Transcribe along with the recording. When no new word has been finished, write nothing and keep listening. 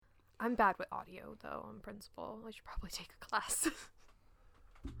I'm bad with audio, though, on principle. I should probably take a class.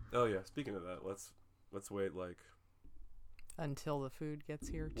 Oh, yeah. Speaking of that, let's wait, like... Until the food gets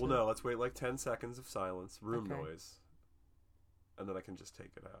here, too. Well, no, let's wait, like, 10 seconds of silence, room noise, and then I can just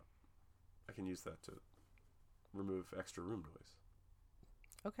take it out. I can use that to remove extra room noise.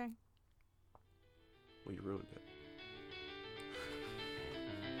 Okay. Well, you ruined it.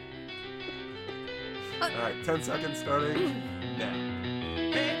 Alright, 10 seconds starting now.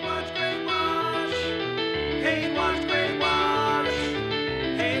 Hate watch, great watch. Hate watch, great watch.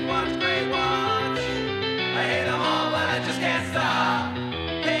 Hate watch, great watch. I hate them all, but I just can't stop.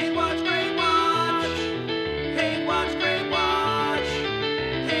 Hate watch, great watch. Hate watch, great watch.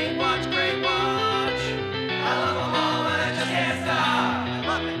 Hate watch, great watch. I love them all, but I just can't stop. I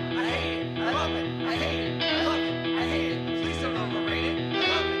love it. I hate it. I love it. I hate it. I love it. I hate it. Please don't overrate it. I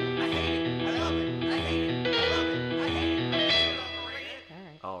love it. I hate it. I love it. I hate it. I love it. I hate it. Please don't overrate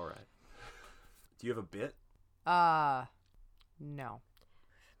it. All right. Alright. Do you have a bit? No.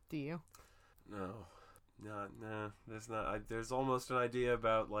 Do you? No. Nah, there's not. There's almost an idea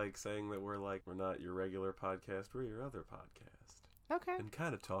about, like, saying that we're not your regular podcast, we're your other podcast. Okay. And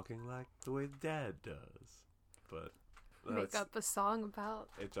kind of talking like the way Dad does. But Make up a song about...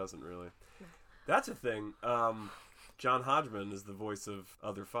 it doesn't really. That's a thing. John Hodgman is the voice of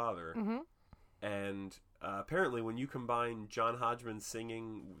Other Father. Mm-hmm. And apparently when you combine John Hodgman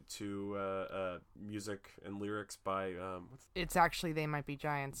singing to music and lyrics by... It's actually They Might Be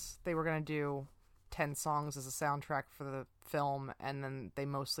Giants. They were going to do 10 songs as a soundtrack for the film, and then they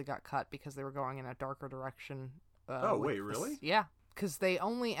mostly got cut because they were going in a darker direction. Oh, wait, really? Yeah, because they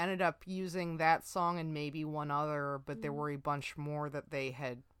only ended up using that song and maybe one other, but there were a bunch more that they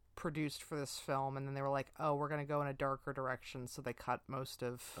had produced for this film, and then they were like, oh, we're going to go in a darker direction, so they cut most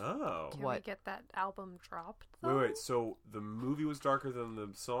of Can we get that album dropped, though? Wait, so the movie was darker than the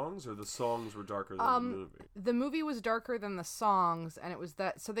songs, or the songs were darker than the movie? The movie was darker than the songs, and it was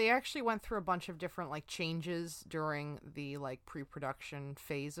that... So they actually went through a bunch of different, like, changes during the, like, pre-production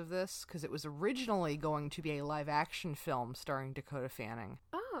phase of this, because it was originally going to be a live-action film starring Dakota Fanning.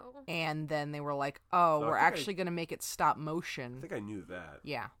 Oh. And then they were like, oh, we're actually going to make it stop motion. I think I knew that.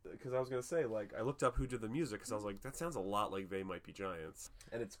 Yeah. Because I was going to say, like, I looked up who did the music, because I was like, that sounds a lot like They Might Be Giants.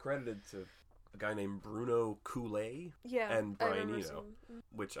 And it's credited to a guy named Bruno Coulet and Brian Eno.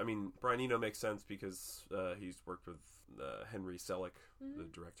 Which, I mean, Brian Eno makes sense because he's worked with Henry Selick, the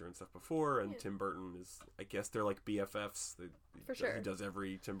director and stuff before, and Tim Burton is, I guess they're like BFFs. For sure. He does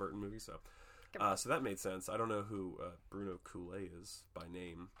every Tim Burton movie, so that made sense. I don't know who Bruno Coulet is by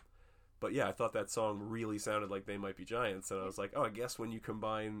name. But yeah, I thought that song really sounded like They Might Be Giants, and I was like, oh, I guess when you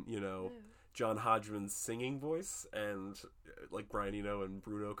combine, John Hodgman's singing voice and like Brian Eno and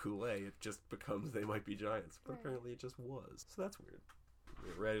Bruno Coulet, it just becomes They Might Be Giants. But apparently it just was. So that's weird.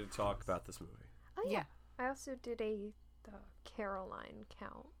 We're ready to talk about this movie. Oh, yeah. I also did the Caroline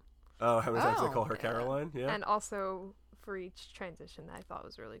count. Oh, how many times they call her Caroline? Yeah. And also for each transition that I thought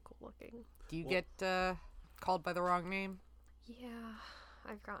was really cool looking. Do you get called by the wrong name? Yeah.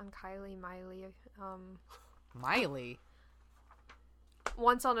 I've gotten Kylie, Miley. Miley?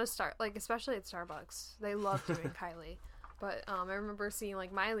 Once on especially at Starbucks. They love doing Kylie. But I remember seeing,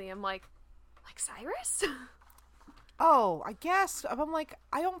 like, Miley. I'm like Cyrus? Oh, I guess. I'm like,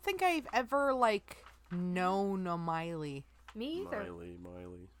 I don't think I've ever, like, known a Miley. Me either. Miley.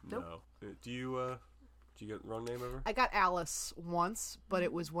 Nope. No. Do you get the wrong name ever? I got Alice once, but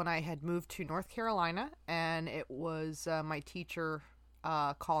it was when I had moved to North Carolina, and it was my teacher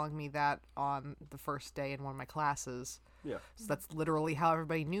calling me that on the first day in one of my classes. Yeah. So that's literally how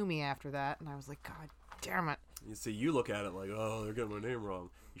everybody knew me after that, and I was like, God damn it. You see, you look at it like, oh, they're getting my name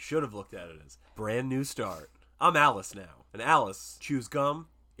wrong. You should have looked at it as brand new start. I'm Alice now. And Alice chews gum,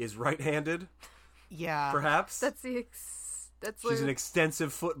 is right-handed. Yeah. Perhaps. She's an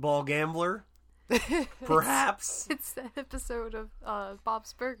extensive football gambler. Perhaps. It's the episode of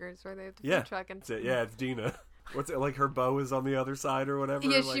Bob's Burgers where they have the food truck. And it's Dina. What's it like? Her bow is on the other side or whatever.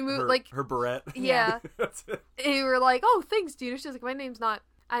 Yeah, she moved her barrette. Yeah, That's it. And you were like, "Oh, thanks, Dina." She's like, "My name's not.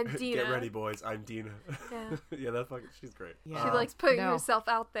 I'm Dina." Get ready, boys. I'm Dina. Yeah, yeah, that fucking. She's great. Yeah. She likes putting herself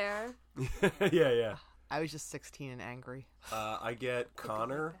out there. yeah. I was just 16 and angry. I get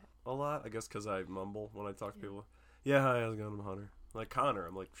Connor a lot. I guess because I mumble when I talk to people. Yeah, hi, how's it going? I'm Hunter. Like Connor.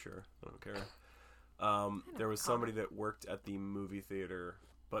 I'm like, sure, I don't care. There was somebody that worked at the movie theater,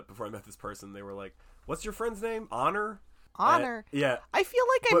 but before I met this person, they were like, "What's your friend's name? Honor." Honor. Yeah. I feel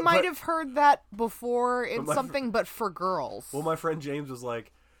like I might have heard that before in something, but for girls. Well, my friend James was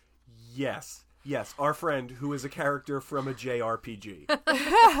like, yes, our friend who is a character from a JRPG.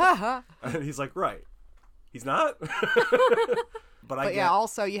 And he's like, right. He's not? But I But get yeah,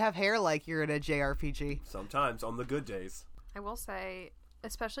 also you have hair like you're in a JRPG. sometimes on the good days. I will say,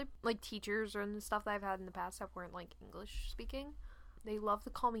 especially like teachers and the stuff that I've had in the past that weren't like English speaking, they love to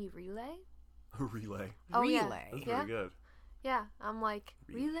call me Relay. Relay. Oh, yeah. Relay. That's Yeah. pretty good. Yeah, I'm like,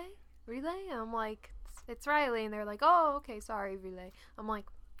 Relay? Relay? And I'm like, it's Riley. And they're like, oh, okay, sorry, Relay. I'm like,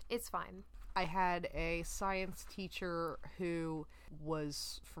 it's fine. I had a science teacher who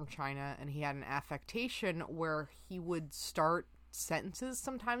was from China, and he had an affectation where he would start sentences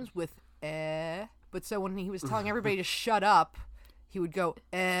sometimes with eh. But so when he was telling everybody to shut up, he would go,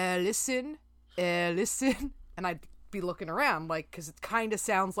 listen, listen. And I'd be looking around, like, because it kind of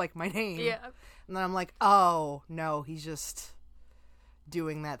sounds like my name. Yeah. And then I'm like, oh, no, he's just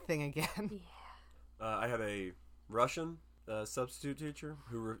doing that thing again. I had a Russian substitute teacher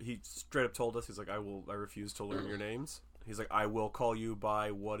who he straight up told us, he's like, I refuse to learn your names. He's like, I will call you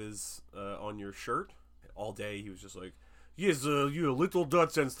by what is on your shirt. All day he was just like, yes, you little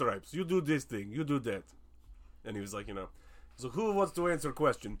dots and stripes, you do this thing, you do that. And he was like, he's like, who wants to answer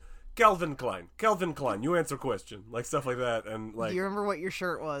question? Calvin Klein, you answer question, like stuff like that. And like, Do you remember what your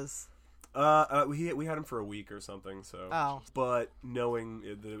shirt was? we had him for a week or something. So, Oh. But knowing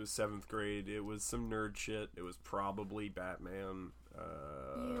that it was 7th grade, it was some nerd shit. It was probably Batman.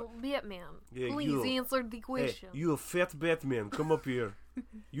 You Batman. yeah, Please you. answer the Hey, question. you fat Batman, come up here.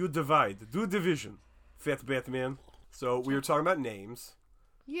 You do division, fat Batman. So we were talking about names.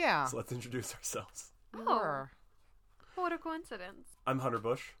 Yeah. So let's introduce ourselves. We Oh. were. What a coincidence. I'm Hunter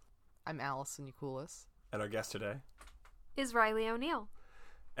Bush, I'm Allison Eucoulis. and our guest today, Is Riley O'Neill.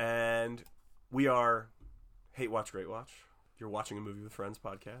 and we are Hate Watch Great Watch. You're watching a movie with friends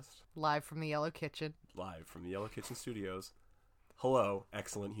podcast, Live from the Yellow Kitchen. live from the Yellow Kitchen Studios. Hello,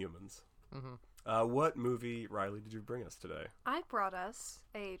 excellent humans. Mm-hmm. What movie, Riley, did you bring us today? I brought us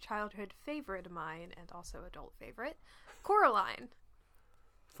a childhood favorite of mine and also adult favorite, Coraline.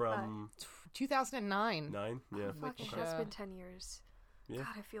 From 2009. 9? Yeah. Fuck, Which, it has uh, been 10 years. Yeah. God,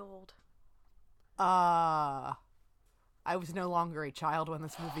 I feel old. I was no longer a child when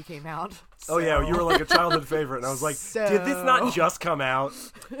this movie came out. Oh yeah, so- you were like a childhood favorite, and I was like, did this not just come out?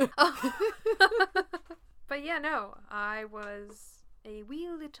 But yeah, no, I was a wee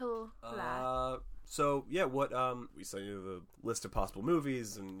little lad. So yeah, what we sent you the list of possible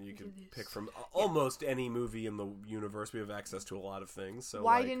movies, and you could pick from almost any movie in the universe. We have access to a lot of things. So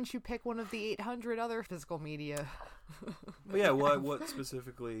Why like, didn't you pick one of the 800 other physical media? But yeah, what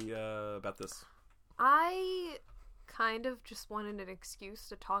specifically about this? I kind of just wanted an excuse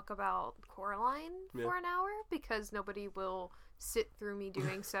to talk about Coraline Yeah. for an hour because nobody will sit through me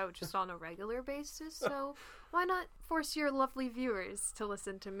doing so just on a regular basis. So why not force your lovely viewers to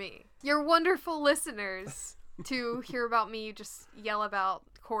listen to me? Your wonderful listeners to hear about me just yell about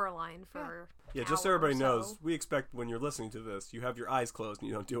Coraline for Yeah, an just so hour or everybody so. knows, we expect when you're listening to this, you have your eyes closed and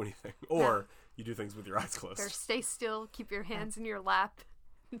you don't do anything, or you do things with your eyes closed. Or stay still, keep your hands in your lap,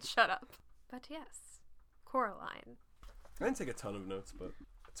 and shut up. But yes, Coraline. I didn't take a ton of notes, but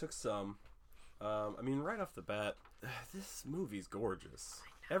I took some. I mean, right off the bat, this movie's gorgeous.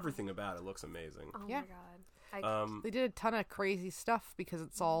 Everything about it looks amazing. Oh Yeah. my god. They did a ton of crazy stuff because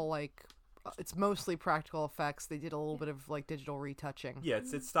it's all like, it's mostly practical effects. They did a little bit of like digital retouching. Yeah,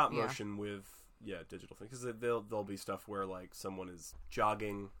 it's stop Yeah. motion with digital things, because there'll be stuff where like someone is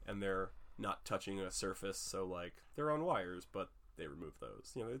jogging and they're not touching a surface, so like they're on wires, but they remove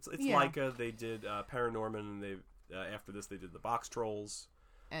those. It's Yeah. like they did Paranorman, and they after this they did the Box Trolls.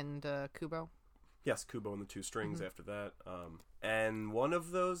 And Kubo. Yes, Kubo and the Two Strings after that. And one of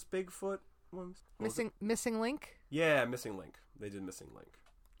those Bigfoot ones. What was it? Missing Link. Yeah, Missing Link. They did Missing Link.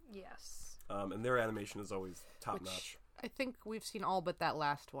 Yes. And their animation is always top Which notch. I think we've seen all but that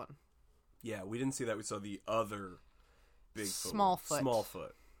last one. Yeah, we didn't see that. We saw the other Bigfoot. Smallfoot.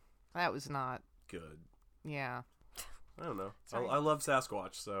 Smallfoot. That was not. Good. Yeah. I don't know. Sorry. I love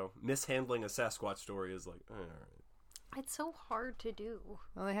Sasquatch, so mishandling a Sasquatch story is like, all right. It's so hard to do.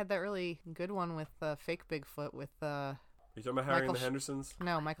 Well, they had that really good one with fake Bigfoot with Are you talking about Harry Michael and the Hendersons?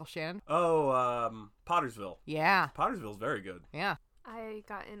 Michael Shannon. Oh, Pottersville. Yeah. Pottersville's very good. Yeah. I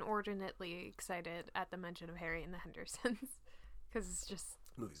got inordinately excited at the mention of Harry and the Hendersons because it's just,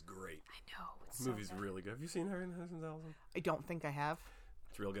 The movie's great. I know, it's The so movie's good. really good. Have you seen Harry and the Hendersons, Allison? I don't think I have.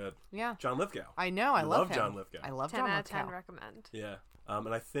 It's real good. Yeah. John Lithgow. I know. I You love love him. John Lithgow. I love 10 John out of 10 Lithgow. recommend. Yeah.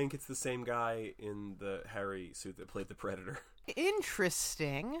 And I think it's the same guy in the Harry suit that played the Predator.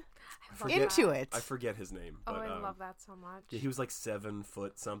 Interesting. I love Into that. it. I forget his name, Oh, but I love that so much. yeah, he was like 7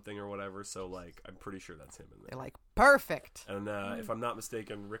 foot something or whatever. So like, I'm pretty sure that's him in They're there. like, perfect. And if I'm not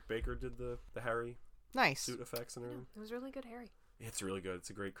mistaken, Rick Baker did the Harry Nice. suit effects and Yeah, everything. it was really good Harry. It's really good. It's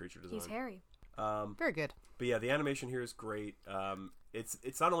a great creature design. He's Harry. Very good. But yeah, the animation here is great.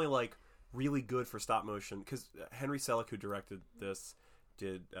 It's not only like really good for stop motion, because Henry Selick, who directed this,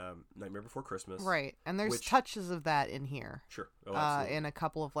 did Nightmare Before Christmas. Right, and there's which- touches of that in here. Sure. Oh, absolutely. In a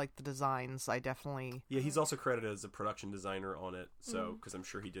couple of like the designs, I definitely. Yeah, he's also credited as a production designer on it, so because I'm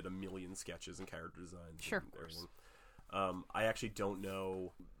sure he did a million sketches and character designs. Sure. And everything. I actually don't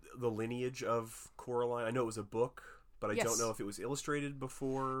know the lineage of Coraline. I know it was a book, but I Yes. don't know if it was illustrated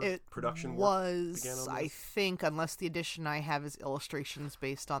before It production work was, began on I this. think, unless the edition I have is illustrations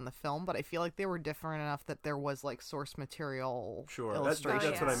based on the film, but I feel like they were different enough that there was like source material Sure, illustrations.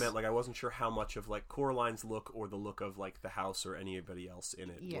 that's what I yes. meant. Like, I wasn't sure how much of like Coraline's look or the look of like the house or anybody else in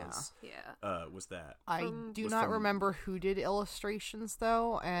it Yeah. was that. I From- do was not from- remember who did illustrations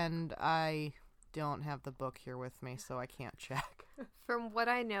though, and I don't have the book here with me, so I can't check. From what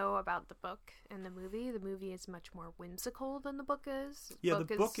I know about the book and the movie is much more whimsical than the book is. Yeah,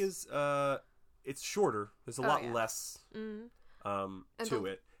 the book is it's shorter. There's a Oh, lot yeah. less And to the-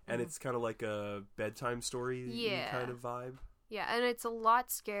 it, and it's kind of like a bedtime story Yeah. kind of vibe. Yeah, and it's a lot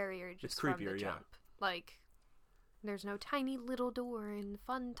scarier just It's from creepier, the yeah. jump. Like, there's no tiny little door and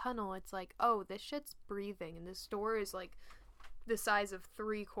fun tunnel. It's like, oh, this shit's breathing, and this door is like the size of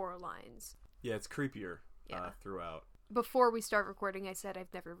 3 Coralines. Yeah, it's creepier Yeah. throughout. Before we start recording, I said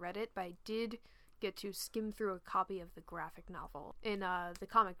I've never read it, but I did get to skim through a copy of the graphic novel in the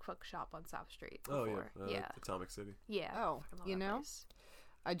comic book shop on South Street before. Oh yeah, Atomic City. Yeah. Oh, I love you that know? place.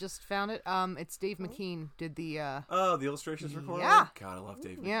 I just found it. It's Dave McKean did the Oh, the illustrations for Coraline. Yeah. God, I love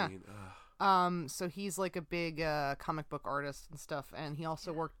Dave Yeah. McKean. Ugh. so he's like a big comic book artist and stuff, and he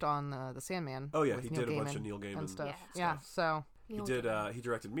also worked on the Sandman. Oh yeah, with he Neil did a bunch Gaiman of Neil Gaiman and stuff. Yeah. Yeah, so He Neil did. Gaiman. He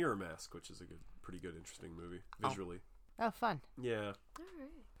directed Mirror Mask, which is a pretty good, interesting movie visually. fun. Yeah,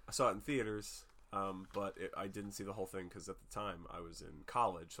 Alright. I saw it in theaters, but I didn't see the whole thing because at the time I was in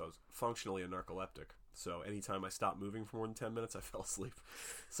college, so I was functionally a narcoleptic. So anytime I stopped moving for more than 10 minutes, I fell asleep.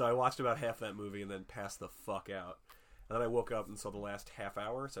 So I watched about half that movie and then passed the fuck out. And then I woke up and saw the last half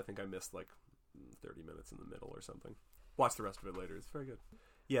hour, so I think I missed like 30 minutes in the middle or something. Watch the rest of it later. It's very good.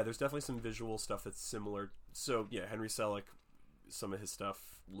 Yeah, there's definitely some visual stuff that's similar. So yeah, Henry Selick, some of his stuff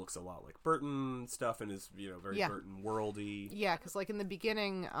looks a lot like Burton stuff and is, very Yeah. Burton worldy. Yeah, because like in the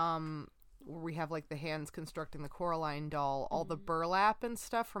beginning, where we have like the hands constructing the Coraline doll, all the burlap and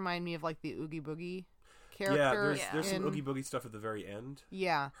stuff remind me of like the Oogie Boogie character. Yeah, there's some in- Oogie Boogie stuff at the very end.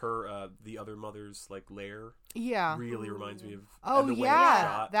 Yeah, Her, the other mother's like lair yeah. really reminds me of. Oh and the way it's yeah,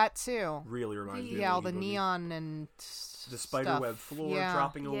 shot that too. really reminds me. Yeah, all of the Oogie Boogie. neon and the spiderweb stuff. floor Yeah.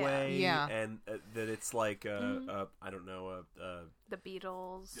 dropping Yeah. away, Yeah. and that it's like I don't know a The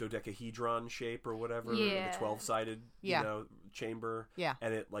Beatles. dodecahedron shape or whatever, Yeah. the 12-sided Yeah. chamber, Yeah.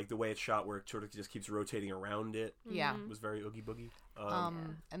 and it like the way it's shot where it sort of just keeps rotating around it. Yeah. Was very Oogie Boogie.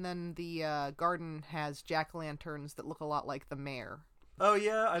 And then the garden has jack-o'-lanterns that look a lot like the mayor. Oh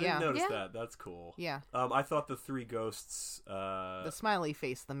yeah, I Yeah. didn't notice Yeah. that. That's cool. Yeah. I thought the 3 ghosts. The smiley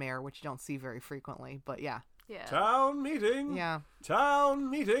face, the mayor, which you don't see very frequently, but yeah. Yeah. Town meeting. Yeah. Town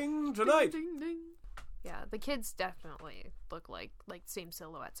meeting tonight. Ding, ding. Yeah, the kids definitely look like same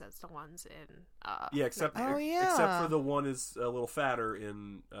silhouettes as the ones in Yeah, except Oh, yeah. except for the one is a little fatter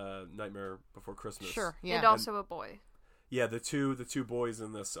in Nightmare Before Christmas. Sure. Yeah. and also a boy. Yeah, the two boys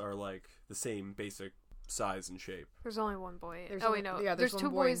in this are like the same basic size and shape. There's only one boy. There's wait, no. Yeah, there's one 2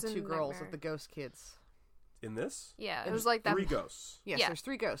 boy boys and 2 in girls Nightmare. of the ghost kids. In this? Yeah, it And was like that. 3 ghosts. Yes, Yeah. there's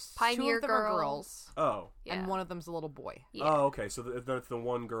 3 ghosts. Pioneer 2 of them girl. are girls, Oh. Yeah. and one of them's a little boy. Yeah. Oh, okay. So the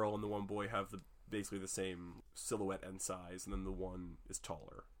one girl and the one boy have basically the same silhouette and size, and then the one is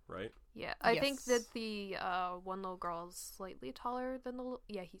taller, right? Yeah, I think Yes. that the one little girl is slightly taller than the.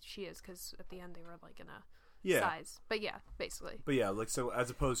 She is, because at the end they were like in a Yeah. size. But yeah, basically. But yeah, like so as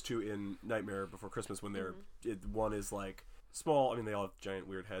opposed to in Nightmare Before Christmas when they're one is like small. I mean, they all have giant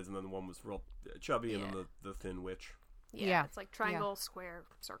weird heads, and then the one was real chubby, and Yeah. then the thin witch. Yeah, Yeah. it's like triangle, square,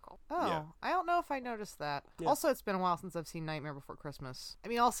 circle. Oh, Yeah. I don't know if I noticed that. Yeah. Also, it's been a while since I've seen Nightmare Before Christmas. I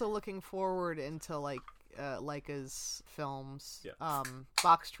mean, also looking forward into like Leica's films. Yeah.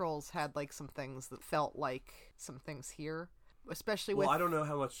 Box Trolls had like some things that felt like some things here, especially Well, with I don't know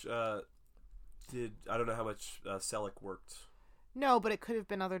how much Selick worked. no, but it could have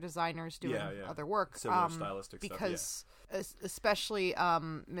been other designers doing Yeah, yeah. other work. Similar stylistic stuff, because especially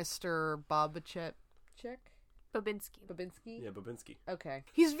Mr. Babinski. Babinski. Yeah, Babinski. Okay.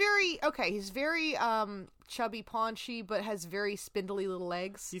 He's very chubby, paunchy, but has very spindly little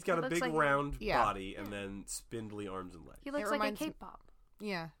legs. He's got a looks big like round Yeah. body and then spindly arms and legs. He looks It like a reminds me- K-pop.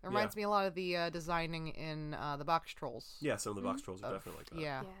 Yeah, it reminds me a lot of the designing in the Box Trolls. Yeah, some of the box trolls are definitely like that.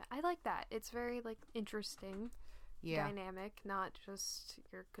 Yeah. Yeah, I like that. It's very like interesting. dynamic, not just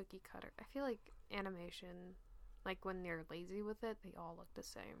your cookie cutter. I feel like animation, like when they're lazy with it, they all look the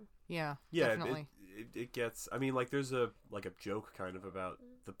same. Yeah, Yeah, definitely. it gets. I mean, like there's a joke kind of about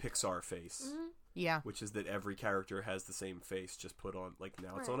the Pixar face, Yeah. which is that every character has the same face, just put on. Like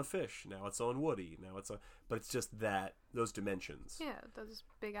now it's Right. on a fish, now it's on Woody, now it's on. But it's just those dimensions. Yeah, those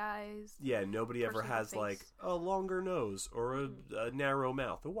big eyes. Yeah, nobody ever Personal has like face. a longer nose or a narrow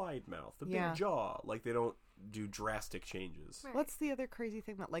mouth, a wide mouth, a Yeah. big jaw. Like they don't do drastic changes. Right. What's the other crazy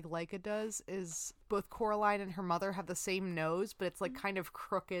thing that like Leica does is both Coraline and her mother have the same nose, but it's like kind of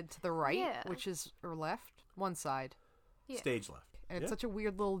crooked to the right, Yeah. which is or left, one side. Yeah. Stage left. And it's Yeah. such a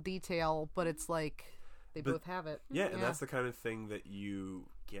weird little detail, but it's like they But- both have it. Yeah, and that's the kind of thing that you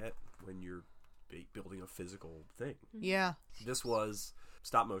get when you're building a physical thing. Yeah. This was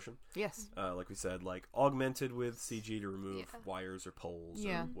stop motion, Yes. like we said, like augmented with CG to remove Yeah. wires or poles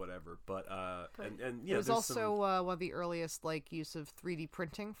Yeah. or whatever. But and It yeah, was there's also some, one of the earliest like use of 3D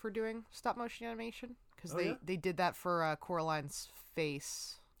printing for doing stop motion animation because Oh, they yeah? they did that for Coraline's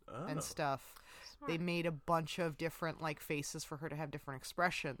face oh. and stuff. Smart. They made a bunch of different like faces for her to have different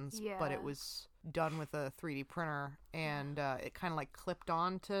expressions, but Yeah. it was done with a 3D printer and it kind of like clipped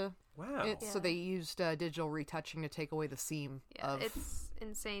on to Wow. it. So Yeah. they used digital retouching to take away the seam Yeah, of it's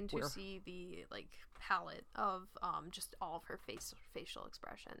insane to where- see the like palette of just all of her facial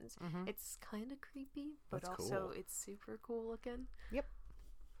expressions. Mhm. It's kind of creepy, but That's also cool. it's super cool looking. Yep.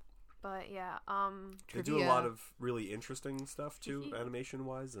 But yeah, They do a trivia. lot of really interesting stuff too, animation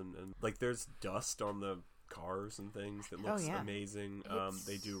wise, and like there's dust on the cars and things that looks yeah. amazing.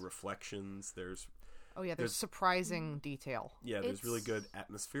 They do It's- reflections. There's oh yeah, there's there's- surprising detail. there's really good It's-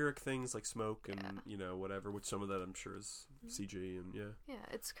 atmospheric things like smoke and Yeah. whatever, which some of that I'm sure is CG and yeah,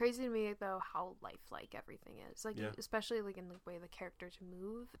 it's crazy to me though how lifelike everything is. Like Yeah. especially like in the way the characters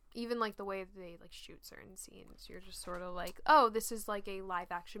move, even like the way they like shoot certain scenes. You're just sort of like, oh, this is like a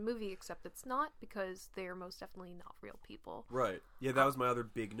live action movie, except it's not because they're most definitely not real people. right. Yeah, that was my other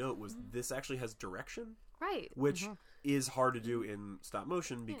big note was this actually has direction, Right. which is hard to do in stop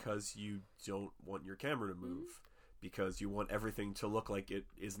motion because you don't want your camera to move. Because you want everything to look like it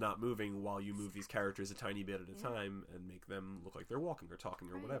is not moving while you move these characters a tiny bit at a time and make them look like they're walking or talking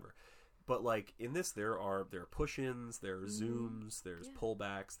or whatever. But like in this, there are push-ins, there are zooms, there's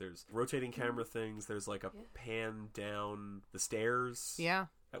pullbacks, there's rotating camera things, there's like a pan down the stairs. Yeah.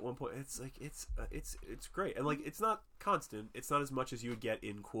 At one point, it's like it's great, and like it's not constant. It's not as much as you would get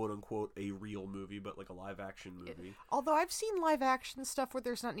in quote unquote a real movie, but like a live action movie. Although I've seen live action stuff where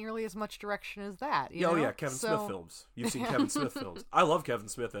there's not nearly as much direction as that. You Oh know? yeah, Kevin Smith films. You've seen Kevin Smith films. I love Kevin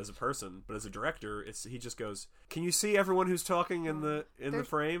Smith as a person, but as a director, he just goes, "Can you see everyone who's talking in the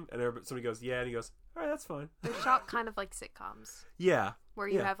frame?" And somebody goes, "Yeah," and he goes, "All right, that's fine." They're shot kind of like sitcoms, Yeah, where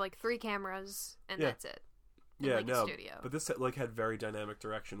you Yeah. have like 3 cameras and Yeah. that's it. In, yeah, like, a no, studio. but this like had very dynamic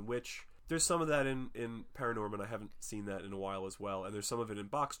direction, which there's some of that in Paranorman. I haven't seen that in a while as well, and there's some of it in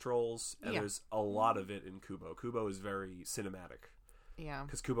Box Trolls, and Yeah. there's a lot of it in Kubo. Kubo is very cinematic Yeah.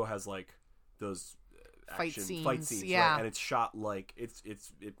 because Kubo has like those Fight fight scenes, scenes, yeah. right? And it's shot like it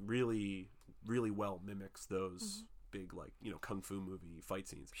really well mimics those big like kung fu movie fight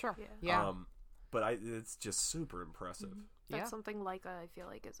scenes. Sure. Yeah. Yeah. But it's just super impressive. That's Yeah. something Leica I feel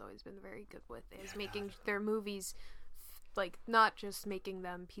like has always been very good with, is making their movies like not just making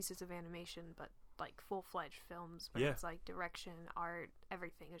them pieces of animation, but like full-fledged films where Yeah. it's like direction, art,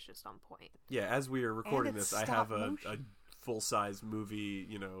 everything is just on point. Yeah, as we are recording it's this, I stop have a motion. full-size movie,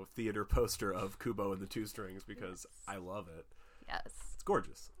 theater poster of Kubo and the Two Strings because I love it. Yes. It's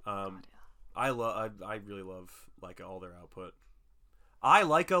gorgeous. God, yeah. I really love Leica, all their output. I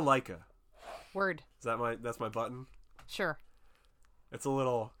like a Leica. Word. That's my button? Sure. It's a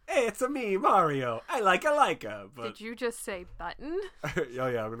little, hey, it's a me, Mario. I like a Leica. But Did you just say button? oh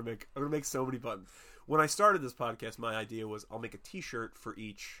yeah, I'm gonna make so many buttons. When I started this podcast, my idea was I'll make a T-shirt for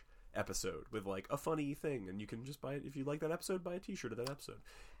each episode with like a funny thing, and you can just buy it if you like that episode. Buy a T-shirt of that episode.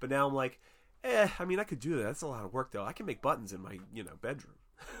 But now I'm like, I mean, I could do that. That's a lot of work, though. I can make buttons in my bedroom.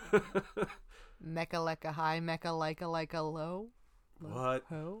 Mecha lecca high, mecha like a low. What?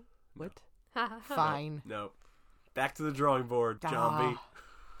 Ho? What? Fine. No. Back to the drawing board, John B. Ah.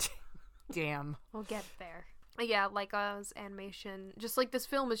 Damn. We'll get there. Yeah, Leica's animation, just like this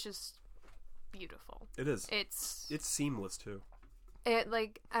film is just beautiful. It is. It's seamless too.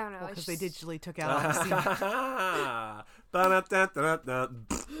 like I don't know. Because it's they just- digitally took out all the scene.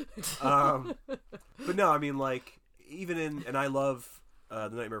 But no, I mean, like, even in, and I love The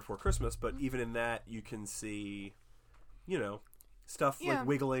Nightmare Before Christmas, but even in that, you can see, stuff Yeah. like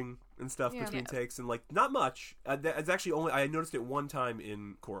wiggling and stuff Yeah. between Yeah. takes, and like not much. It's actually only I noticed it one time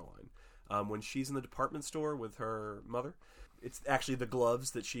in Coraline, when she's in the department store with her mother. It's actually the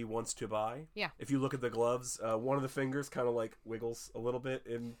gloves that she wants to buy. Yeah. If you look at the gloves, one of the fingers kind of like wiggles a little bit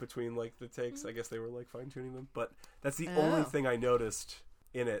in between like the takes. I guess they were like fine tuning them, but that's the only thing I noticed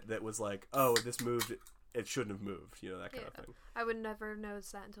in it that was like, oh, this moved. It shouldn't have moved. You know, that kind of thing. I would never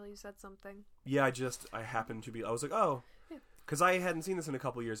notice that until you said something. Yeah, I happened to be. I was like, oh, because I hadn't seen this in a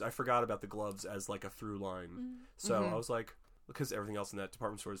couple years. I forgot about the gloves as like a through line. So I was like, because everything else in that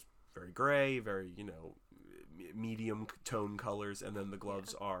department store is very gray, very medium tone colors, and then the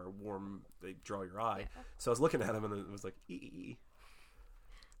gloves are warm. They draw your eye. So I was looking at them, and it was like,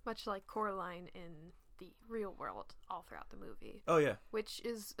 much like Coraline in the real world all throughout the movie. Oh yeah, which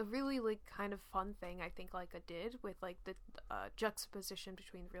is a really like kind of fun thing I think Leica did with like the juxtaposition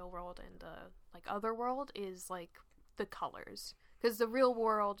between real world and like other world is like the colors, because the real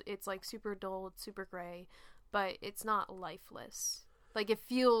world it's like super dull, it's super gray, but it's not lifeless. Like it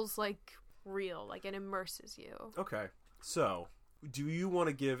feels like real, like it immerses you. Okay, so do you want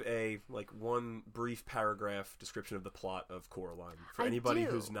to give a like one brief paragraph description of the plot of Coraline for anybody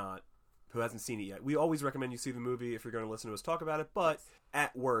who hasn't seen it yet? We always recommend you see the movie if you're going to listen to us talk about it, but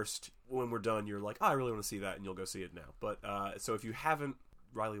at worst, when we're done, you're like, oh, I really want to see that, and you'll go see it now. But so if you haven't,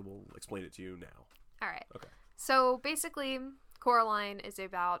 Riley will explain it to you now. All right. Okay. So basically, Coraline is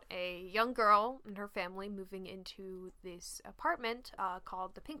about a young girl and her family moving into this apartment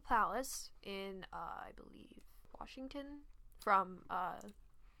called the Pink Palace in, I believe, Washington. I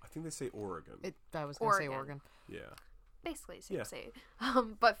think they say Oregon. I was going to say Oregon. Yeah. Basically, same state.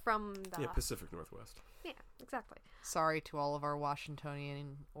 But from the... Yeah, Pacific Northwest. Yeah, exactly. Sorry to all of our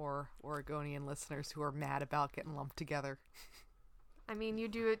Washingtonian or Oregonian listeners who are mad about getting lumped together. I mean, you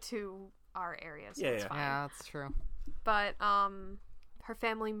do it to our area, so it's fine. Yeah, that's true. But her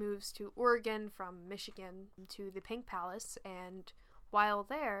family moves to Oregon from Michigan to the Pink Palace, and while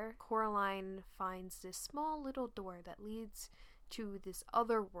there, Coraline finds this small little door that leads to this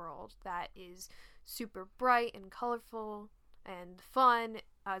other world that is super bright and colorful and fun,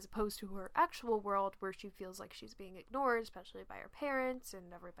 as opposed to her actual world where she feels like she's being ignored, especially by her parents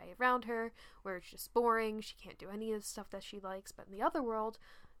and everybody around her, where it's just boring, she can't do any of the stuff that she likes. But in the other world,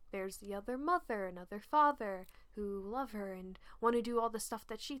 there's the other mother and other father who love her and want to do all the stuff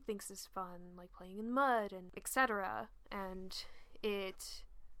that she thinks is fun, like playing in mud and etc. And it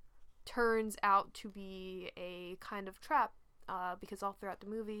turns out to be a kind of trap, because all throughout the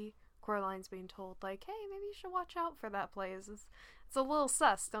movie, Coraline's being told, like, hey, maybe you should watch out for that place. It's a little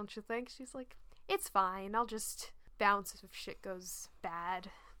sus, don't you think? She's like, it's fine, I'll just bounce if shit goes bad.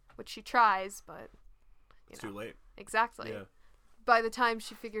 Which she tries, but... It's too late. Exactly. Yeah. By the time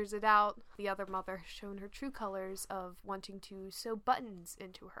she figures it out, the other mother has shown her true colors of wanting to sew buttons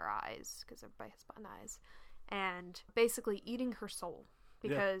into her eyes, because everybody has button eyes, and basically eating her soul,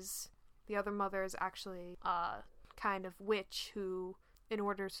 because the other mother is actually a kind of witch who, in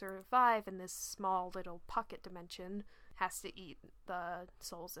order to survive in this small little pocket dimension, has to eat the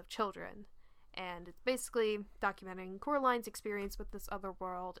souls of children. And it's basically documenting Coraline's experience with this other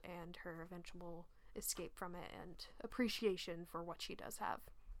world and her eventual escape from it and appreciation for what she does have.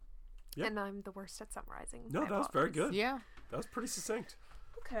 Yep. And I'm the worst at summarizing. No, that was very good. Yeah. That was pretty succinct.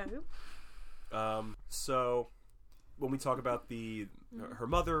 Okay. So when we talk about her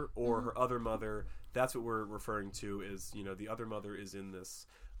mother or her other mother, that's what we're referring to is, the other mother is in this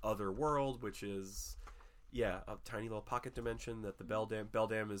other world, which is, a tiny little pocket dimension that the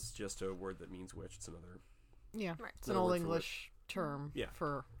Beldam is just a word that means witch. It's another... Yeah. Right. It's an Old English term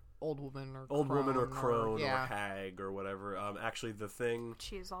for old woman or crone or hag or whatever. Actually, the thing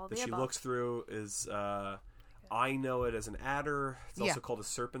that she looks through is, I know it as an adder. It's also called a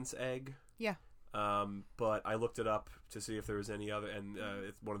serpent's egg. Yeah. But I looked it up to see if there was any other, and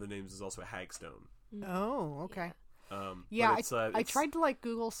one of the names is also a hagstone. Oh, okay. Yeah. I tried to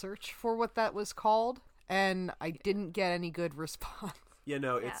Google search for what that was called, and I didn't get any good response. Yeah,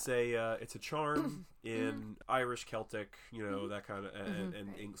 no, it's a charm in Irish, Celtic, that kind of,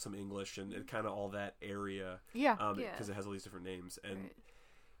 and some English, and kind of all that area. Yeah. Because it has all these different names, and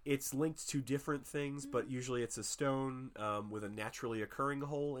it's linked to different things, but usually it's a stone with a naturally occurring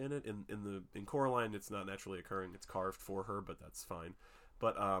hole in it. In Coraline, it's not naturally occurring; it's carved for her, but that's fine.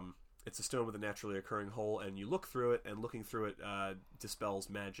 But it's a stone with a naturally occurring hole, and you look through it, and looking through it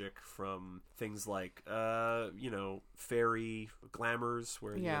dispels magic from things like, fairy glamours,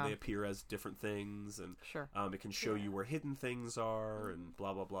 where they appear as different things, and it can show you where hidden things are, and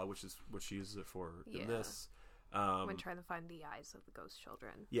blah, blah, blah, which is what she uses it for in this. When trying to find the eyes of the ghost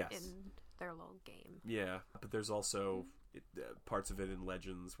children in their little game. Yeah, but there's also parts of it in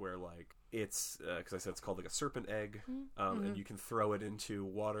Legends where, it's because I said it's called like a serpent egg, and you can throw it into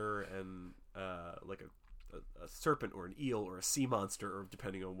water, and like a serpent or an eel or a sea monster, or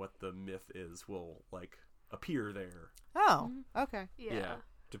depending on what the myth is, will like appear there. Oh, okay. Yeah.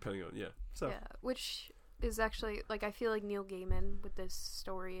 Depending on so Yeah, which is actually like I feel like Neil Gaiman with this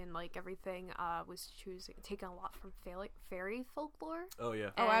story and like everything was taking a lot from fairy folklore. oh yeah,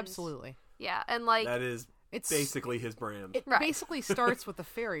 Oh, And- absolutely. Yeah, and like that is It's basically his brand. It Right. basically starts with the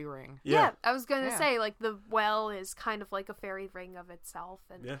fairy ring. yeah, I was gonna Yeah. say like the well is kind of like a fairy ring of itself,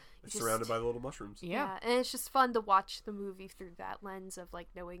 and Yeah, it's just- surrounded by the little mushrooms. Yeah. and it's just fun to watch the movie through that lens of like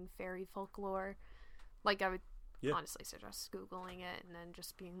knowing fairy folklore. Like I would Yeah. honestly suggest Googling it and then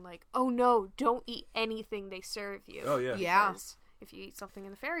just being like, oh no, don't eat anything they serve you. Oh, yeah. Yeah. Because if you eat something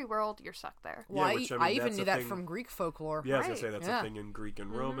in the fairy world, you're stuck there. Well, Yeah, which, I mean, I even that's knew a that thing- from Greek folklore. Yeah, I was gonna Right. say that's Yeah. a thing in Greek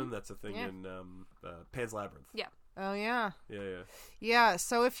and Roman. That's a thing Yeah. in Pan's Labyrinth. Yeah. Oh, yeah. Yeah. Yeah,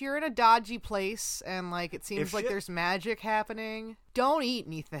 so if you're in a dodgy place and, like, it seems If like shit- there's magic happening, don't eat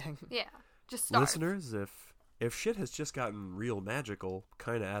anything. Yeah. Just starve. Listeners, if shit has just gotten real magical,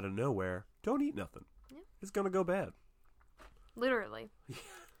 kind of out of nowhere, don't eat nothing. Yeah. It's gonna go bad. Literally.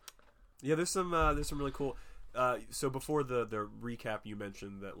 Yeah, there's some really cool. So before the recap, you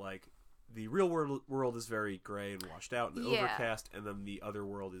mentioned that like the real world is very gray and washed out and Yeah. overcast, and then the other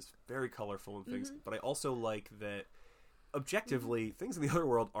world is very colorful and things. But I also like that objectively, things in the other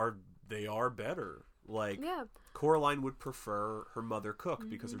world are better. Like Yeah. Coraline would prefer her mother cook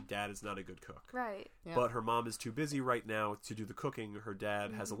because her dad is not a good cook. Right. Yeah. But her mom is too busy right now to do the cooking. Her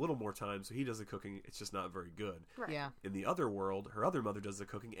dad has a little more time, so he does the cooking. It's just not very good. Right. Yeah. In the other world, her other mother does the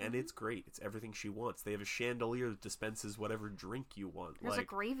cooking, and it's great. It's everything she wants. They have a chandelier that dispenses whatever drink you want. There's a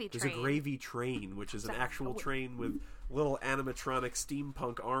gravy There's train. a gravy train, which is an So- actual train with little animatronic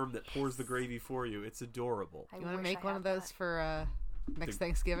steampunk arm that pours the gravy for you. It's adorable. I You want to wish make I one had of those that. for next The-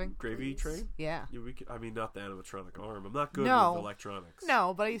 Thanksgiving? Gravy Please. train? Yeah. Yeah, I mean, not the animatronic arm. I'm not good No. with electronics.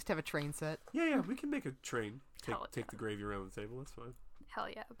 No, but I used to have a train set. Yeah, we can make a train. Hell Take yeah. the gravy around the table. That's fine. Hell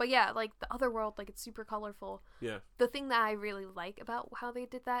yeah. But yeah, like the other world, like it's super colorful. Yeah. The thing that I really like about how they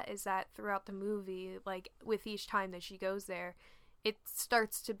did that is that throughout the movie, like with each time that she goes there, it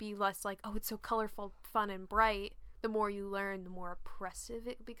starts to be less like, oh, it's so colorful, fun, and bright. The more you learn, the more oppressive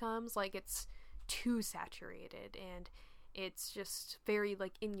it becomes. Like it's too saturated and it's just very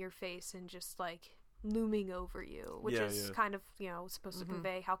like in your face and just like looming over you, which Yeah, is yeah. kind of, supposed to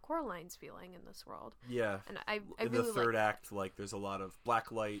convey how Coraline's feeling in this world. Yeah. And I In really the third like act, like there's a lot of black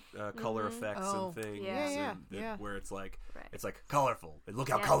light color effects Oh, and things, yeah. Yeah, and yeah. where it's like Right. it's like colorful. And look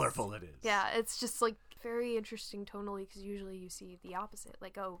how Yes. colorful it is. Yeah, it's just like very interesting tonally because usually you see the opposite.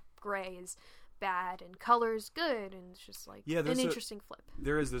 Like, oh, gray is bad and color's good, and it's just like Yeah, an there's a- interesting flip.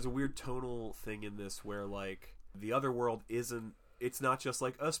 There's a weird tonal thing in this where like the other world isn't. It's not just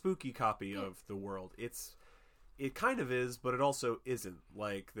like a spooky copy of the world. It kind of is, but it also isn't.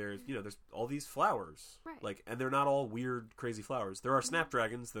 Like there's all these flowers, Right. like, and they're not all weird, crazy flowers. There are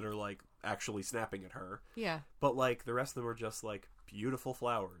snapdragons that are like actually snapping at her, Yeah. but like the rest of them are just like beautiful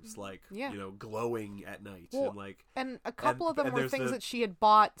flowers, like Yeah. glowing at night, Well, and like And a couple of them and were there's things the- that she had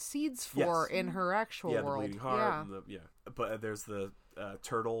bought seeds for Yes. in her actual the world. bleeding heart, Yeah. and but there's the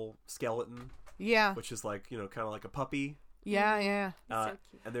turtle skeleton, Yeah. which is like kind of like a puppy. Yeah, yeah. So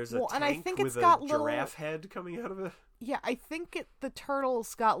cute. And there's a Well, and I tank think with it's a got little- giraffe head coming out of it. Yeah, I think the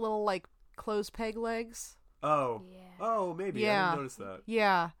turtle's got little, like, clothes peg legs. Oh, Yeah. oh, maybe I Yeah. didn't notice that.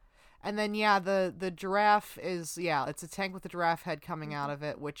 Yeah. And then, yeah, the giraffe is, it's a tank with a giraffe head coming out of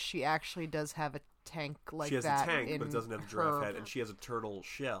it, which she actually does have a tank like She has that. a tank, in but it doesn't have a giraffe her- head, and she has a turtle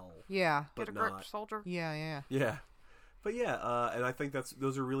shell, Yeah. but Get a grip, not. soldier. Yeah, yeah. Yeah. But yeah, and I think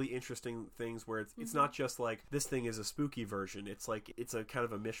those are really interesting things where it's not just like this thing is a spooky version. It's like it's a kind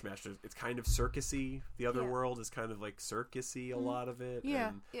of a mishmash. It's kind of circusy. The other Yeah. world is kind of like circusy. A lot of it. Yeah.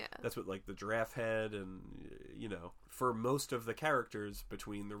 And Yeah. that's what like the giraffe head and for most of the characters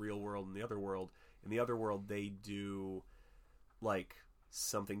between the real world and the other world. In the other world, they do like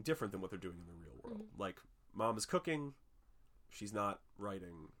something different than what they're doing in the real world. Like mom is cooking, she's not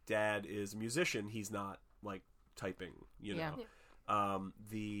writing. Dad is a musician, he's not like typing, Yeah.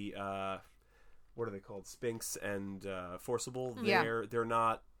 The what are they called, Spinks and Forcible, Yeah. they're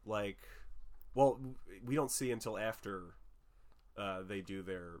not like, well, we don't see until after they do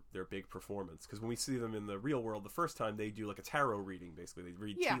their big performance, because when we see them in the real world the first time, they do like a tarot reading. Basically they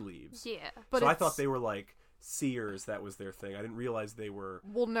read Yeah. tea leaves. Yeah. But So I it's- thought they were like seers. That was their thing. I didn't realize they were.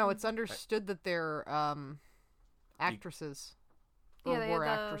 Well, no, it's understood that they're actresses. Or Yeah, they were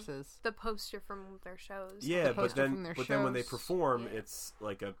had the- actresses. The poster from their shows. Yeah, the but poster from their then when they shows. perform, Yeah. it's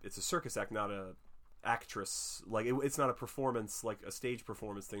like it's a circus act, not a actress. Like it's not a performance, like a stage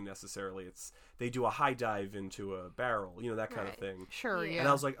performance thing necessarily. It's they do a high dive into a barrel, that kind of thing. Sure, Yeah. yeah. And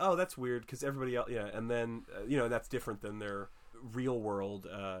I was like, oh, that's weird because everybody else, and then that's different than their real world,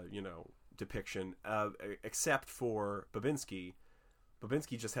 depiction. Except for Babinski.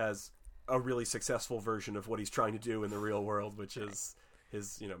 Babinski just has a really successful version of what he's trying to do in the real world, which is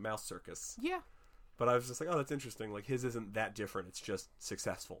his, mouse circus. Yeah. But I was just like, oh, that's interesting. Like his isn't that different. It's just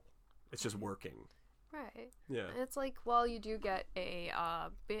successful. It's just working. Right. Yeah. It's like, while you do get a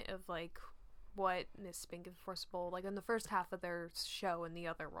bit of like what Miss Spink and Forcible, like in the first half of their show in the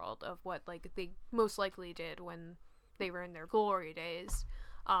other world, of what like they most likely did when they were in their glory days.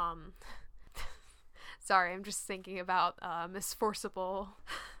 Sorry, I'm just thinking about Miss Forcible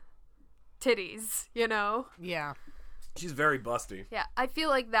titties, Yeah. She's very busty. Yeah, I feel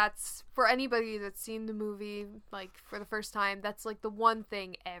like that's, for anybody that's seen the movie, like, for the first time, that's, like, the one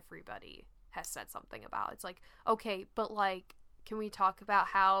thing everybody has said something about. It's like, okay, but, like, can we talk about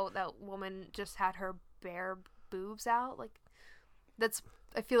how that woman just had her bare boobs out? Like, that's,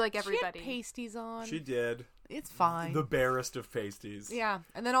 I feel like everybody. She had pasties on. She did. It's fine. The barest of pasties. Yeah,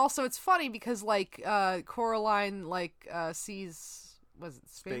 and then also it's funny because like Coraline sees, was it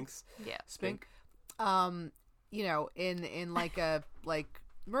Sphinx? Yeah. Spink. In like a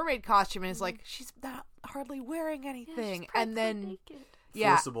mermaid costume, and is like, she's not hardly wearing anything, she's and then naked.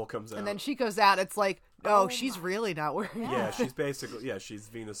 yeah, Forcible comes out. and then she goes out. It's like, oh, Oh she's my. really not wearing. yeah, she's basically she's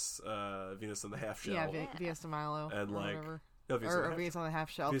Venus in the half shell. Yeah, Yeah. Venus de Milo, And, or like, whatever. No, Venus Or in the Venus on the half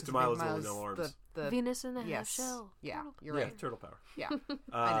shell. Venus 'cause de Milo's Venus only de no Milo's arms. The Venus in the yes, half shell. yeah, you're yeah, right. turtle power. Yeah,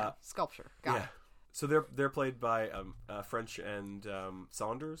 I know, sculpture. Got yeah. it. So they're played by French and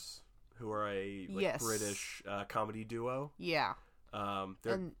Saunders, who are a Yes. British comedy duo. Yeah,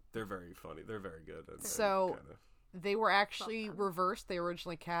 They're And- very funny. They're very good. And So- kinda they were actually Love them. reversed. They were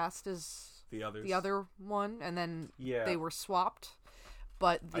originally cast as the others. the other one, and then Yeah. they were swapped.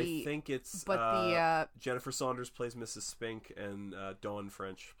 But I think it's Jennifer Saunders plays Mrs. Spink and Dawn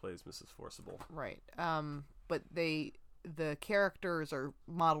French plays Mrs. Forcible. right. But the characters are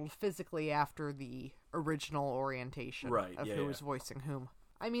modeled physically after the original orientation Right, of yeah, who yeah. was voicing whom.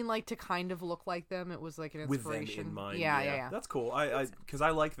 I mean, like, to kind of look like them. It was like an With them inspiration. in mind. Yeah. That's cool. Because I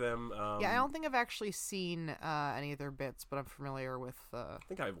like them. Yeah, I don't think I've actually seen any of their bits, but I'm familiar with. I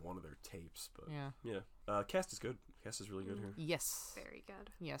think I have one of their tapes, but Yeah. cast is good. Cast is really good here. Yes. Very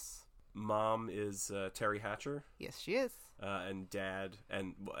good. Yes. Mom is Terry Hatcher, Yes, she is. and Dad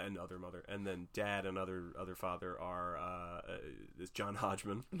and other mother, and then Dad and other father are is John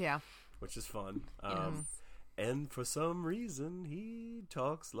Hodgman, Yeah. which is fun. Mhm. And for some reason, he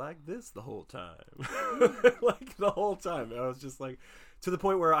talks like this the whole time. Like, the whole time. I was just like, to the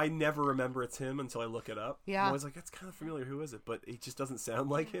point where I never remember it's him until I look it up. Yeah. I'm always like, that's kind of familiar. Who is it? But it just doesn't sound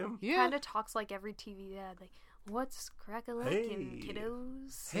like him. Yeah. Kind of talks like every TV dad. Like, what's crack-a-lackin', Hey.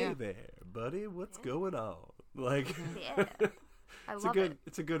 kiddos? Hey Yeah. there, buddy. What's going on? Like, Yeah. I it's love it.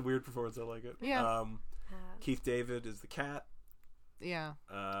 it's a good weird performance. I like it. Yeah. Keith David is the cat. Yeah.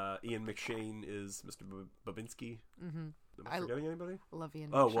 Ian McShane is Mr. Babinski. Mm-hmm. Am I forgetting anybody? Love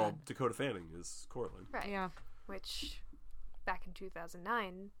Ian Oh, McShane. well, Dakota Fanning is Coraline. Right. Yeah. Which, back in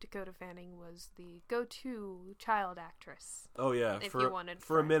 2009, Dakota Fanning was the go-to child actress. Oh yeah, If for you wanted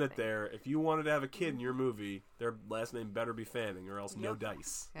for a for minute anything. there, if you wanted to have a kid in your movie, their last name better be Fanning, or else no Yep.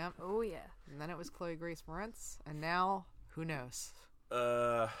 dice. Yep. Oh, yeah. And then it was Chloe Grace Moretz, and now who knows?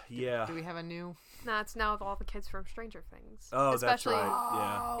 Yeah. Do we have a new? No, it's now with all the kids from Stranger Things. Oh, that's Especially,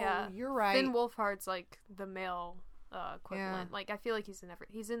 right. Yeah. Yeah. You're right. Finn Wolfhard's like the male equivalent. Yeah. Like, I feel like he's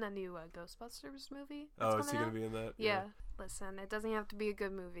in the new Ghostbusters movie. Oh, that's is he coming gonna out. be in that? Yeah. Listen, it doesn't have to be a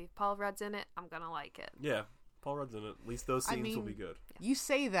good movie. If Paul Rudd's in it, I'm gonna like it. Yeah. Paul Rudd's in it. At least those I scenes will mean- be good. You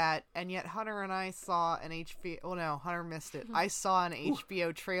say that, and yet Hunter and I saw an HBO. Oh no, Hunter missed it. I saw an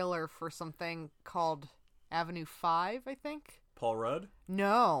HBO trailer for something called Avenue 5, I think. Paul Rudd?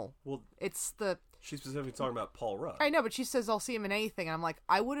 No, Well, it's the. she's specifically talking about Paul Rudd. I know, but she says I'll see him in anything. And I'm like,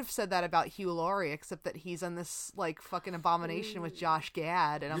 I would have said that about Hugh Laurie, except that he's in this like fucking abomination with Josh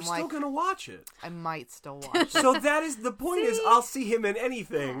Gad, and You're I'm still like, gonna watch it. I might still watch it. So that is the point. Is I'll see him in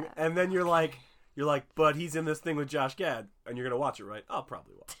anything, and then you're like, but he's in this thing with Josh Gad, and you're gonna watch it, right? I'll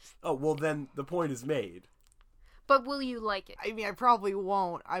probably watch it. Oh, well, then the point is made. But will you like it? I mean, I probably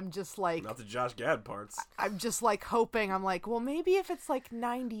won't. I'm just like, Not the Josh Gad parts. I'm just like hoping. I'm like, well, maybe if it's like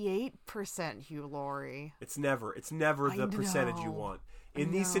 98% Hugh Laurie. It's never the percentage you know. want.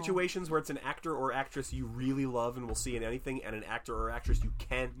 In these know. situations where it's an actor or actress you really love and will see in anything, and an actor or actress you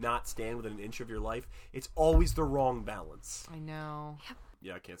cannot stand within an inch of your life, it's always the wrong balance. I know.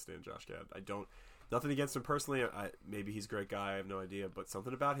 Yeah, I can't stand Josh Gad. I don't. Nothing against him personally. Maybe he's a great guy. I have no idea. But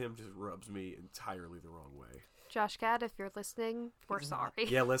something about him just rubs me entirely the wrong way. Josh Gad, if you're listening, we're sorry.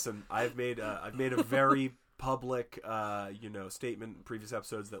 Yeah, listen, I've made a very public, statement in previous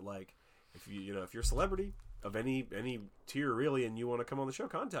episodes that like, if you're a celebrity of any tier really, and you want to come on the show,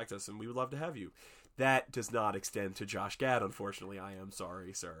 contact us, and we would love to have you. That does not extend to Josh Gad, unfortunately. I am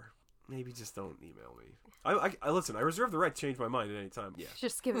sorry, sir. Maybe just don't email me. I listen. I reserve the right to change my mind at any time. Yeah,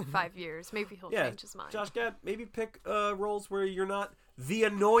 Just give it 5 years. Maybe he'll change his mind. Josh Gad, maybe pick roles where you're not the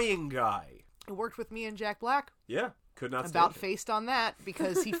annoying guy. It worked with me and Jack Black. Yeah, could not About stand it. faced on that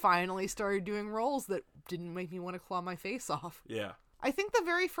because he finally started doing roles that didn't make me want to claw my face off. Yeah. I think the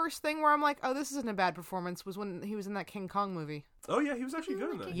very first thing where I'm like, oh, this isn't a bad performance was when he was in that King Kong movie. Oh yeah, he was actually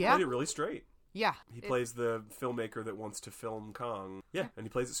good in that. He Yeah. played it really straight. Yeah. He plays the filmmaker that wants to film Kong. Yeah, and he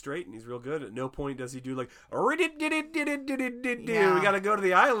plays it straight, and he's real good. At no point does he do like, Yeah. we gotta go to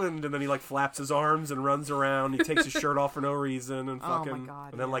the island, and then he like flaps his arms and runs around. He takes his shirt off for no reason, and Oh, my fucking.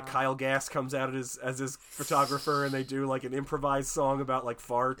 God, and then like yeah. Kyle Gass comes out as his photographer, and they do like an improvised song about like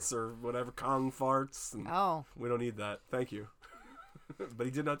farts or whatever, Kong farts. And Oh. we don't need that. Thank you. But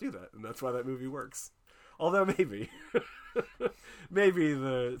he did not do that, and that's why that movie works. Although maybe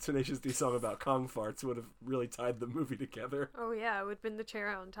the Tenacious D song about Kong farts would have really tied the movie together. Oh yeah, it would have been the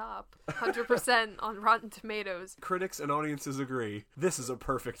cherry on top. 100% on Rotten Tomatoes. Critics and audiences agree. This is a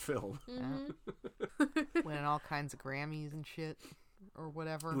perfect film. Winning all kinds of Grammys and shit. Or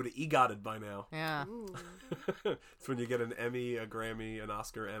whatever. It would have EGOT'd by now. Yeah. Ooh, It's when you get an Emmy, a Grammy, an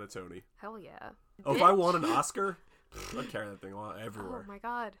Oscar, and a Tony. hell yeah. Oh, if I won an Oscar, I'd carry that thing Oh everywhere. my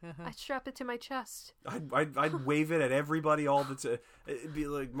god. I'd strap it to my chest. I'd wave it at everybody all the time. It'd be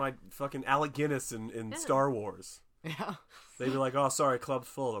like my fucking Alec Guinness in Star Wars. Yeah. They'd be like, oh, sorry, club's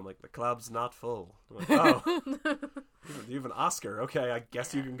full. I'm like, the club's not full. I'm like, oh, you have an Oscar. Okay, I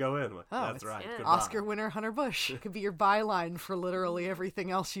guess you can go in. I'm like, Oh, that's it's right. in. Goodbye. Oscar winner Hunter Bush. It could be your byline for literally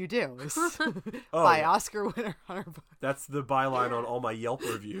everything else you do. Is Oh, by yeah. Oscar winner Hunter Bush. That's the byline on all my Yelp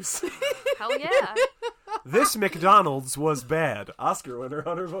reviews. Hell yeah. This McDonald's was bad. Oscar winner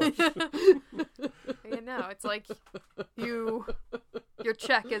Hunter Bush. You know, it's like your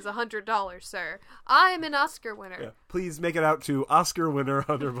check is $100, sir. I'm an Oscar winner. Yeah. Please make it out to Oscar winner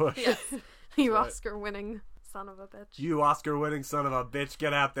Hunter Bush. Yes. You right. Oscar winning son of a bitch. You Oscar winning son of a bitch,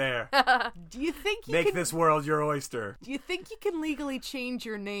 get out there. Do you think you Make can, this world your oyster. Do you think you can legally change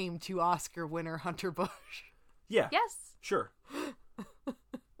your name to Oscar winner Hunter Bush? Yeah. Yes. Sure.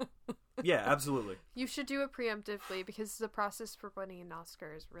 Yeah, absolutely. You should do it preemptively because the process for winning an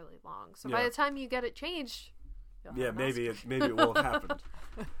Oscar is really long. So Yeah. by the time you get it changed, you'll have Yeah, an maybe Oscar. it will have happened.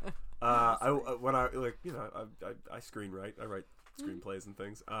 I screenwrite. I write screenplays and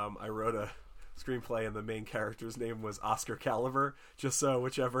things. I wrote a screenplay and the main character's name was Oscar Caliber, just so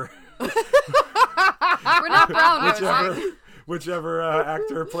whichever We're not brown nosing. whichever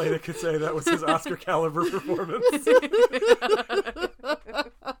actor played it could say that was his Oscar Caliber performance.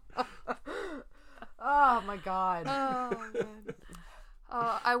 Oh my god. Oh man.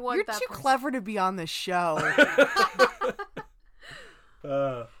 I want You're that. too person. clever to be on this show.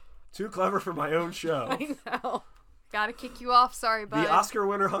 Too clever for my own show. I know. Gotta kick you off. Sorry, bud. The Oscar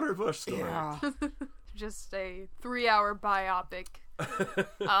winner Hunter Bush story. Yeah. Just a 3-hour biopic.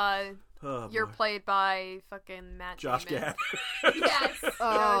 Oh, You're boy. played by fucking Matt Josh Damon. Gad. Yes. Oh.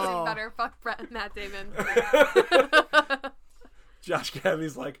 That was better. Fuck Matt Damon. Josh Gad,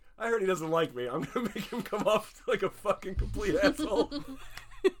 he's like, I heard he doesn't like me. I'm gonna make him come off like a fucking complete asshole.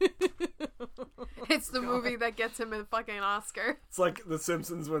 It's the movie that gets him a fucking Oscar. It's like The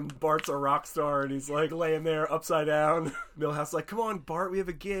Simpsons when Bart's a rock star and he's like laying there upside down. Milhouse's like, come on, Bart, we have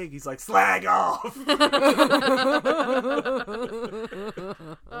a gig. He's like, slag off.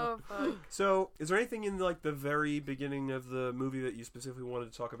 Oh fuck. So, is there anything in like the very beginning of the movie that you specifically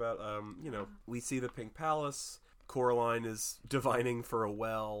wanted to talk about? We see the Pink Palace. Coraline is divining for a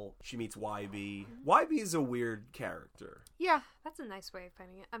well. She meets YB. YB is a weird character. Yeah. That's a nice way of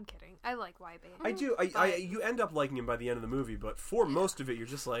putting it. I'm kidding. I like YB. I do. You end up liking him by the end of the movie, but for most of it, you're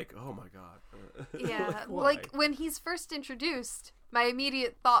just like, oh my god. Yeah, Why? like when he's first introduced, my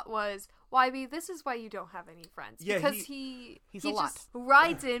immediate thought was, YB, this is why you don't have any friends. Yeah, because he- He's he a lot. just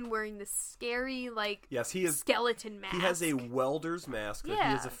rides in wearing this scary, like, Yes, he is. skeleton mask. He has a welder's mask that he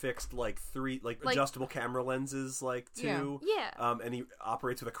Yeah. has affixed like three Like- adjustable camera lenses to. Yeah. And he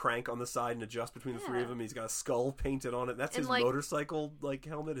operates with a crank on the side and adjusts between the three Yeah. of them. He's got a skull painted on it. That's And, his like- motorcycle like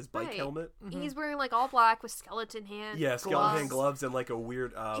helmet, his bike Right. helmet. He's wearing, like, all black with skeleton hand Yeah, skeleton hand gloves. gloves and like a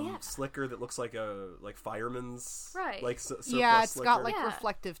weird Yeah. slicker that looks like a fireman's Right. like surplus Yeah, it's slicker. got like Yeah.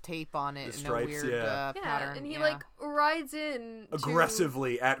 reflective tape on it in stripes, a weird yeah. pattern. and he like rides in to-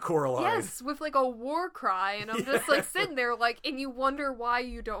 aggressively at Coraline. Yes, with like a war cry, and I'm just like sitting there like, and you wonder why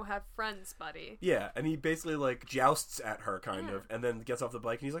you don't have friends, buddy. Yeah, and he basically like jousts at her kind of, and then gets off the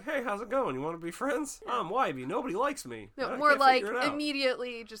bike and he's like, "Hey, how's it going? You want to be friends? I'm Wybie. Nobody likes me." No, I more can't like figure it out."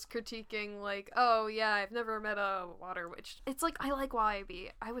 immediately just critiquing like, oh yeah, I've never met a water witch. It's like, I like Wybie.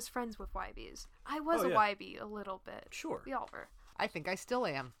 I was friends with Wybies. I was Oh, a yeah. Wybie a little bit. Sure. We all were. I think I still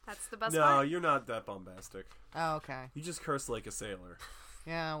am. That's the best No, part. you're not that bombastic. Oh, okay. You just curse like a sailor.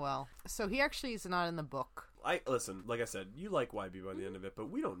 Yeah, well. So he actually is not in the book. Listen, like I said, you like Wybie by the end of it, but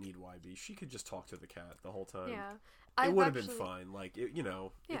we don't need Wybie. She could just talk to the cat the whole time. Yeah. It I've would have been actually- fine. Like, you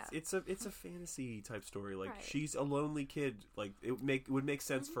know, Yeah. it's a fantasy type story. Like, Right. she's a lonely kid. Like, it would make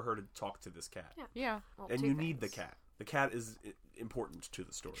sense for her to talk to this cat. Yeah. Yeah. Well, And two you need the things. cat. The cat is important to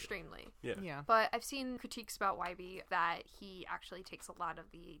the story. Extremely. Yeah. Yeah. But I've seen critiques about Wybie that he actually takes a lot of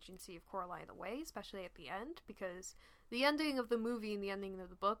the agency of Coraline away, especially at the end, because the ending of the movie and the ending of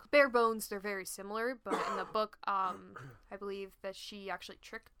the book, bare bones, they're very similar, but in the book, I believe that she actually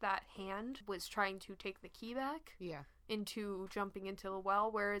tricked that hand, was trying to take the key back Yeah. into jumping into the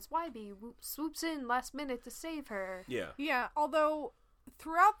well, whereas Wybie swoops in last minute to save her. Yeah. Yeah, although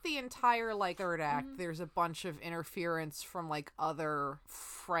throughout the entire like third act there's a bunch of interference from like other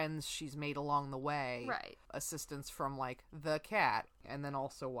friends she's made along the way. Right. Assistance from like the cat and then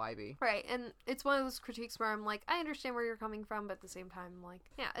also Wybie. Right, and it's one of those critiques where I'm like, I understand where you're coming from, but at the same time, I'm like,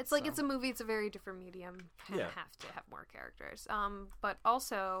 yeah, it's like, So- it's a movie, it's a very different medium, kind of Yeah. have to have more characters. But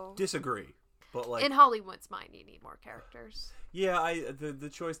also, Disagree. But, like, in Hollywood's mind, you need more characters. yeah, the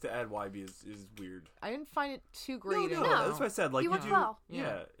choice to add Wybie is weird. I didn't find it too No, grating. no, No. that's what I said. Like, You you worked do, well.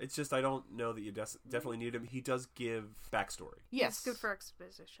 yeah. It's just I don't know that you definitely need him. He does give backstory. Yes. It's good for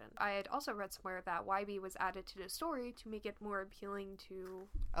exposition. I had also read somewhere that Wybie was added to the story to make it more appealing to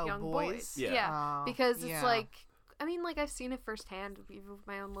young boys. Yeah. Because it's yeah. like, I mean, like, I've seen it firsthand, even with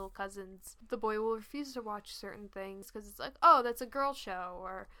my own little cousins. The boy will refuse to watch certain things because it's like, oh, that's a girl show,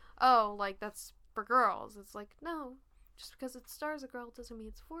 or, oh, like, that's for girls. It's like, no, just because it stars a girl doesn't mean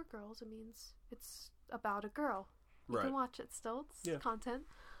it's for girls. It means it's about a girl. You Right. can watch it still. It's Yeah. content.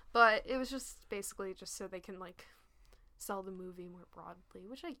 But it was just basically just so they can, like, sell the movie more broadly,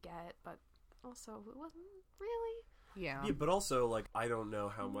 which I get, but also it wasn't really. Yeah. Yeah, but also, like, I don't know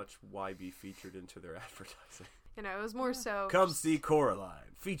how much Wybie featured into their advertising. You know, it was more so. Come see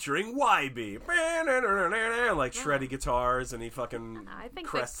Coraline, featuring Wybie. Like shreddy guitars, and he fucking I think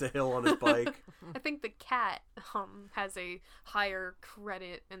crests a hill on his bike. I think the cat has a higher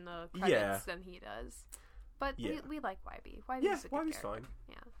credit in the credits Yeah. than he does. But Yeah. we like Wybie. Wybie's Yeah, a good Wybie's character. fine.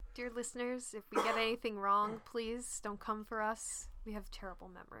 Yeah. Dear listeners, if we get anything wrong, please don't come for us. We have terrible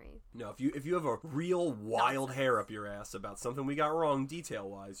memory. No, if you have a real wild Nonsense. hair up your ass about something we got wrong detail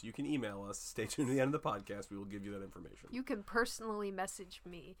wise, you can email us. Stay tuned to the end of the podcast. We will give you that information. You can personally message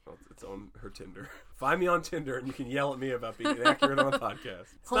me. Well, it's on her Tinder. Find me on Tinder, and you can yell at me about being inaccurate on a podcast.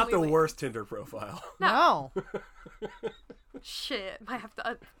 It's not the Only- worst Tinder profile. No. Shit, might have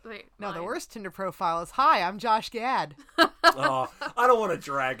to. Wait, No, the mine. worst Tinder profile is, "Hi, I'm Josh Gad." Oh, I don't want to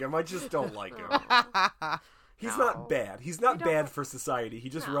drag him. I just don't like him. He's No. not bad. He's not don't- bad for society. He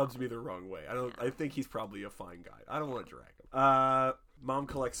just No. rubs me the wrong way. I think he's probably a fine guy. I don't want to drag him. Mom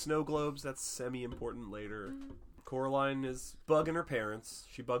collects snow globes. That's semi-important later. Mm-hmm. Coraline is bugging her parents.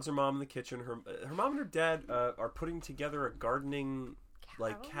 She bugs her mom in the kitchen. Her mom and her dad are putting together a gardening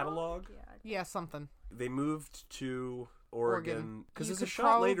catalog. Yeah. Yeah, something. They moved to Oregon Oregon. because You there's a could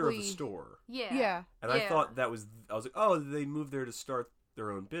shot later of a probably- store. Yeah. Yeah. And I thought that was, I was like, oh, they moved there to start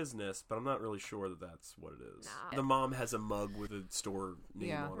their own business, but I'm not really sure that that's what it is. Nah. The mom has a mug with a store name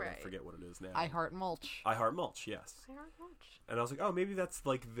Yeah. on it. I Right. forget what it is now. I Heart Mulch. I Heart Mulch, yes. I heard much. And I was like, oh, maybe that's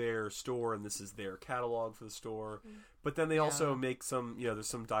like their store and this is their catalog for the store. But then they also make some, there's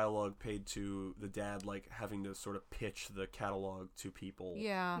some dialogue paid to the dad, like having to sort of pitch the catalog to people.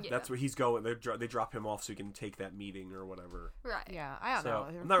 Yeah. Yeah. That's where he's going. They drop him off so he can take that meeting or whatever. Right. Yeah, I don't So know.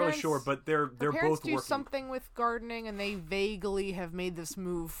 I'm not really sure, but they're Her parents both do working. something with gardening, and they vaguely have made this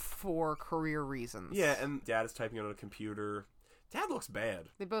move for career reasons. Yeah, and dad is typing on a computer. Dad looks bad.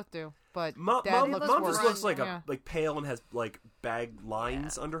 They both do, but Mom Dad looks just worse. looks like Yeah. like pale and has like bag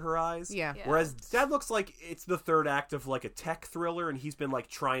lines under her eyes. Yeah. Yeah. Whereas Dad looks like it's the third act of like a tech thriller, and he's been like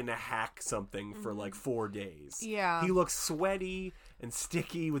trying to hack something for like 4 days. Yeah. He looks sweaty and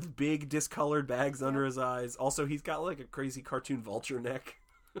sticky with big discolored bags under his eyes. Also, he's got like a crazy cartoon vulture neck.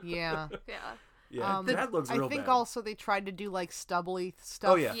 Yeah. Yeah. Yeah, Dad looks real I think bad. also they tried to do like stubbly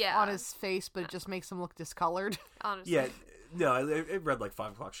stuff Oh, yeah. Yeah. on his face, but it just makes him look discolored. Honestly. Yeah, No, it read like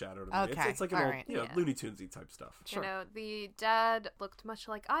 5 O'Clock Shadow to me. Okay, It's like an all old, right. you know, Yeah. Looney Tunesy type stuff. Sure. You know, the dad looked much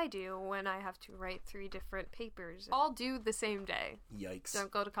like I do when I have to write 3 different papers, all due the same day. Yikes.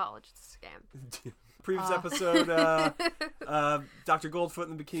 Don't go to college; it's a scam. Previous episode, Dr. Goldfoot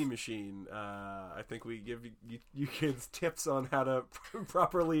and the Bikini Machine. I think we give you kids tips on how to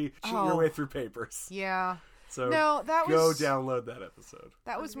properly shoot your Oh. way through papers. Yeah. So No, that go was download that episode.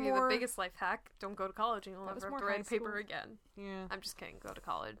 that was Would be more the biggest life hack. Don't go to college, and you'll That was never have more to write high a paper school. again. Yeah. I'm just kidding. Go to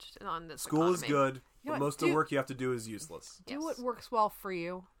college on this School is economy. good, You know but what, most of the do- work you have to do is useless. Do Yes. what works well for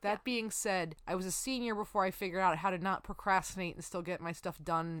you. That Yeah. being said, I was a senior before I figured out how to not procrastinate and still get my stuff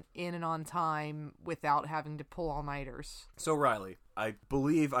done in and on time without having to pull all-nighters. So Riley, I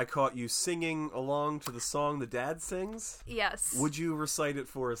believe I caught you singing along to the song the dad sings. Yes. Would you recite it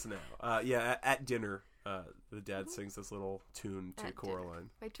for us now? Yeah, at dinner, the dad sings this little tune to At Coraline.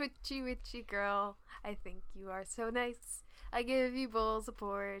 My twitchy witchy girl, I think you are so nice. I give you bowls of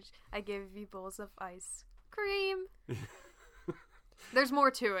porridge. I give you bowls of ice cream. There's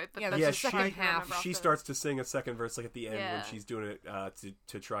more to it, but Yeah, that's there's Yeah, a just what I second can half. remember off she the- starts to sing a second verse like at the end when Yeah. she's doing it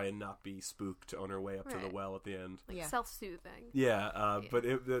to try and not be spooked on her way up to the Right. well at the end. like Yeah. self-soothing. Yeah, Yeah.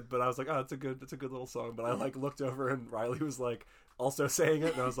 but I was like, oh, it's a good little song. But I like looked over and Riley was like also saying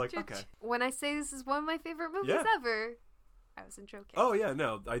it, and I was like, okay. When I say this is one of my favorite movies Yeah. ever, I wasn't joking. Oh yeah,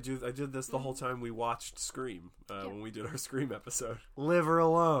 no, I did this the whole time we watched Scream when we did our Scream episode. Live her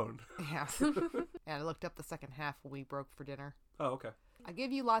alone. Yeah. And I looked up the second half when we broke for dinner. Oh okay. I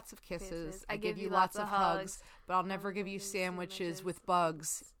give you lots of kisses. I give you lots of hugs. But I'll never give you sandwiches with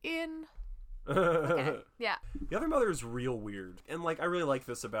bugs in. Okay. Yeah. The Other Mother is real weird. And, like, I really like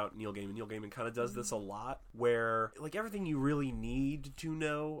this about Neil Gaiman. Neil Gaiman kind of does this a lot, where, like, everything you really need to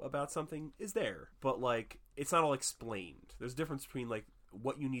know about something is there. But, like, it's not all explained. There's a difference between, like,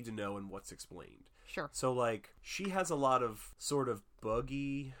 what you need to know and what's explained. Sure. So, like, she has a lot of sort of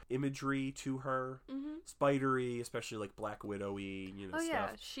buggy imagery to her. Mm-hmm. Spidery, especially, like, Black Widow-y, you know, Oh yeah,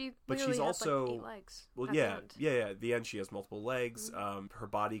 stuff. she. But literally she's had, also- like 8 legs. Well, at yeah, the end. At the end, she has multiple legs. Her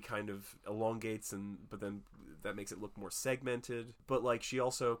body kind of elongates, but then that makes it look more segmented. But like, she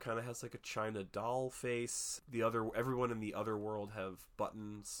also kind of has like a China doll face. Everyone in the other world have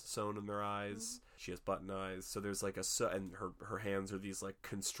buttons sewn in their eyes. She has button eyes. So there's like and her hands are these like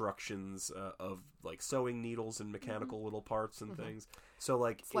constructions of like sewing needles and mechanical little parts and things. So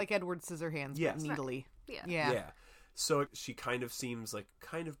like, It's like Edward Scissorhands, Yes. but needly. Yeah. Yeah. So she kind of seems like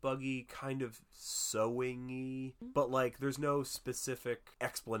kind of buggy, kind of sewing-y, but like there's no specific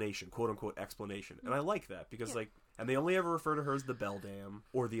explanation, quote unquote explanation. And I like that because like, and they only ever refer to her as the Beldam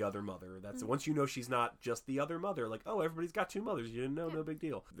or the other mother. That's once you know she's not just the other mother, like, oh, everybody's got 2 mothers. You didn't know, no big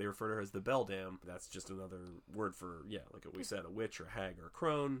deal. They refer to her as the Beldam. That's just another word for, like we said, a witch or a hag or a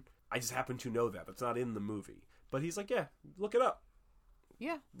crone. I just happen to know that. That's not in the movie. But he's like, yeah, look it up.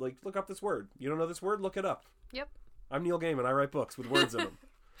 Yeah. Like, look up this word. You don't know this word? Look it up. Yep. I'm Neil Gaiman. I write books with words in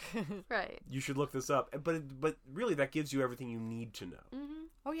them. Right. You should look this up. But really, that gives you everything you need to know. Mm-hmm.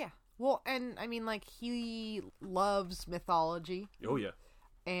 Oh, yeah. Well, and I mean, like, he loves mythology. Oh, yeah.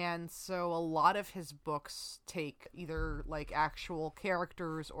 And so a lot of his books take either, like, actual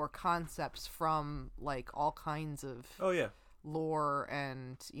characters or concepts from, like, all kinds of Oh, yeah. lore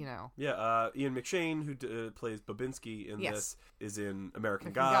and, you know... Yeah, Ian McShane, who plays Babinski in Yes. this, is in American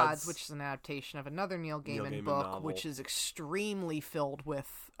American Gods. which is an adaptation of another Neil Neil Gaiman Gaiman book, novel. which is extremely filled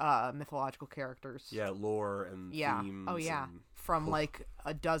with mythological characters. Yeah, lore and Yeah. themes. Oh, yeah. And, From, like,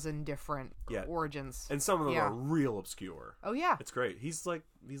 a dozen different Yeah. origins. and some of them Yeah. are real obscure. Oh, yeah. It's great. He's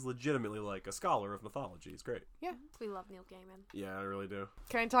legitimately like a scholar of mythology. It's great. Yeah. We love Neil Gaiman. Yeah, I really do.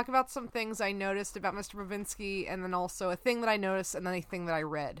 Can I talk about some things I noticed about Mr. Babinski, and then also a thing that I noticed, and then a thing that I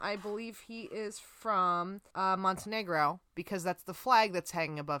read? I believe he is from Montenegro, because that's the flag that's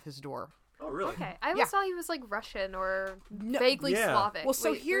hanging above his door. Oh, really? Okay. I always Yeah. thought he was like Russian or No- vaguely Yeah. Slavic. Well,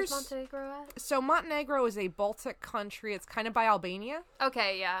 so Wait, here's- where's Montenegro at? So Montenegro is a Baltic country. It's kind of by Albania.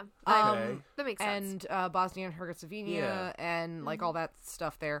 Okay, yeah. Okay. That makes sense. And Bosnia and Herzegovina, Yeah. and like all that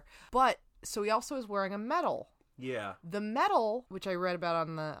stuff there. But, so he also is wearing a medal. Yeah. The medal, which I read about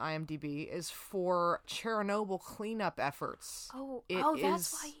on the IMDb, is for Chernobyl cleanup efforts. Oh, It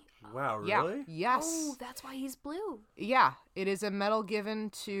that's is- why. Wow, Yeah. really? Yes. Oh, that's why he's blue. Yeah. It is a medal given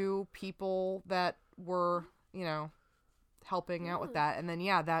to people that were, you know, helping out with that. And then,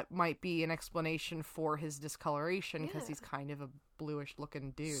 yeah, that might be an explanation for his discoloration, because Yeah. he's kind of a bluish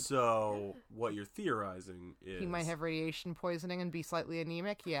looking dude. So, what you're theorizing is He might have radiation poisoning and be slightly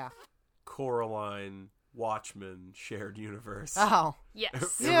anemic. Yeah. Coraline, Watchmen, shared universe. Oh.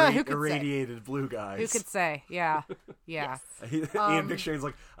 Yes. Yeah, who could say? Irradiated blue guys. Who could say? Yeah. Yeah. Yes. Ian McShane's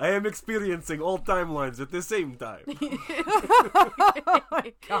like, I am experiencing all timelines at the same time. Oh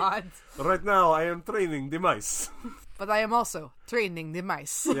my god. Right now, I am training the mice. But I am also training the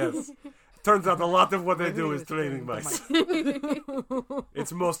mice. Yes. Turns out a lot of what I do is training mice.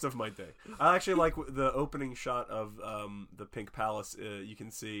 It's most of my day. I actually like the opening shot of the Pink Palace. You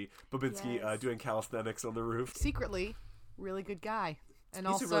can see Babinski Yes. doing calisthenics on the roof. Secretly, really good guy. And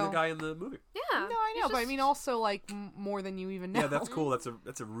He's also, a really good guy in the movie. Yeah. No, I know, he's but I just- mean also like more than you even know. Yeah, that's cool. That's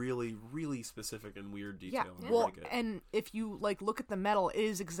a really, really specific and weird detail. Yeah, I well, like it. and if you like look at the metal, it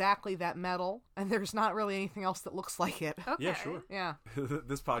is exactly that metal, and there's not really anything else that looks like it. Okay. Yeah, sure. Yeah,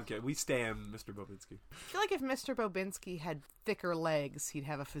 This podcast, we stand Mr. Babinski. I feel like if Mr. Bobinski had thicker legs, he'd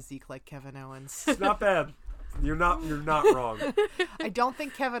have a physique like Kevin Owens. It's not bad. You're not wrong. I don't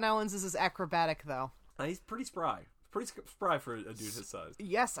think Kevin Owens is as acrobatic though. He's pretty spry. Pretty spry for a dude his size.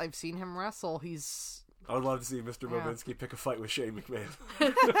 Yes, I've seen him wrestle. He's I would love to see Mr. Yeah. Babinski pick a fight with Shane McMahon.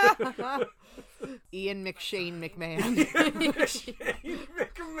 Ian McShane McMahon. Shane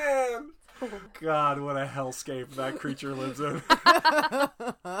McMahon! God, what a hellscape that creature lives in.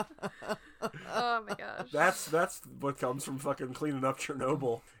 Oh my gosh. That's what comes from fucking cleaning up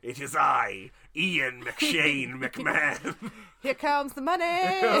Chernobyl. It is I, Ian McShane McMahon. Here comes the money.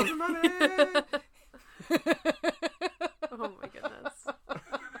 Money! Oh my goodness.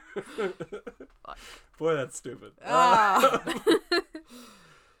 Boy, that's stupid. Ah.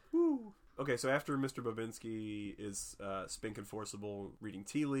 Woo. Okay, so after Mr. Babinski is Spink and Forcible reading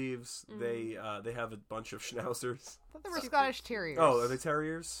tea leaves, they have a bunch of schnauzers. I thought they were Super Scottish Terriers. Oh, are they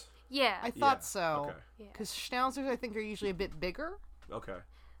terriers? Yeah. I thought Yeah, so. okay. Yeah. Because schnauzers, I think, are usually a bit bigger. Okay.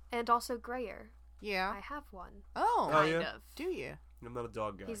 And also grayer. Yeah. I have one. Oh, Oh, Kind yeah? of. do you? I'm not a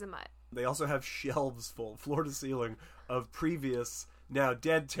dog guy. He's a mutt. They also have shelves full, floor to ceiling, of previous, now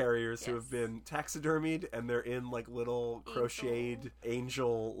dead terriers who Yes. have been taxidermied, and they're in like little crocheted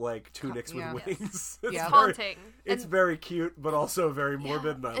angel like tunics with Yeah. wings. Yeah. It's Very- Haunting. It's And- very cute, but also very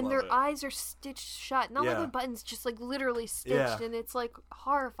morbid, and I and love their it. eyes are stitched shut. Not Yeah. like with buttons, just like literally stitched, Yeah. and it's like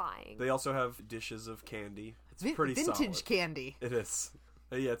horrifying. They also have dishes of candy. It's Vi- pretty vintage solid. candy. It is.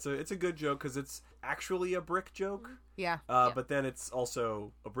 Yeah, it's a good joke because it's actually a brick joke, Yeah. Yeah. but then it's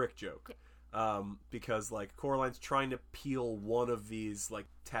also a brick joke. Because like Coraline's trying to peel one of these like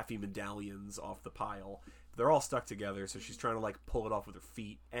taffy medallions off the pile. They're all stuck together, so she's trying to like pull it off with her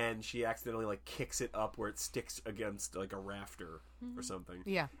feet, and she accidentally like kicks it up where it sticks against like a rafter or something.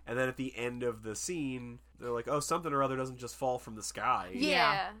 Yeah. And then at the end of the scene, they're like, "Oh, something or other doesn't just fall from the sky."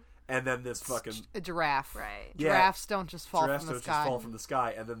 yeah. And then this fucking A giraffe. Right. Yeah. Giraffes don't just fall giraffes from the don't sky. just fall from the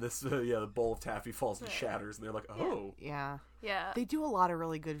sky, and then this the bowl of taffy falls and Yeah. shatters, and they're like, "Oh, Yeah. Yeah. They do a lot of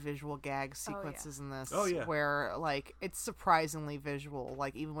really good visual gag yeah. sequences in this. Oh, yeah. Where, like, it's surprisingly visual.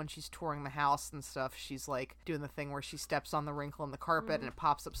 Like, even when she's touring the house and stuff, she's, like, doing the thing where she steps on the wrinkle in the carpet and it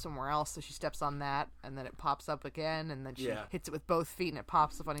pops up somewhere else. So she steps on that, and then it pops up again, and then she Yeah. hits it with both feet, and it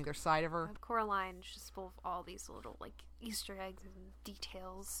pops up on either side of her. Coraline is just full of all these little like Easter eggs and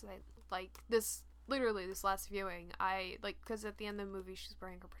details. Like this, literally this last viewing, I like because at the end of the movie she's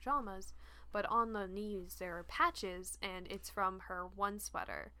wearing her pajamas, but on the knees there are patches, and it's from her one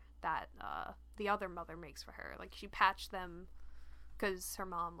sweater that the other mother makes for her. Like she patched them because her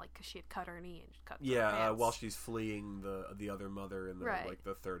mom, like, cause she had cut her knee and cut. her yeah." pants. While she's fleeing the other mother in the Right. like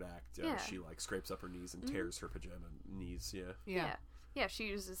the third act, Yeah. she like scrapes up her knees and tears her pajama knees. Yeah, Yeah. Yeah, she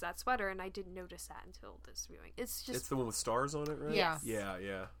uses that sweater, and I didn't notice that until this viewing. It's just it's the one with stars on it, right? Yeah. yeah,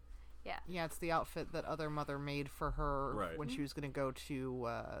 yeah. Yeah, it's the outfit that other mother made for her Right. when she was going to go to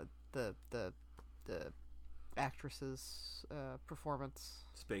the actress's performance.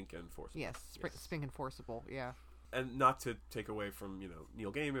 Spink and Force. Yes, Spink and Forcible. Yeah. And not to take away from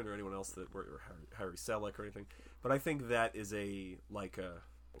Neil Gaiman or anyone else that or Harry Selick or anything, but I think that is a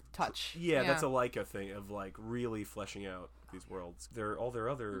Touch. Yeah, that's a Leica thing of like really fleshing out these worlds. All their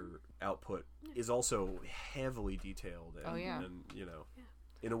other output is also heavily detailed. And, Oh, yeah. and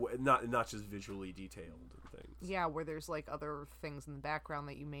in a way, not just visually detailed and things. Yeah, where there's like other things in the background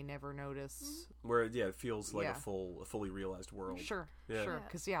that you may never notice. Where it feels like Yeah. a fully realized world. Sure, Yeah. sure. Yeah.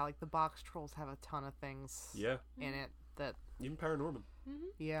 Because like the box trolls have a ton of things Yeah, in it that even Paranorman,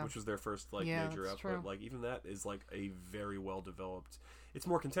 yeah. which was their first like Yeah, major that's output. true. Like even that is like a very well developed. It's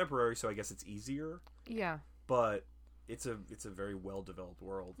more contemporary, so I guess it's easier. Yeah. But it's a very well developed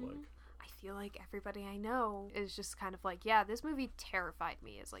world. Like I feel like everybody I know is just kind of like, yeah, this movie terrified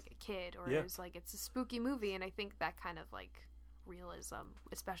me as like a kid, or Yeah. it was like it's a spooky movie, and I think that kind of like realism,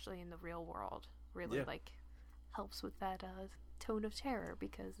 especially in the real world, really Yeah. like helps with that tone of terror,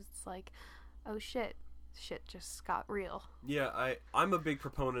 because it's like, oh shit, shit just got real. Yeah, I'm a big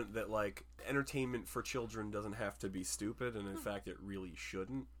proponent that, like, entertainment for children doesn't have to be stupid, and in fact, it really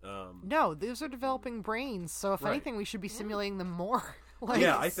shouldn't. No, these are developing brains, so if Right. anything, we should be simulating them more. Like,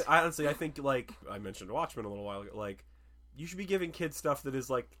 Yeah, honestly, I think, like, I mentioned Watchmen a little while ago, like, you should be giving kids stuff that is,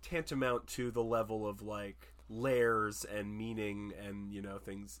 like, tantamount to the level of, like, layers and meaning and, you know,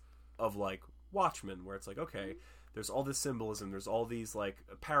 things of, like, Watchmen, where it's like, okay, there's all this symbolism, there's all these, like,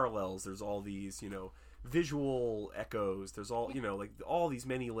 parallels, there's all these, you know, visual echoes, there's all, you know, like, all these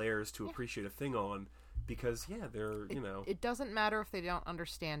many layers to appreciate a thing on, because, yeah, they're, you know... It doesn't matter if they don't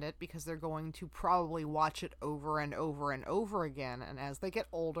understand it, because they're going to probably watch it over and over and over again, and as they get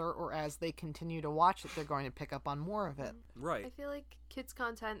older, or as they continue to watch it, they're going to pick up on more of it. Right. I feel like kids'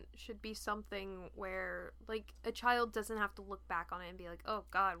 content should be something where, like, a child doesn't have to look back on it and be like, oh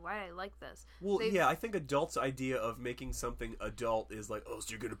god, why did I like this? Well, yeah, I think adults' idea of making something adult is like, oh, so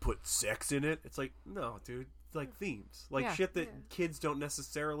you're gonna put sex in it? It's like, no, dude. It's like themes. Like Yeah. shit that kids don't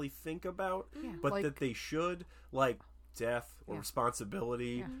necessarily think about, Yeah. but Like- that they should. Like death or Yeah.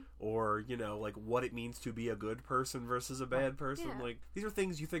 responsibility Yeah. or, you know, like what it means to be a good person versus a bad person. Yeah. Like, these are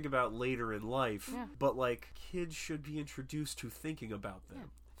things you think about later in life, Yeah. but, like, kids should be introduced to thinking about them.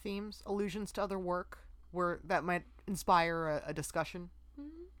 Yeah. Themes, allusions to other work, where that might inspire a discussion.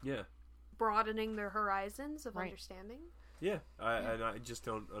 Yeah. Broadening their horizons of Right. understanding. Yeah, and I just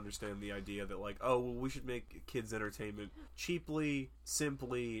don't understand the idea that, like, oh, well, we should make kids' entertainment cheaply,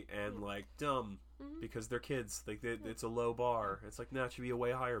 simply, and, like, dumb because they're kids. Like, it's a low bar. It's like, no, it should be a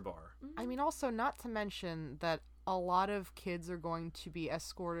way higher bar. I mean, also, not to mention that a lot of kids are going to be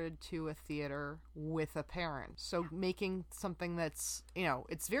escorted to a theater with a parent. So making something that's, you know,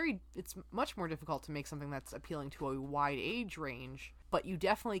 it's much more difficult to make something that's appealing to a wide age range, but you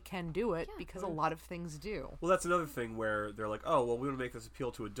definitely can do it because a lot of things do. Well, that's another thing where they're like, oh, well, we want to make this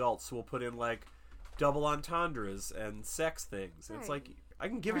appeal to adults, so we'll put in, like, double entendres and sex things. And it's Right. like, I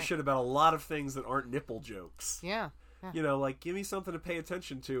can give a Right. shit about a lot of things that aren't nipple jokes. Yeah. You know, like, give me something to pay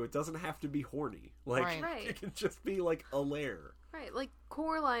attention to. It doesn't have to be horny. Like, Right. Right. it can just be, like, a lair. Right, like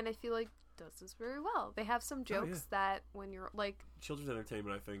Coraline, I feel like does this very well. They have some jokes yeah. that when you're like, Children's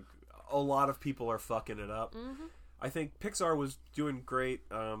entertainment, I think, a lot of people are fucking it up. I think Pixar was doing great.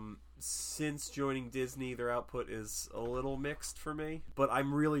 Since joining Disney, their output is a little mixed for me. But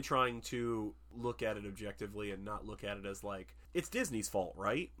I'm really trying to look at it objectively and not look at it as, like, it's Disney's fault,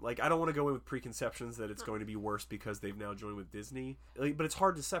 right? Like, I don't want to go in with preconceptions that it's going to be worse because they've now joined with Disney. Like, but it's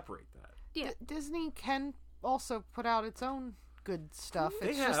hard to separate that. yeah, Disney can also put out its own good stuff. They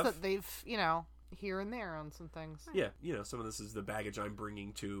It's just have. that they've, you know, here and there on some things. Yeah, you know, some of this is the baggage I'm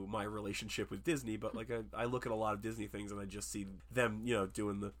bringing to my relationship with Disney, but, like, I look at a lot of Disney things and I just see them, you know,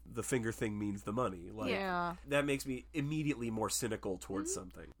 doing the finger thing means the money. Like, Yeah. that makes me immediately more cynical towards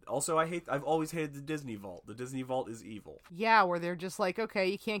something. Also, I've always hated the Disney Vault. The Disney Vault is evil. Yeah, where they're just like, okay,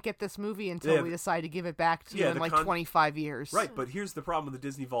 you can't get this movie until Yeah, we decide to give it back to you in the like con- 25 years. Right, but here's the problem with the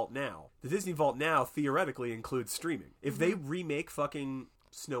Disney Vault now. The Disney Vault now theoretically includes streaming. If they remake fucking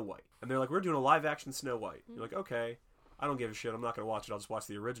Snow White, and they're like, we're doing a live action Snow White. You're like, okay, I don't give a shit. I'm not going to watch it. I'll just watch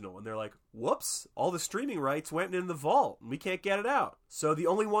the original. And they're like, whoops, all the streaming rights went in the vault. And we can't get it out. So the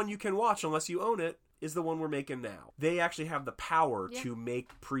only one you can watch unless you own it is the one we're making now. They actually have the power to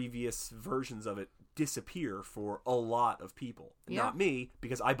make previous versions of it disappear for a lot of people. Yeah. Not me,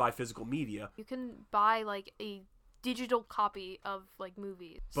 because I buy physical media. you can buy like a digital copy of like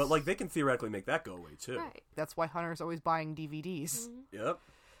movies. But, like, they can theoretically make that go away, too. right. That's why Hunter's always buying DVDs. Yep.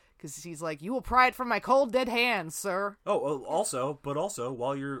 Because he's like, you will pry it from my cold, dead hands, sir. Oh, also,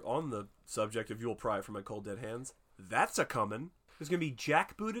 while you're on the subject of You'll Pry It From My Cold Dead Hands, that's a coming. There's gonna be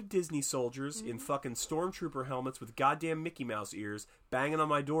jackbooted Disney soldiers in fucking stormtrooper helmets with goddamn Mickey Mouse ears banging on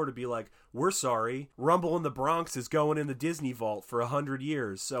my door to be like, we're sorry, Rumble in the Bronx is going in the Disney vault for 100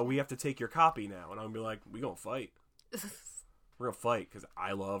 years, so we have to take your copy now. And I'm gonna be like, we gonna fight. We're gonna fight, because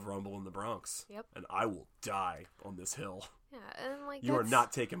I love Rumble in the Bronx. Yep. And I will die on this hill. Yeah, and like You are that's-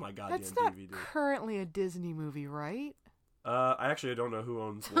 not taking my goddamn That's not DVD. currently a Disney movie, right? I don't know who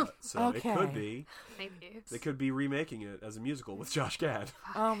owns what, so it Okay. could be. maybe. They could be remaking it as a musical with Josh Gad.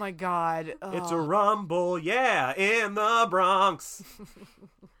 Oh my god. It's a rumble, yeah, in the Bronx.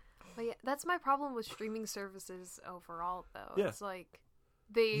 But yeah, that's my problem with streaming services overall, though. Yeah. It's like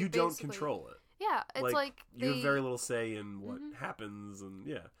they You don't basically- control it. Yeah, it's like you they have very little say in what happens, and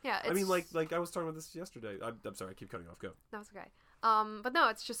yeah. Yeah, I mean, it's- like I was talking about this yesterday. I'm sorry, I keep cutting off. Go. No, it's okay. But no,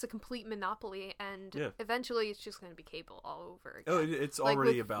 it's just a complete monopoly, and Yeah. eventually it's just going to be cable all over again. Oh, it's Like,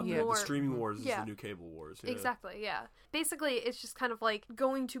 already with about more- that. The streaming wars is Yeah. the new cable wars. Yeah. Exactly, yeah. Basically, it's just kind of like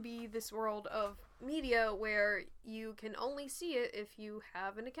going to be this world of media where you can only see it if you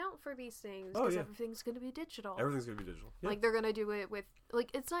have an account for these things, Oh, because yeah. everything's going to be digital. Everything's gonna be digital. Yeah. Like, they're going to do it with,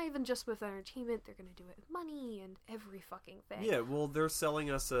 like, it's not even just with entertainment, they're going to do it with money and every fucking thing. Yeah, well, they're selling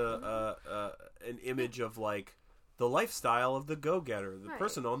us an image of like the lifestyle of the go-getter, the Right.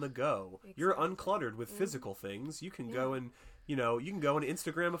 person on the go. You're Exactly. uncluttered with physical things. You can go and you can go and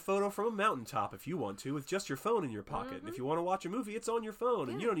Instagram a photo from a mountaintop if you want to, with just your phone in your pocket. And if you want to watch a movie, it's on your phone,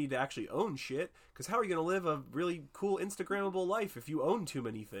 and you don't need to actually own shit. Because how are you going to live a really cool Instagrammable life if you own too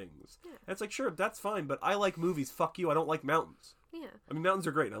many things? Yeah. And it's like, sure, that's fine, but I like movies. Fuck you. I don't like mountains. Yeah. I mean, mountains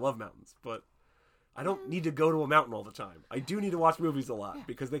are great, and I love mountains, but I don't need to go to a mountain all the time. I do need to watch movies a lot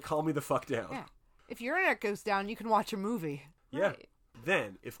because they calm me the fuck down. Yeah. If your internet goes down, you can watch a movie. Yeah. Right.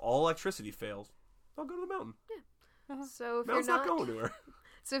 Then, if all electricity fails, I'll go to the mountain. So if Mountain's you're not going anywhere.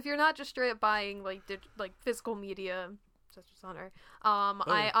 So if you're not just straight up buying like physical media, such as Honor,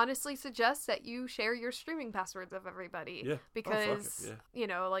 I honestly suggest that you share your streaming passwords with everybody. Yeah. Oh, fuck it, Because yeah. you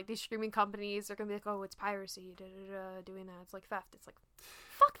know, like these streaming companies are gonna be like, oh, it's piracy, doing that. It's like theft. It's like,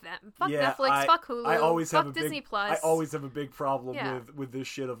 fuck them. Fuck Yeah, Netflix. Fuck Hulu. I always fuck have a Disney big, Plus. I always have a big problem Yeah. with this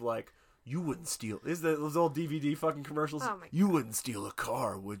shit of like, you wouldn't steal. Is those old DVD fucking commercials? Oh my You wouldn't steal a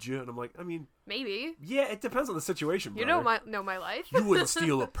car, would you? And I'm like, I mean, Maybe. yeah, it depends on the situation. You brother. know my life. You wouldn't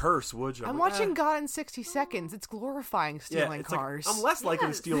steal a purse, would you? I'm like, watching God in 60 Seconds. It's glorifying stealing it's like, cars. I'm less likely to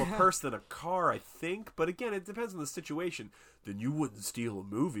Yes. steal a purse than a car, I think. But again, it depends on the situation. Then you wouldn't steal a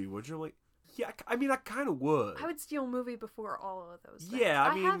movie, would you? I'm like, yeah, I mean, I kind of would. I would steal a movie before all of those things. Yeah, I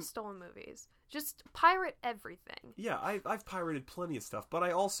I mean- have stolen movies. Just pirate everything. Yeah, I've pirated plenty of stuff, but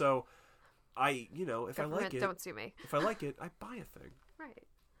I also, if I Government, like it, don't sue me. if I like it, I buy a thing. Right.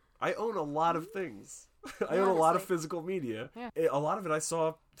 I own a lot of things. I own a lot of Honestly. physical media. Yeah. A lot of it I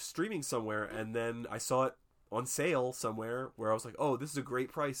saw streaming somewhere, and then I saw it on sale somewhere where I was like, oh, this is a great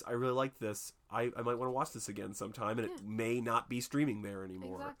price. I really like this. I might want to watch this again sometime, and it may not be streaming there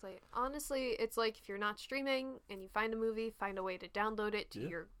anymore. Exactly. Honestly, it's like if you're not streaming and you find a movie, find a way to download it to Yeah.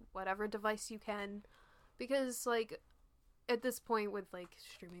 your whatever device you can. Because, like, at this point with, like,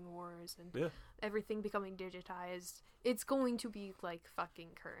 streaming wars and Yeah. everything becoming digitized, it's going to be, like, fucking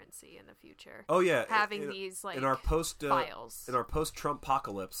currency in the future. Oh yeah, Having these, like, in our post files. in our post-Trump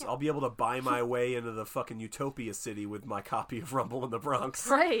apocalypse, I'll be able to buy my way into the fucking utopia city with my copy of Rumble in the Bronx.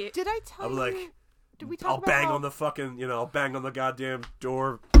 Right. Did I tell I'm you? like, Did we talk I'll about bang how- on the fucking, I'll bang on the goddamn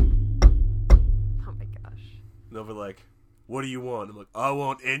door. Oh my gosh. And they'll be like, what do you want? I'm like, I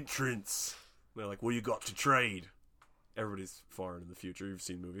want entrance. And they're like, what you got to trade? Everybody's foreign in the future. You've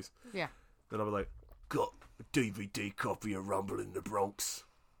seen movies. Yeah. Then I'll be like, got a DVD copy of Rumble in the Bronx.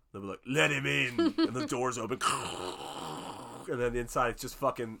 They'll be like, let him in. And the doors open. And then inside it's just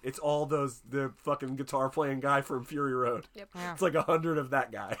fucking, it's all the fucking guitar playing guy from Fury Road. Yep. Yeah. It's like 100 of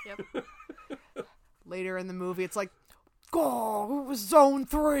that guy. Yep. Later in the movie, it's like, oh, it was Zone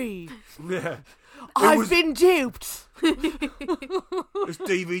 3. Yeah. I've been duped. This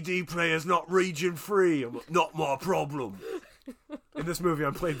DVD player's not region free. I'm like, not my problem. In this movie,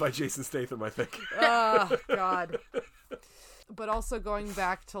 I'm played by Jason Statham, I think. Oh, God. But also going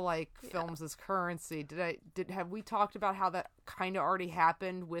back to like films as currency, have we talked about how that kind of already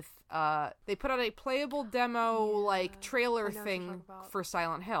happened with they put out a playable demo like trailer I know what you're thing talking about. for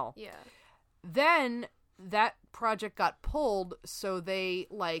Silent Hill. Yeah. Then that project got pulled, so they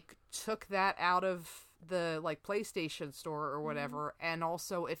like took that out of the like PlayStation store or whatever, and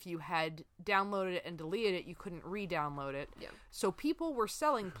also if you had downloaded it and deleted it, you couldn't re-download it. Yeah. So people were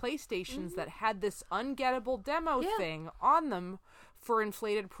selling PlayStations that had this ungettable demo Yeah. thing on them for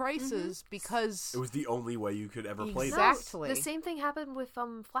inflated prices because It was the only way you could ever play that. Exactly. No, the same thing happened with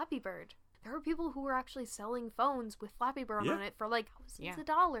Flappy Bird. There were people who were actually selling phones with Flappy Bird Yeah. on it for like thousands Yeah. of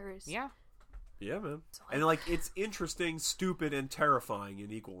dollars. yeah. Yeah, man. And like, it's interesting, stupid, and terrifying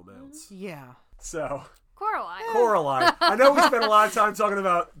in equal amounts. Yeah. So, Coraline. Coraline. I know we spent a lot of time talking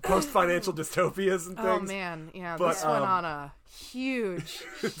about post-financial dystopias and things. Oh man, yeah, But, this went on a huge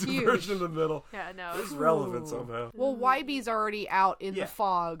Version in the middle. Yeah, no. It's relevant somehow. Well, YB's already out in Yeah. the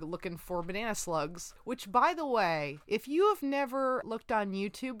fog looking for banana slugs, which, by the way, if you have never looked on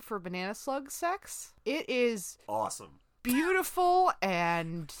YouTube for banana slug sex, it is Awesome. beautiful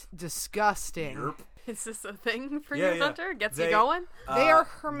and disgusting. Yerp. Is this a thing for Yeah, you, yeah. Hunter? Gets They- you going? They are No.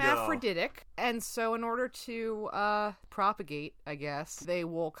 hermaphroditic, and so in order to propagate, I guess, they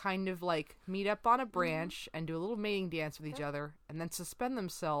will kind of like meet up on a branch and do a little mating dance with each other, and then suspend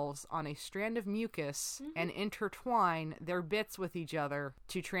themselves on a strand of mucus and intertwine their bits with each other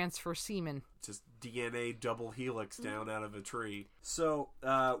to transfer semen. Just DNA double helix down out of a tree. So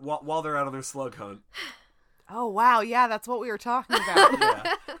while they're out on their slug hunt, Oh wow, yeah, that's what we were talking about.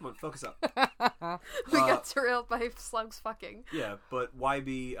 yeah, come on, focus up. We got derailed by slugs fucking. Yeah, but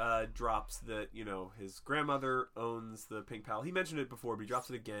YB drops that, his grandmother owns the pink pal. He mentioned it before, but he drops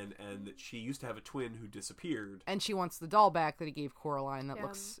it again, and that she used to have a twin who disappeared. And she wants the doll back that he gave Coraline that Yeah.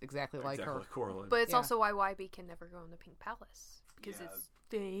 looks exactly like Exactly her. like Coraline. But it's Yeah. also why YB can never go in the Pink Palace. Because Yeah. it's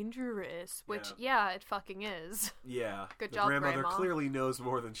dangerous. Which, Yeah. it fucking is. Yeah. Good the job, grandmother Grandma. clearly knows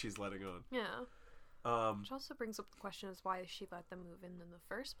more than she's letting on. Yeah. Which also brings up the question is why she let them move in the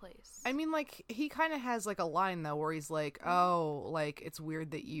first place. I mean, like, he kind of has, like, a line, though, where he's like, oh, like, it's weird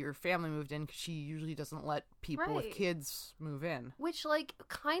that your family moved in because she usually doesn't let people with Right. kids move in. Which, like,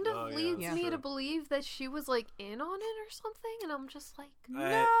 kind of Oh, yeah, leads that's me true. to believe that she was, like, in on it or something. And I'm just like,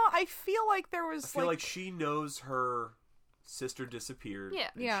 No, I feel like there was, I feel like she knows her sister disappeared.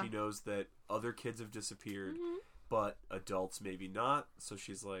 Yeah. And Yeah. she knows that other kids have disappeared, Mm-hmm. but adults maybe not. So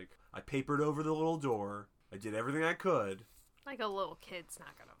she's like, I papered over the little door. I did everything I could. like a little kid's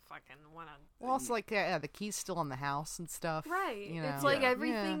not gonna fucking wanna. well, also, like, yeah, the key's still in the house and stuff. Right. You know? It's like Yeah.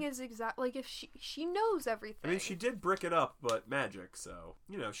 everything is exact. Like, if she knows everything. I mean, she did brick it up, but magic. So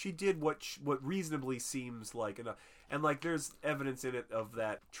she did what reasonably seems like enough. And like, there's evidence in it of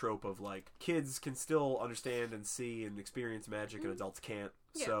that trope of like kids can still understand and see and experience magic, and adults can't.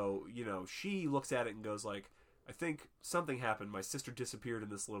 Yeah. So she looks at it and goes like, I think something happened. My sister disappeared in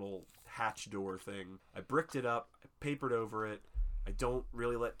this little hatch door thing. I bricked it up. I papered over it. I don't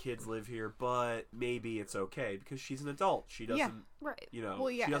really let kids live here, but maybe it's okay because she's an adult. She doesn't, Right. Well,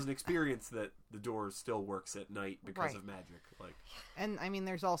 yeah. she doesn't experience that the door still works at night because Right. of magic. Like, And, I mean,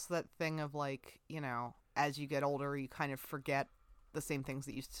 there's also that thing of, like, as you get older, you kind of forget the same things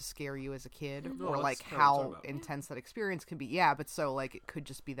that used to scare you as a kid, Mm-hmm. or Oh, like that's kind of what I'm how talking about. intense that experience can be. Yeah, but so like it could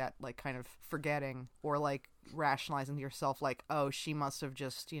just be that like kind of forgetting or like rationalizing to yourself, like, oh, she must have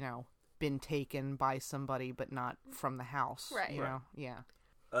just been taken by somebody, but not from the house. Right. You know? Yeah.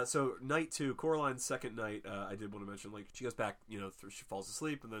 so night 2, Coraline's second night, I did want to mention, like, she goes back, she falls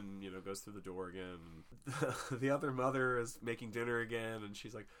asleep and then, goes through the door again. The other mother is making dinner again, and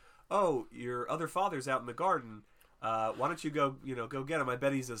she's like, oh, your other father's out in the garden. Why don't you go get him? I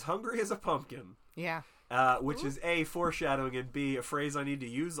bet he's as hungry as a pumpkin. Yeah. Which is A, foreshadowing, and B, a phrase I need to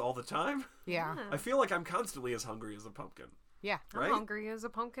use all the time. Yeah. I feel like I'm constantly as hungry as a pumpkin. Yeah. Right? I'm hungry as a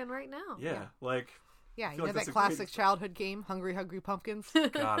pumpkin right now. Yeah, like, Yeah. I You feel know like that's that a classic great- childhood game, Hungry Hungry Pumpkins?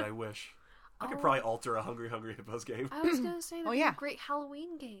 God, I wish. I could probably alter a Hungry Hungry Hippos game. I was gonna say that'd be yeah. a great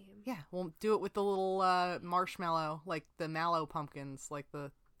Halloween game. Yeah. We'll do it with the little marshmallow, like the mallow pumpkins, like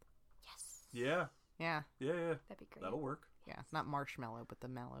the Yes. Yeah, yeah. yeah. That'd be great. That'll work. Yeah, not marshmallow, but the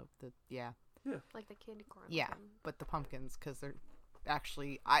mallow. Yeah, Like the candy corn. yeah, looking. but the pumpkins because they're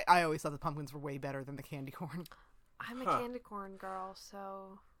actually. I always thought the pumpkins were way better than the candy corn. I'm a Huh. candy corn girl,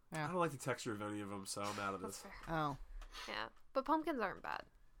 so I don't like the texture of any of them, so I'm out of that's this. fair. Oh, Yeah, but pumpkins aren't bad.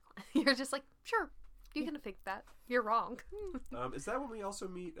 You're just like, sure, you can think that. You're wrong. Is that when we also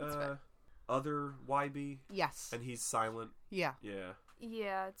meet fair. other YB yes, and he's silent? yeah, Yeah.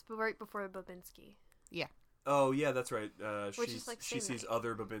 Yeah, it's right before Babinski. yeah, Oh yeah, that's right. Which is like she same sees night.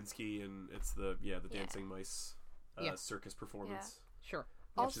 other Babinski, and it's the Yeah. dancing mice Yeah. circus performance, sure.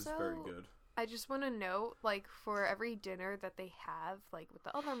 which is very Also, good. I just want to note, like, for every dinner that they have, like, with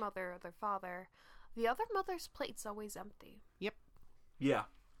the other mother or their father, the other mother's plate's always empty. Yeah.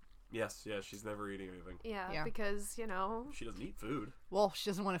 Yes. Yeah. She's never eating anything. Yeah, Yeah. because, She doesn't eat food. Well, she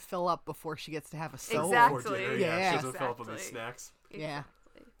doesn't want to fill up before she gets to have a solo. Exactly. Before dinner. Yeah. She doesn't fill up on these Exactly. snacks. Yeah.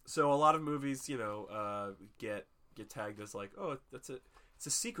 Exactly. So a lot of movies, get tagged as like, oh, it's a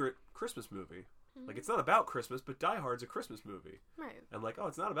secret Christmas movie. Like, it's not about Christmas, but Die Hard's a Christmas movie. Right. And like, oh,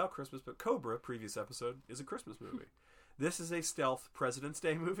 it's not about Christmas, but Cobra, previous episode, is a Christmas movie. This is a stealth President's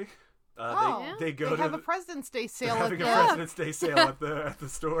Day movie. Oh, they go have to a President's Day they're sale at having the a President's Day sale at the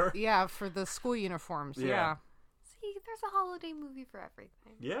store. yeah for the school uniforms. Yeah. Yeah, See, there's a holiday movie for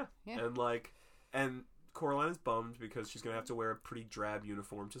everything. Yeah. Yeah. And Coraline is bummed because she's gonna have to wear a pretty drab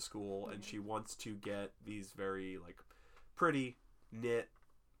uniform to school, and she wants to get these very like pretty knit,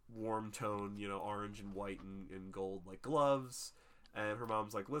 warm tone, orange and white and gold like gloves. And her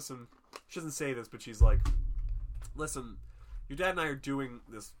mom's like, listen, she doesn't say this, but she's like, listen, your dad and I are doing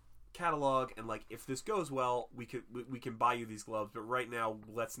this catalog, and like if this goes well, we can buy you these gloves, but right now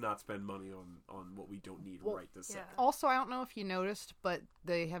let's not spend money on what we don't need right this second. Also, I don't know if you noticed, but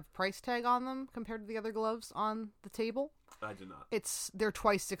they have price tag on them compared to the other gloves on the table. I did not. They're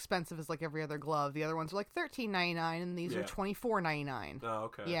twice as expensive as like every other glove. The other ones are like $13.99, and these are $24.99. Oh,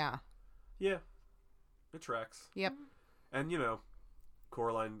 okay. Yeah. Yeah. It tracks. Yep. And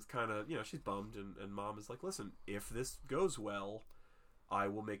Coraline's kind of she's bummed, and Mom is like, listen, if this goes well, I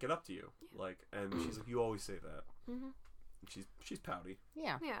will make it up to you. Like, and she's like, you always say that. Mm-hmm. She's pouty.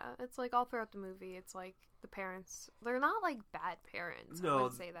 Yeah. Yeah, it's like all throughout the movie, it's like the parents, they're not like bad parents. I No,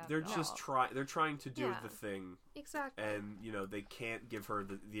 wouldn't say that they're at just all. they're trying to do the thing. Exactly. And, they can't give her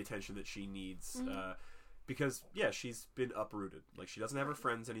the attention that she needs. Mm-hmm. Because, she's been uprooted. Like, she doesn't have her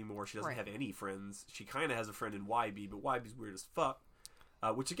friends anymore. She doesn't have any friends. She kind of has a friend in YB, but YB's weird as fuck.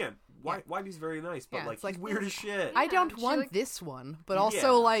 Which, again, YB's very nice, but, it's he's weird as shit. I don't want this one, but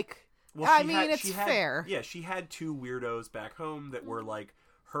also, like... Well, it's fair. Yeah, she had two weirdos back home that were like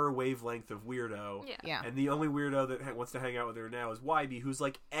her wavelength of weirdo. Yeah. And the only weirdo that wants to hang out with her now is YB, who's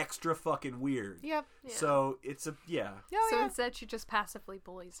like extra fucking weird. Yep. Yeah. So it's So instead, she just passively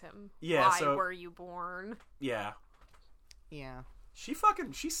bullies him. Yeah. Why were you born? Yeah. Yeah. She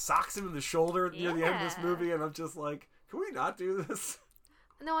socks him in the shoulder near the end of this movie, and I'm just like, can we not do this?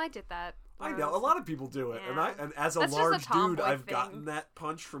 No, I did that. I know a lot of people do it, Yeah. and as a That's large just a tomboy dude, I've thing. gotten that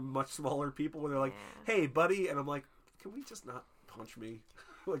punch from much smaller people where they're like, "Hey, buddy," and I'm like, "Can we just not punch me,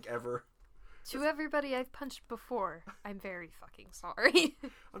 like ever?" To everybody I've punched before, I'm very fucking sorry.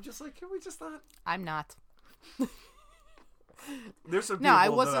 I'm just like, can we just not? I'm not. There's some people No, I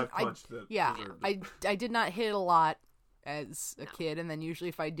wasn't. that I've punched that deserved it. I did not hit a lot as a kid, and then usually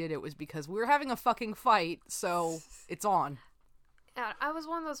if I did, it was because we were having a fucking fight, so it's on. Yeah, I was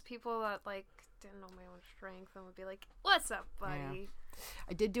one of those people that like didn't know my own strength and would be like, "What's up, buddy?"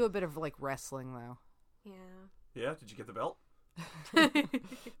 I did do a bit of like wrestling though. Yeah. Yeah, did you get the belt? It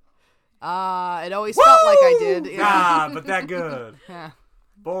always felt like I did. Yeah. Ah, but that good. Yeah.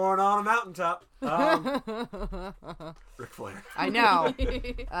 Born on a mountaintop. Ric Flair. I know.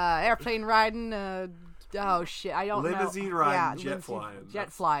 Airplane riding. Oh shit! I don't know. Limousine riding, jet flying.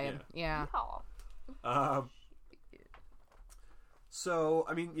 Jet flying. Yeah. Oh. So,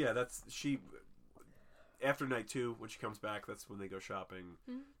 I mean, that's she. After night 2, when she comes back, that's when they go shopping.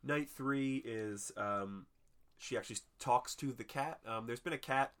 Mm-hmm. Night 3 is she actually talks to the cat. There's been a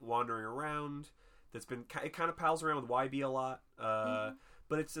cat wandering around it kind of pals around with YB a lot,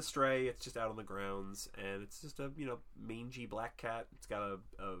 but it's a stray. It's just out on the grounds, and it's just a mangy black cat. It's got a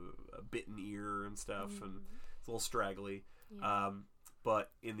bitten ear and stuff, and it's a little straggly. Yeah.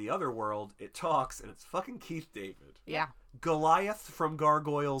 But in the other world, it talks, and it's fucking Keith David. Yeah. Goliath from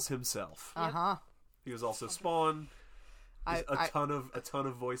Gargoyles himself. Uh-huh. He was also Spawn. I ton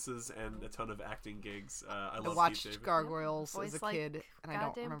of voices and a ton of acting gigs. I love watched Keith David. Gargoyles Voice as a like kid, and I don't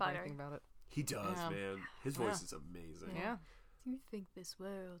goddamn remember butter. anything about it. He does, Yeah. man. His voice is amazing. Yeah. You think this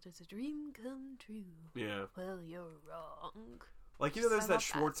world is a dream come true? Yeah. Well, you're wrong. Like, there's I that love that.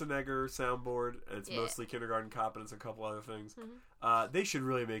 Schwarzenegger soundboard, and it's Yeah. mostly Kindergarten Cop, and it's a couple other things. Mm-hmm. They should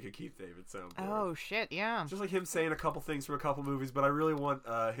really make a Keith David soundboard. Oh shit! Yeah. Just like him saying a couple things from a couple movies, but I really want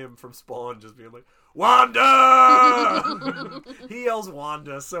him from Spawn just being like, Wanda! He yells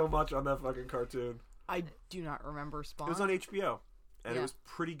Wanda so much on that fucking cartoon. I do not remember Spawn. It was on HBO, and it Yeah. was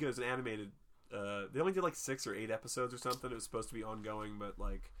pretty good. It was an animated. They only did like 6 or 8 episodes or something. It was supposed to be ongoing, but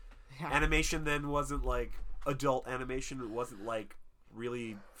like animation then wasn't like adult animation. It wasn't like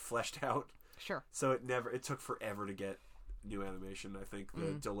really fleshed out. Sure. So it took forever to get new animation. I think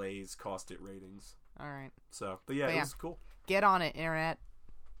the delays cost it ratings. All right. So, but yeah, it was cool. Get on it, internet.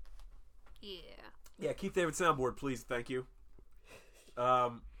 Yeah. Yeah, Keith David soundboard, please. Thank you.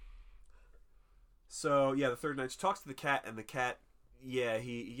 So yeah, the third night she talks to the cat, and the cat,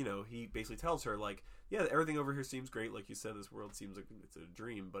 he basically tells her like, yeah, everything over here seems great. Like you said, this world seems like it's a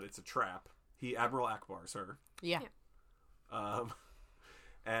dream, but it's a trap. Admiral Akbar's her. Yeah.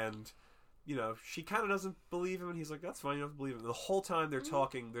 And she kind of doesn't believe him, and he's like, that's fine, you don't have to believe him. The whole time they're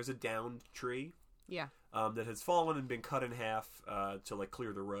talking, there's a downed tree. Yeah. That has fallen and been cut in half to like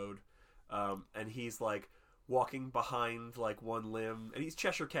clear the road, and he's like walking behind like one limb, and he's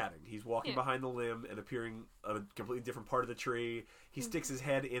Cheshire Catting. He's walking behind the limb and appearing on a completely different part of the tree. He sticks his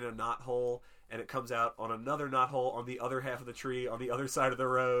head in a knot hole, and it comes out on another knot hole on the other half of the tree on the other side of the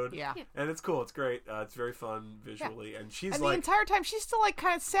road. Yeah. And it's cool. It's great. It's very fun visually, and she's And like, the entire time she's still like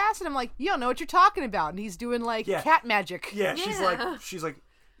kind of sassing him, like, you don't know what you're talking about, and he's doing like cat magic. yeah, she's like,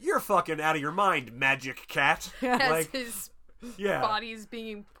 you're fucking out of your mind, magic cat. As Like, his yeah. body's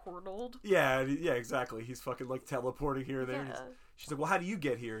being portaled. Yeah, exactly. He's fucking like teleporting here and there. Yeah. She's like, well, how do you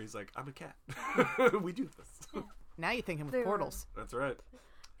get here? He's like, I'm a cat. We do this. Now you think him with They're- portals. That's right.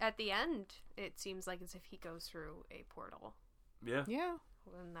 At the end, it seems like as if he goes through a portal. Yeah. Yeah.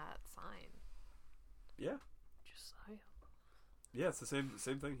 In that sign. Yeah. Just saying. Yeah, it's the same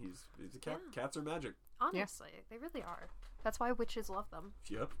thing. He's a cat. Yeah. Cats are magic. Honestly, they really are. That's why witches love them.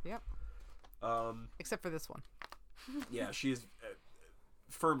 Yep. Yep. Except for this one. Yeah, she is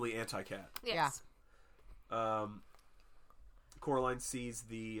firmly anti-cat. Yes. Coraline sees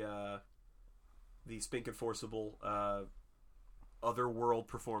the Spink and Forcible Otherworld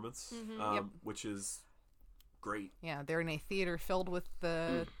performance, Yep. which is great. Yeah, they're in a theater filled with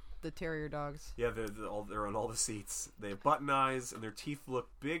the terrier dogs. Yeah, they're on all the seats. They have button eyes, and their teeth look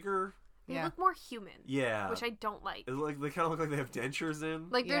bigger. They Yeah. look more human. Yeah, Which I don't like. It's like they kind of look like they have dentures in.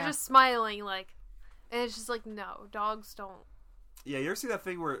 Like, they're Yeah. just smiling, like... And it's just like, no, dogs don't... Yeah, you ever see that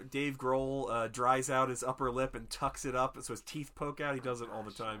thing where Dave Grohl dries out his upper lip and tucks it up so his teeth poke out? He does it all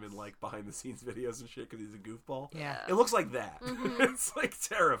the time in like behind the scenes videos and shit because he's a goofball. Yeah. It looks like that. It's like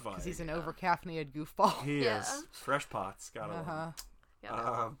terrifying. Because he's an overcaffeinated goofball. He Yeah. is. Fresh pots. Gotta love him.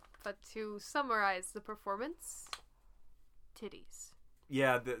 Yeah. But to summarize the performance, titties.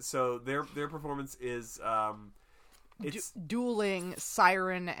 Yeah, so their performance is it's Dueling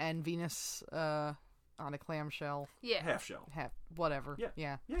Siren and Venus on a clamshell. Yeah. half shell. Whatever. Yeah.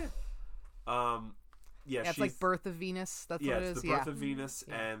 Yeah. Yeah. Yeah, it's she's like Birth of Venus. That's yeah, what it it's is. the Yeah. birth of Venus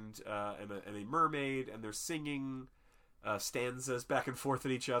and a mermaid, and they're singing stanzas back and forth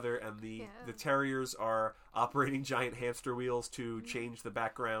at each other, and the terriers are operating giant hamster wheels to change the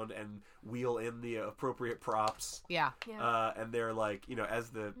background and wheel in the appropriate props. Yeah. And they're like,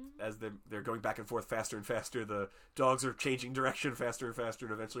 as they're going back and forth faster and faster, the dogs are changing direction faster and faster,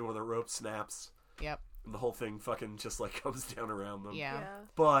 and eventually one of the ropes snaps, Yep. and the whole thing fucking just like comes down around them. Yeah.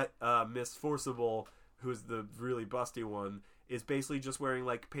 But Miss Forcible, who's the really busty one, is basically just wearing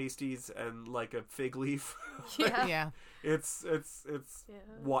like pasties and like a fig leaf. Yeah. Yeah. It's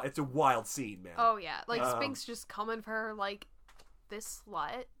a wild scene, man. Oh, yeah. Like, Spink's just coming for her, like, this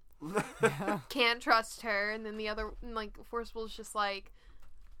slut. Can't trust her. And then the other, like, Forcible's just like,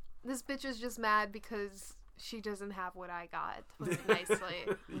 this bitch is just mad because she doesn't have what I got, to put it nicely.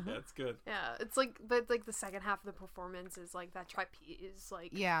 Yeah, it's good. Yeah, it's like, but like the second half of the performance is like that trapeze, like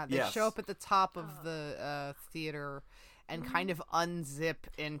Yeah, they Yes. show up at the top of the theater and kind of unzip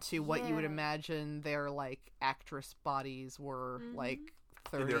into what you would Yeah. imagine their like actress bodies were like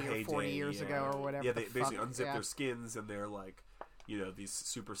In 30 their or heyday, 40 years ago or whatever. Yeah, the they basically fuck. unzip Yeah. their skins and they're like, these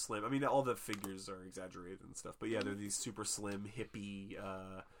super slim. I mean, all the figures are exaggerated and stuff, but yeah, they're these super slim, hippie,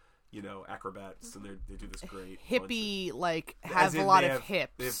 acrobats, and they do this great hippie like As have in a lot they of have-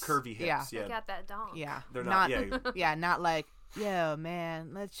 hips. They have curvy hips. Yeah. Yeah, they got that dong. Yeah. they're not. Yeah, not like, yo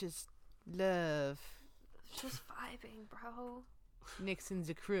man, let's just love. Just vibing, bro. Nixon's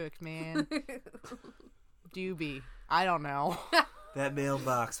a crook, man. Doobie. I don't know. that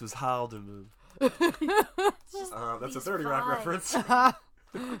mailbox was Haldeman. That's a these 30 Rock vibes. reference.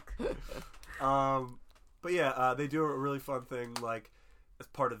 But yeah, they do a really fun thing, like as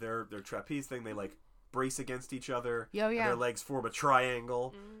part of their trapeze thing. They like brace against each other. Yo, and yeah. their legs form a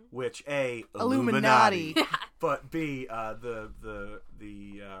triangle, which A, Illuminati. but B,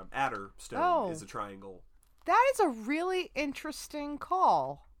 the adder stone Oh. is a triangle That is a really interesting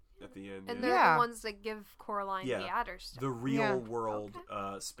call. at the end. And yeah. they're Yeah. the ones that give Coraline Yeah. the Adderstone. The real Yeah. world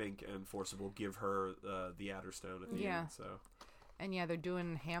Spink and Forcible give her the Adderstone at the Yeah. end. So And yeah, they're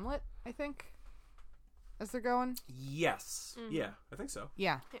doing Hamlet, I think, as they're going. yes, yeah, I think so.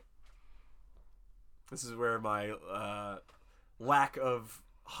 Yeah. This is where my lack of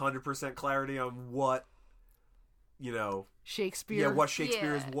 100% clarity on what Shakespeare. what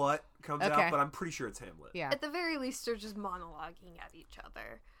Shakespeare is Yeah. what comes Okay. out, but I'm pretty sure it's Hamlet. Yeah. At the very least, they're just monologuing at each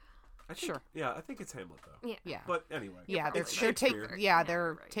other. I think, Sure. Yeah, I think it's Hamlet though. Yeah. Yeah. But anyway, Yeah, they're it's taking. Shakespeare. Yeah, Yeah,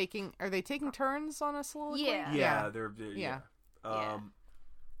 they're right. taking. Are they taking turns on a soliloquy? Yeah. Yeah, they're Yeah.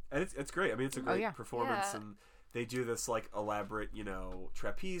 And it's great. I mean, it's a great yeah. performance, Yeah. and they do this like elaborate,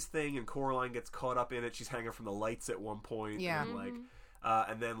 trapeze thing, and Coraline gets caught up in it. She's hanging from the lights at one point, Yeah. and like,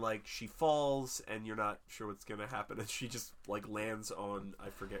 and then like she falls, and you're not sure what's gonna happen, and she just like lands on I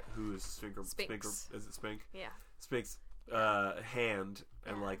forget who's Spink's. is it Spink? Yeah. Spink's hand,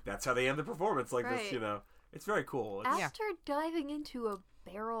 and like that's how they end the performance. Like this, Right. it's very cool. It's, After diving into a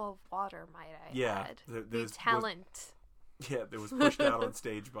barrel of water, might I Yeah, add. there- The there's- talent. yeah, it was pushed out on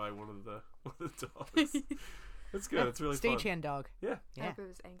stage by one of the dogs. It's good. It's really fun. Stagehand dog. Yeah. I Yeah. hope it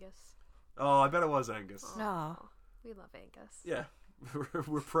was Angus. Oh, I bet it was Angus. No. We love Angus. Yeah,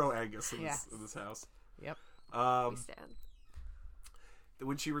 we're pro Angus in, Yes. this house. Yep. We stand.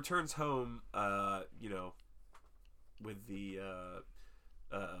 When she returns home,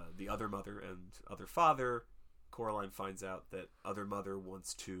 the other mother and other father, Coraline finds out that other mother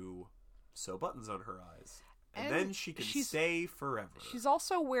wants to sew buttons on her eyes. And then she can stay forever. She's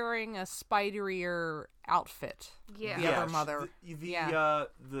also wearing a spiderier outfit. Yeah. The other mother.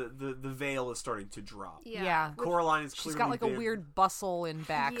 The veil is starting to drop. Yeah. Coraline is She's clearly got like a weird bustle in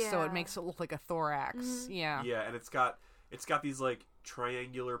back, so Yeah. it makes it look like a thorax. Yeah. Yeah, and it's got these like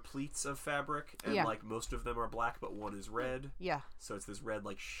triangular pleats of fabric, and like most of them are black, but one is red. Yeah. So it's this red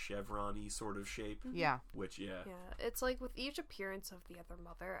like chevron-y sort of shape. Yeah. Which Yeah, it's like with each appearance of the other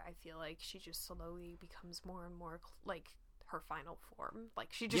mother, I feel like she just slowly becomes more and more like her final form. Like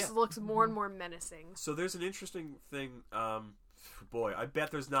she just looks more and more menacing. So there's an interesting thing. Boy, I bet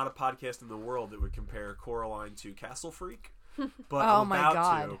there's not a podcast in the world that would compare Coraline to Castle Freak. But Oh I'm my about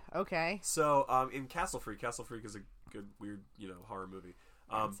god. to. Okay. So in Castle Freak is a good weird horror movie.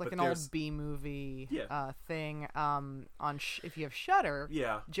 It's like but an old there's- B movie Yeah. thing. If you have Shudder,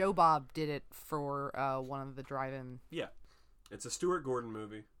 Yeah, Joe Bob did it for one of the drive-in. yeah. It's a Stuart Gordon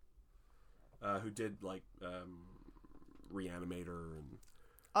movie. Who did like Reanimator and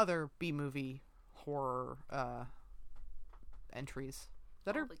Other B movie horror entries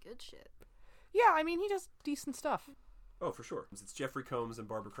that All are the good shit. yeah. I mean, he does decent stuff. oh for sure. It's Jeffrey Combs and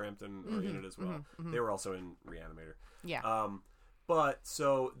Barbara Crampton are in it as well. They were also in Reanimator. Yeah. But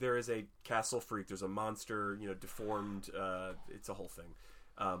so there is a Castle Freak. There's a monster, deformed. It's a whole thing.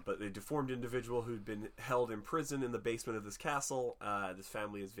 But a deformed individual who'd been held in prison in the basement of this castle. This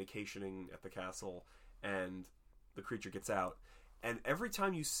family is vacationing at the castle, and the creature gets out. And every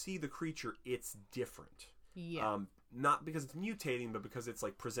time you see the creature, it's different. Yeah. Not because it's mutating, but because it's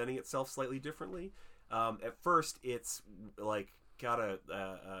like presenting itself slightly differently. At first, it's like got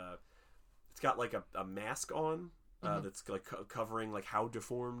it's got like a mask on. That's like covering like how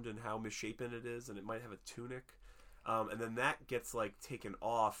deformed and how misshapen it is, and it might have a tunic, and then that gets like taken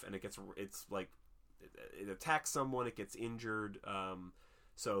off, and it's like it attacks someone, it gets injured,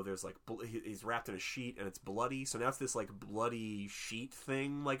 so there's like he's wrapped in a sheet and it's bloody, so now it's this like bloody sheet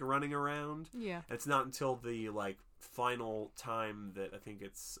thing like running around. Yeah. And it's not until the like final time that I think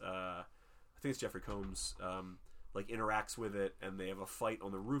it's Jeffrey Combs like interacts with it, and they have a fight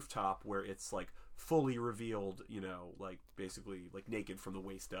on the rooftop where it's like fully revealed, like basically like naked from the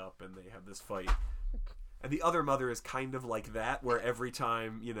waist up, and they have this fight. And the other mother is kind of like that, where every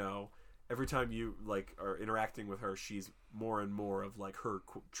time you like are interacting with her, she's more and more of like her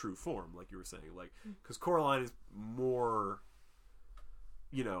true form, like you were saying, like because Coraline is more,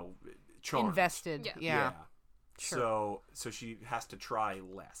 charmed. Invested. Yeah. Yeah. Sure. So she has to try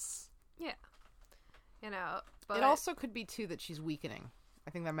less. Yeah. But It also could be too that she's weakening. I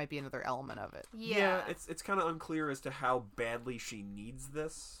think that might be another element of it. yeah. It's kind of unclear as to how badly she needs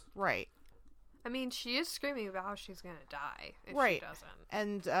this. Right. I mean, she is screaming about how she's gonna die if Right. she doesn't.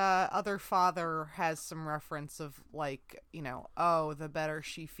 And other father has some reference of like, the better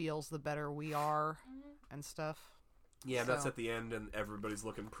she feels, the better we are, and stuff. Yeah, that's So- at the end, and everybody's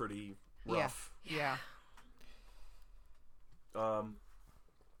looking pretty rough. Yeah.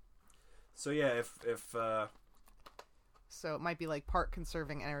 So yeah, if So it might be like part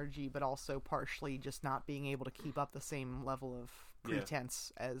conserving energy, but also partially just not being able to keep up the same level of Yeah.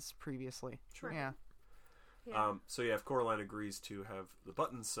 pretense as previously. Sure. Yeah. Yeah. if Coraline agrees to have the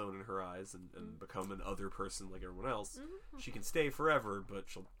buttons sewn in her eyes and become an other person like everyone else, she can stay forever, but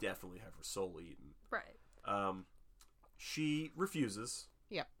she'll definitely have her soul eaten. Right. She refuses.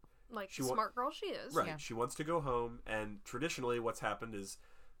 Yep. Like She the wa- smart girl she is. Right. Yeah. She wants to go home, and traditionally what's happened is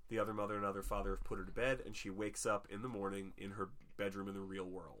the other mother and other father have put her to bed, and she wakes up in the morning in her bedroom in the real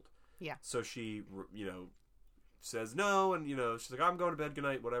world. Yeah. So she, says no, and, she's like, I'm going to bed, good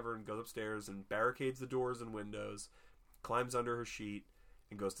night, whatever, and goes upstairs and barricades the doors and windows, climbs under her sheet,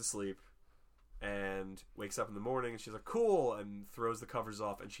 and goes to sleep, and wakes up in the morning, and she's like, cool, and throws the covers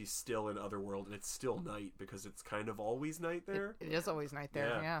off, and she's still in Otherworld, and it's still night, because it's kind of always night there. It is always night there.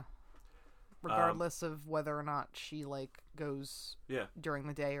 Yeah. Yeah. Regardless of whether or not she like goes Yeah. during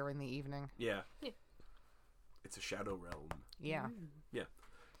the day or in the evening. Yeah. Yeah. It's a shadow realm. Yeah. Yeah.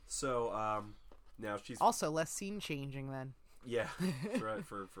 So, now she's Also less scene changing then. yeah, that's right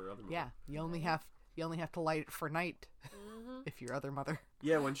for other movies. Yeah. You only have to light it for night if you're other mother.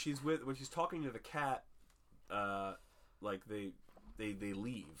 Yeah, when she's talking to the cat, like they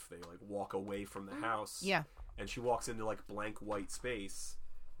leave. They like walk away from the house. Yeah. And she walks into like blank white space,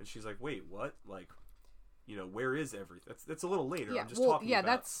 and she's like, "Wait, what?" Like, where is everything? That's a little later. Yeah, I'm just talking about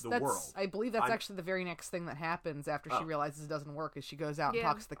that's the world. I believe that's I'm- actually the very next thing that happens after she realizes it doesn't work. Is she goes out and Yeah.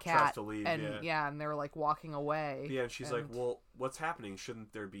 talks to the Tries cat, to leave, and and they're like walking away. Yeah, and she's like, well, what's happening?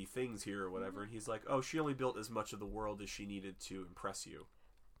 Shouldn't there be things here or whatever? And he's like, oh, she only built as much of the world as she needed to impress you.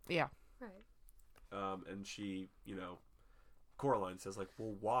 yeah, Right. And she, Coraline says, like,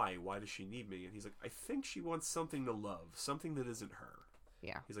 well, why? Why does she need me? And he's like, I think she wants something to love, something that isn't her.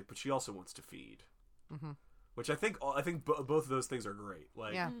 yeah, He's like, but she also wants to feed. Mhm. Which I think both of those things are great.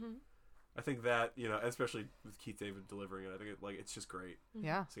 Like, yeah, I think that, especially with Keith David delivering it, I think it's just great.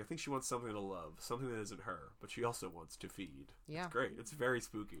 yeah, It's like, I think she wants something to love, something that isn't her, but she also wants to feed. yeah. It's great. It's very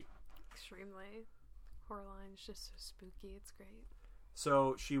spooky. Extremely. Coraline's just so spooky. It's great.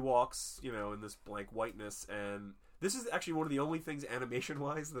 So she walks, in this blank whiteness, and this is actually one of the only things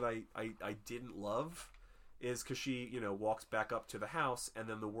animation-wise that I didn't love, is because she, walks back up to the house, and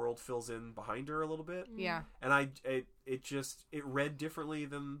then the world fills in behind her a little bit. Yeah. And it read differently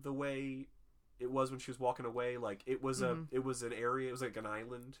than the way it was when she was walking away. Like, it was an area, it was like an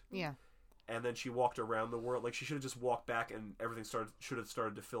island. Yeah. And then she walked around the world. Like, she should have just walked back, and everything should have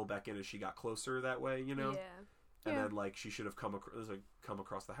started to fill back in as she got closer that way, Yeah. And Yeah. then, like, she should have come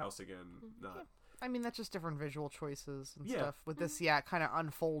across the house again. Not I mean, that's just different visual choices and Yeah. stuff. With this, it kind of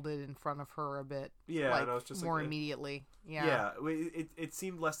unfolded in front of her a bit. Yeah, like, and I was just more like, immediately. yeah. Yeah. It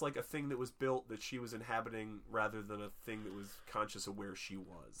seemed less like a thing that was built that she was inhabiting rather than a thing that was conscious of where she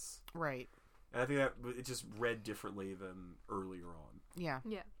was. Right. And I think that it just read differently than earlier on. Yeah.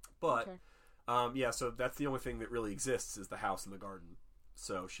 Yeah. But, Okay. so that's the only thing that really exists is the house and the garden.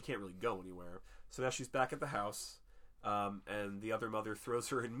 So she can't really go anywhere. So now she's back at the house, and the other mother throws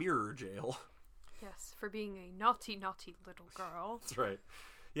her in mirror jail. Yes, for being a naughty, naughty little girl. That's right.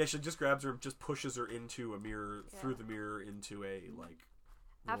 Yeah, she just grabs her and just pushes her into a mirror, Yeah. through the mirror into a, like...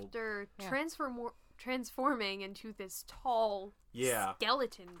 little- After Yeah. transforming into this tall Yeah.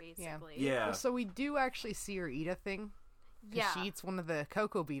 skeleton, basically. Yeah. Well, so we do actually see her eat a thing. 'Cause Yeah. she eats one of the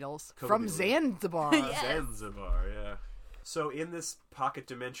cocoa beetles Cocoa from beetle. Zanzibar. Yes. Zanzibar, yeah. So in this pocket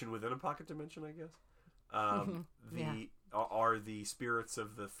dimension within a pocket dimension, I guess, Yeah. are the spirits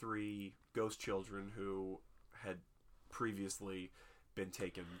of the three ghost children who had previously been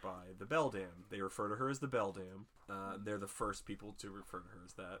taken by the Beldam. They refer to her as the Beldam. They're the first people to refer to her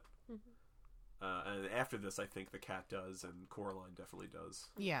as that. And after this, I think the cat does, and Coraline definitely does.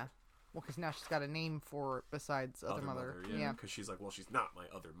 Yeah. Well, because now she's got a name for it besides other mother. Yeah, because she's like, well, she's not my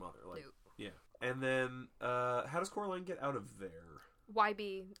other mother. Like, Nope. yeah. And then, how does Coraline get out of there?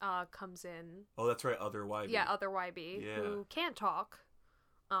 YB comes in. Oh, that's right, other YB. Yeah, other YB Yeah. who can't talk,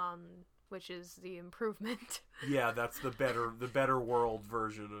 which is the improvement. Yeah, that's the better world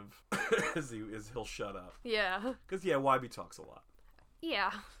version of is he'll shut up. Yeah. Because YB talks a lot.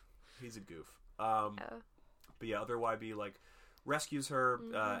 Yeah. He's a goof. Yeah. But yeah, other YB like rescues her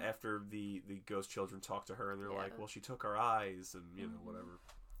after the ghost children talk to her, and they're Yeah. like, well, she took our eyes, and whatever.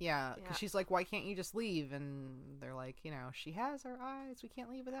 Yeah, because Yeah. she's like, why can't you just leave? And they're like, she has our eyes. We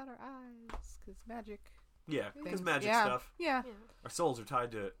can't leave without our eyes because magic. Yeah, because things. magic Yeah. stuff. Yeah. Yeah. Our souls are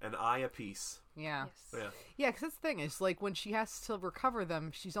tied to an eye apiece. Yeah. Yes. Yeah. Yeah, because that's the thing. Is like when she has to recover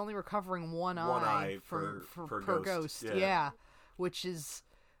them, she's only recovering one eye per ghost. ghost. Yeah. Yeah, which is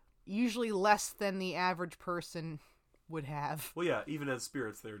usually less than the average person would have. Well, yeah, even as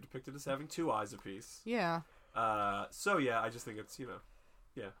spirits, they're depicted as having two eyes apiece. Yeah, So yeah, I just think it's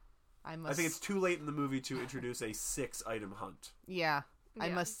yeah. I I think it's too late in the movie to introduce a 6-item hunt. Yeah, I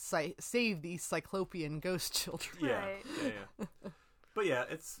Yeah. must save these cyclopean ghost children. Yeah, Right. yeah. But yeah,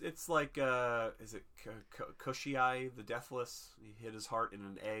 it's like is it Kushai the Deathless? He hid his heart in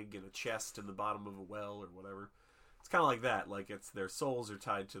an egg in a chest in the bottom of a well or whatever. It's kind of like that. Like it's their souls are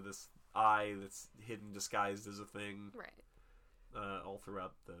tied to this eye that's hidden, disguised as a thing, Right. all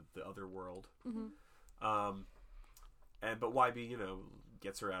throughout the other world. Mm-hmm. But YB,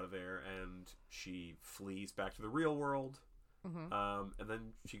 gets her out of there, and she flees back to the real world. And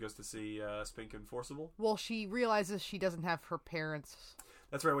then she goes to see Spink and Forcible. Well, she realizes she doesn't have her parents.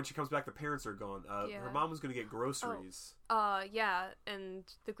 That's right. When she comes back, the parents are gone. Yeah. Her mom was going to get groceries. Yeah, and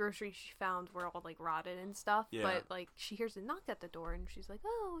the groceries she found were all like rotted and stuff. Yeah. But like she hears a knock at the door, and she's like,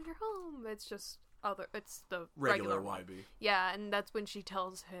 "Oh, you're home." It's just it's the Regular one. YB. Yeah, and that's when she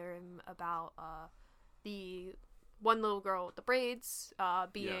tells him about the one little girl with the braids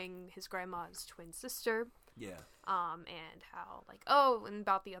being his grandma's twin sister. Yeah. And how and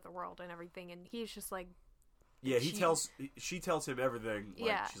about the other world and everything, and he's just like, Yeah, she tells him everything. Like,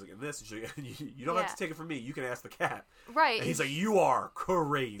 Yeah. she's like, and this, and she's like, you don't have Yeah. to take it from me. You can ask the cat. right? And he's like, you are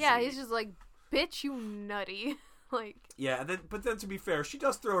crazy. yeah, he's just like, bitch, you nutty. Like, Yeah, and then to be fair, she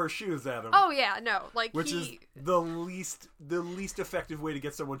does throw her shoes at him. oh yeah, no, like Which is the least effective way to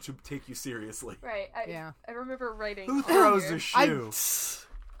get someone to take you seriously. right. I remember writing. Who on throws here. a shoe?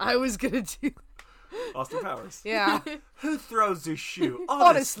 I was gonna do. Austin Powers. Yeah. Who throws a shoe?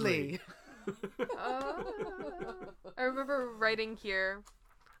 Honestly. I remember writing here,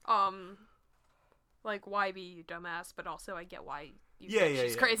 like, why be you dumbass, but also I get why you think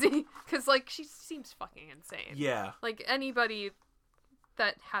she's crazy. Because, like, she seems fucking insane. Yeah. Like, anybody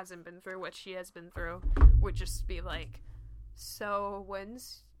that hasn't been through what she has been through would just be like, so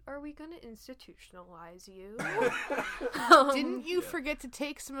are we gonna institutionalize you? Didn't you forget to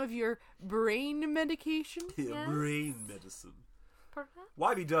take some of your brain medication? Yes. Brain medicine. Perhaps?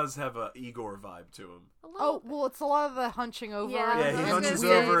 Wybie does have a Igor vibe to him. A little Oh, bit. well, it's a lot of the hunching over. Yeah, Yeah, I he was hunches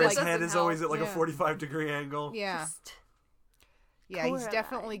gonna say, over. that His head doesn't is always help. at like Yeah. a 45-degree angle. Yeah. Just- Yeah, he's Coraline.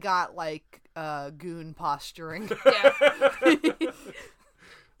 definitely got, like, goon posturing. yeah.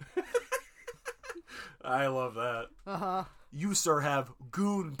 I love that. Uh-huh. You, sir, have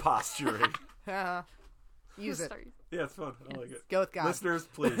goon posturing. Use it. Sorry. Yeah, it's fun. I like it. Go with God. Listeners,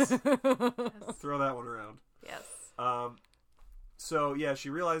 please throw that one around. Yes. So yeah, she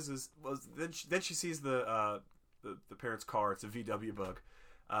realizes. Well, then she sees the parents' car. It's a VW Bug,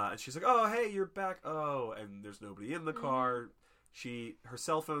 and she's like, "Oh, hey, you're back." Oh, and there's nobody in the car. Her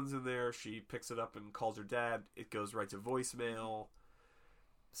cell phone's in there. She picks it up and calls her dad. It goes right to voicemail.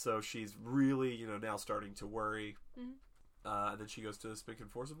 So she's really, now starting to worry. And then she goes to Spink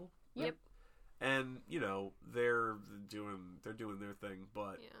and Forcible. Yep. And they're doing their thing,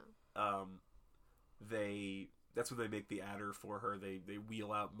 but Yeah. that's when they make the adder for her. They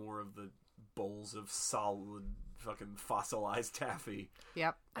wheel out more of the bowls of solid fucking fossilized taffy.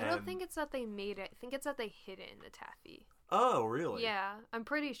 Yep. I don't And- think it's that they made it. I think it's that they hid it in the taffy. Oh, really? Yeah, I'm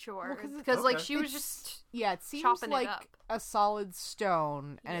pretty sure. Well, 'cause Because, like, okay. she was It's- just... Yeah, it seems chopping it like up. a solid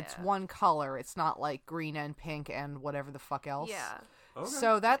stone, and it's Yeah. one color. It's not like green and pink and whatever the fuck else. Yeah. Okay.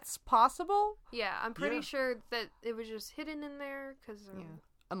 So that's possible, Yeah, I'm pretty Yeah. sure that it was just hidden in there, because...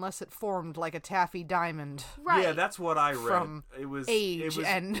 unless it formed like a taffy diamond Right. Yeah, that's what I read. From it was age it was,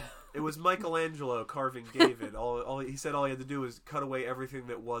 and it was Michelangelo carving David. all he said all he had to do was cut away everything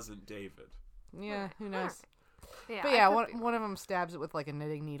that wasn't David. yeah, who knows? Yeah, But I yeah, could be one of them stabs it with like a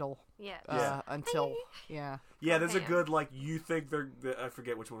knitting needle. Yeah. Yeah. Until yeah. Yeah, there's a man. good you think I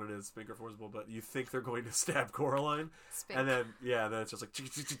forget which one it is, Spink or Forcible, but you think they're going to stab Coraline, Spink. and then then it's just like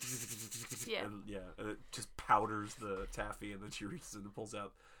Yeah. and it just powders the taffy, and then she reaches in and pulls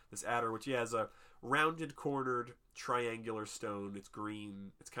out this adder, which has a rounded, cornered, triangular stone. It's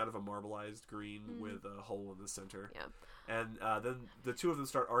green. It's kind of a marbleized green with a hole in the center. Yeah. And then the two of them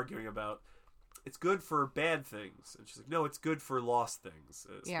start arguing about it's good for bad things, and she's like, "No, it's good for lost things."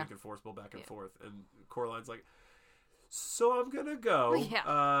 Yeah. Spink and Forcible back and Yeah. forth, and Coraline's like, "So I'm gonna go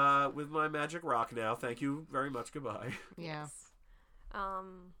Yeah. with my magic rock now. Thank you very much. Goodbye." Yeah.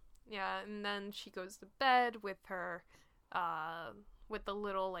 Yeah, and then she goes to bed with her, with the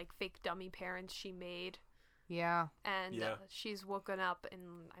little, like, fake dummy parents she made. Yeah. And Yeah. she's woken up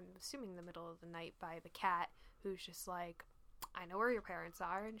in, I'm assuming, the middle of the night by the cat, who's just like, I know where your parents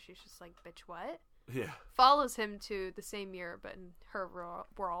are. And she's just like, bitch, what? Yeah. Follows him to the same mirror, but in her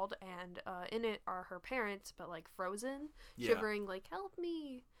world. And in it are her parents, but, like, frozen, Yeah. shivering, like, help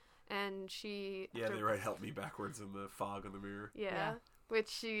me. And she... Yeah, after- they write "help me" backwards in the fog on the mirror. Yeah. Which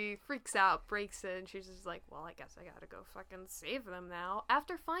she freaks out, breaks it, and she's just like, well, I guess I gotta go fucking save them now.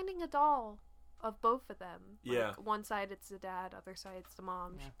 After finding a doll of both of them. Like, Yeah. one side it's the dad, other side it's the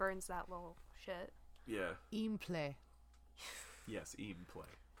mom. She burns that little shit. Yeah. Implay. Yes, Eden play.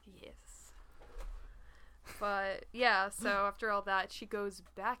 Yes. But, yeah, so after all that, she goes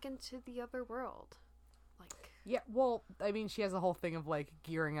back into the other world. Like, Yeah, well, I mean, she has a whole thing of like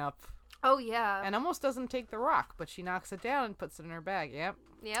gearing up oh, yeah. and almost doesn't take the rock, but she knocks it down and puts it in her bag. Yep.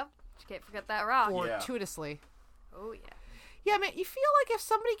 Yep. She can't forget that rock. Yeah. Fortuitously. Oh, yeah. Yeah, man, you feel like if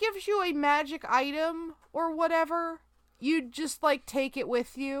somebody gives you a magic item or whatever, you'd just like take it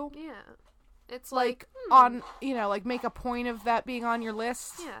with you. Yeah. It's Like like on, like make a point of that being on your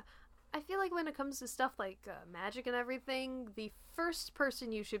list. Yeah. I feel like when it comes to stuff like magic and everything, the first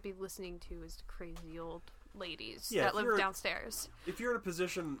person you should be listening to is the crazy old ladies Yeah, that if live you're- downstairs. If you're in a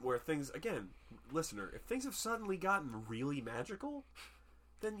position where things, again, listener, if things have suddenly gotten really magical,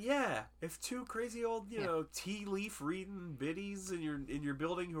 then yeah, if two crazy old, tea leaf reading biddies in your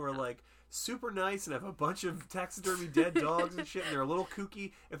building who are like super nice and have a bunch of taxidermy dead dogs and shit, and they're a little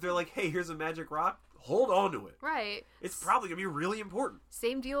kooky, if they're like, hey, here's a magic rock, hold on to it. Right. It's probably gonna be really important.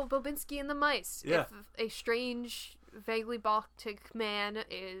 Same deal with Bobinski and the mice. Yeah. If a strange vaguely Baltic man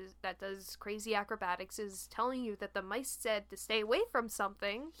that does crazy acrobatics is telling you that the mice said to stay away from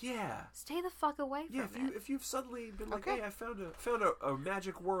something, Yeah. stay the fuck away Yeah, from it. if you've suddenly been like, Okay. hey, I found a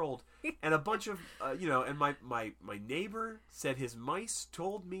magic world, and a bunch of and my neighbor said his mice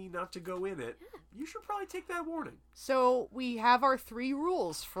told me not to go in it. You should probably take that warning. So we have our 3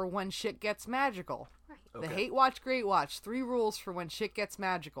 rules for when shit gets magical. Right. Okay. The Hate Watch, Great Watch. 3 rules for when shit gets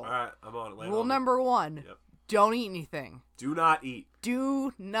magical. All right, I'm on it. Land Rule on number 1. Yep. Don't eat anything. Do not eat.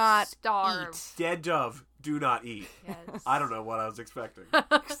 Do not Starve. eat. Dead dove. Do not eat. Yes. I don't know what I was expecting.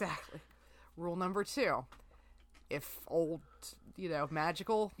 Exactly. Rule number 2. If old,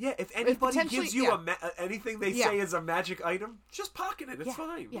 magical... Yeah, if anybody potentially- gives you yeah. anything they Yeah. say is a magic item, just pocket it. It's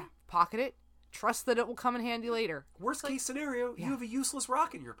fine. Yeah, pocket it. Trust that it will come in handy later. Worst case scenario, Yeah. you have a useless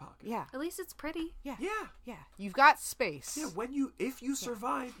rock in your pocket. Yeah, At least it's pretty. yeah, Yeah. yeah. You've got space. Yeah, if you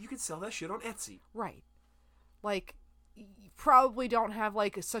survive, you can sell that shit on Etsy. Right. Like, you probably don't have,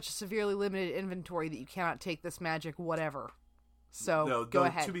 such a severely limited inventory that you cannot take this magic whatever. So, No, go though,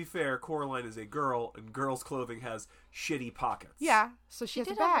 ahead. to be fair, Coraline is a girl, and girls' clothing has shitty pockets. Yeah, so she has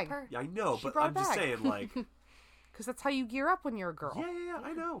a did have bag. purse. Yeah, I know, She but brought I'm a just bag. saying, like, Because that's how you gear up when you're a girl. yeah,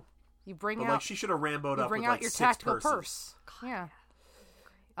 I know. You bring But, out... like, she should have Rambo'd you up bring with, out like, your 6 tactical purses. purse. Yeah.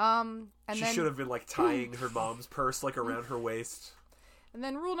 And She then should have been, like, tying her mom's purse, like, around her waist. and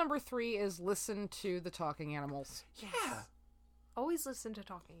then rule number 3 is listen to the talking animals. Yeah. Always listen to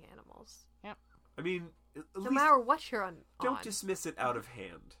talking animals. Yep. I mean, at No least matter what you're on. don't dismiss it out of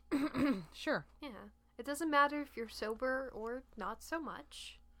hand. Sure. Yeah. It doesn't matter if you're sober or not so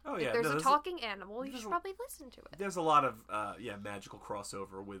much. Oh, yeah. If there's no, a talking animal, you there's should a- probably listen to it. There's a lot of, magical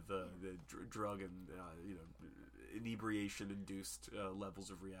crossover with the drug and, inebriation-induced levels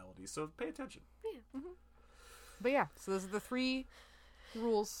of reality. So pay attention. But yeah, so those are the 3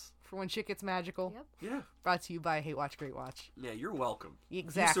 rules for when shit gets magical. Yep. Yeah. Brought to you by Hate Watch, Great Watch. Yeah, you're welcome.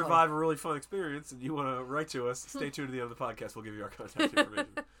 Exactly. If you survive a really fun experience and you want to write to us, stay tuned to the end of the podcast. We'll give you our contact information.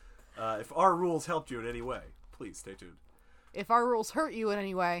 If our rules helped you in any way, please stay tuned. If our rules hurt you in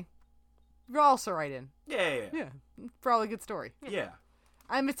any way, you're also right in. Yeah. Yeah, probably a good story. Yeah.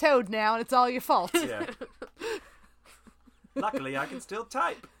 I'm a toad now, and it's all your fault. Yeah. Luckily, I can still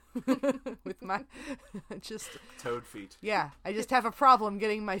type. With my just Toad feet. yeah, I just have a problem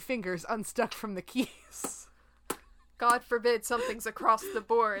getting my fingers unstuck from the keys. God forbid something's across the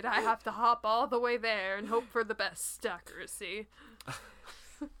board. I have to hop all the way there and hope for the best accuracy.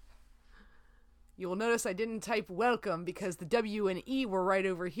 You will notice I didn't type welcome because the W and E were right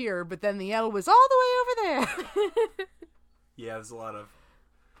over here, but then the L was all the way over there. Yeah, there's a lot of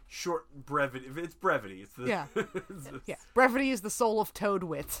short brevity. It's brevity. It's the Yeah. it's- Yeah, brevity is the soul of toad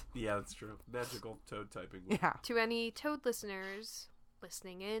wit. Yeah, that's true. Magical toad typing. Yeah. To any Toad listeners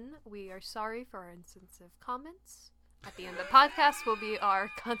listening in, we are sorry for our insensitive comments. At the end of the podcast will be our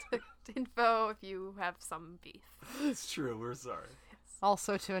contact info if you have some beef. It's true. We're sorry.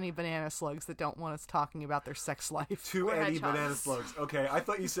 Also to any banana slugs that don't want us talking about their sex life. To Or any hedgehogs. banana slugs. Okay, I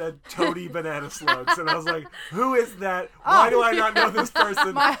thought you said toady banana slugs, and I was like, who is that? Why do I not know this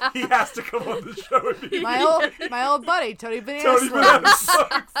person? He has to come on the show and be My old buddy, Toady Banana toady Slugs. banana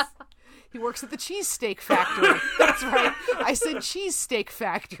slugs. He works at the cheesesteak factory. That's right. I said cheesesteak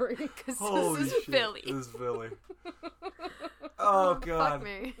factory. Because Holy this is shit. Philly. This is Philly. Oh, God. Fuck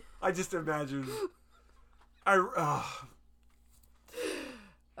me. I just imagine.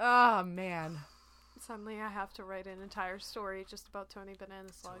 Oh, man. Suddenly I have to write an entire story just about Tony Banana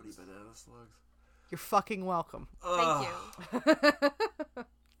Toady Slugs. banana slugs. You're fucking welcome. Thank you.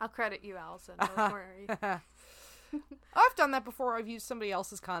 I'll credit you, Allison. Don't worry. I've done that before. I've used somebody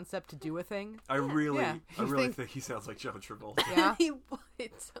else's concept to do a thing. I really Yeah. think he sounds like John Travolta. Yeah. He would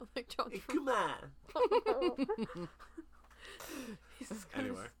sound like John Hey, Travolta. come on.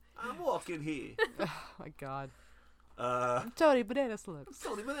 Anyway, I'm walking here. Oh, my God. Uh, Toady Banana Slugs.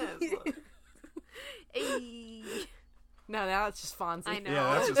 Tony banana slugs. Hey. No, now it's just Fonzie. I know.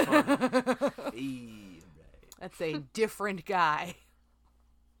 Yeah, that's just fun. Hey, right. That's a different guy.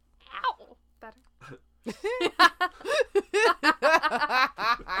 Ow. Better.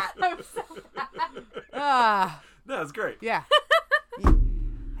 Ah, No, it's great. yeah.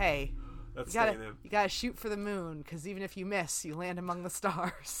 Hey, That's you gotta, staying in. you gotta shoot for the moon, because even if you miss, you land among the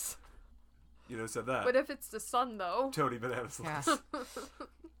stars. You know, said that. What if it's the sun, though? Tony banana slugs. Yeah.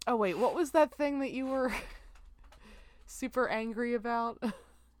 Oh, wait, what was that thing that you were super angry about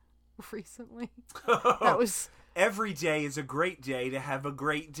recently? That was, Every day is a great day to have a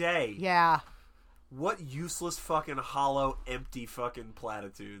great day. yeah. What useless fucking hollow empty fucking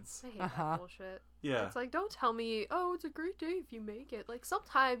platitudes. I hate that bullshit. Yeah. It's like, don't tell me, oh, it's a great day if you make it. Like,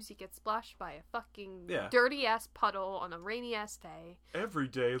 sometimes you get splashed by a fucking dirty-ass puddle on a rainy-ass day. Every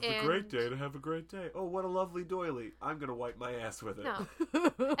day is a great day to have a great day. Oh, what a lovely doily. I'm going to wipe my ass with it. No.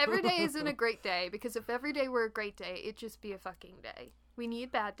 Every day isn't a great day, because if every day were a great day, it'd just be a fucking day. We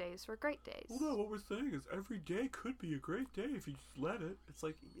need bad days for great days. Well, no, what we're saying is every day could be a great day if you just let it. It's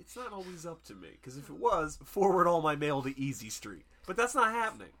like, it's not always up to me. Because if it was, forward all my mail to Easy Street. But that's not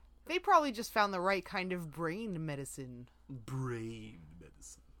happening. They probably just found the right kind of brain medicine. Brain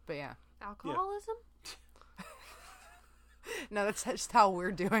medicine. But yeah. Alcoholism? No, that's just how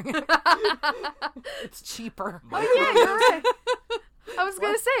we're doing it. It's cheaper. Oh, yeah, you're right. I was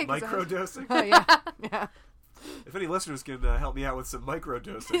going to say. Microdosing? Oh, yeah. Yeah. If any listeners can help me out with some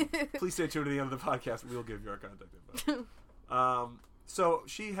microdosing, please stay tuned to the end of the podcast and we'll give you our contact info. So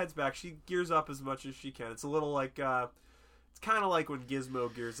she heads back. She gears up as much as she can. It's a little like... it's kind of like when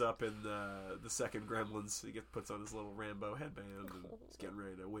Gizmo gears up in the second Gremlins. He puts on his little Rambo headband and he's getting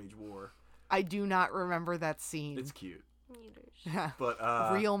ready to wage war. I do not remember that scene. It's cute. Yeah.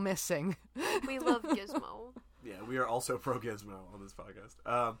 But real missing. We love Gizmo. Yeah, we are also pro Gizmo on this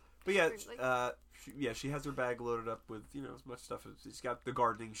podcast. But yeah, she has her bag loaded up with as much stuff as she's got the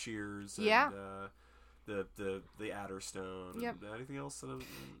gardening shears. And, the adder stone. Yep. And anything else?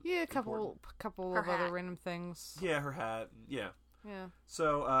 Yeah, a couple of other random things. Yeah, her hat. Yeah. Yeah.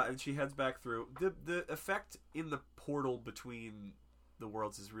 So and she heads back through. The effect in the portal between the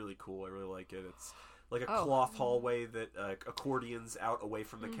worlds is really cool. I really like it. It's like a cloth hallway that accordions out away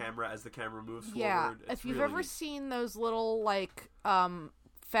from the camera as the camera moves forward. If you've ever seen those little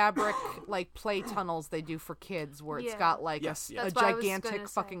fabric play tunnels they do for kids where it's got a gigantic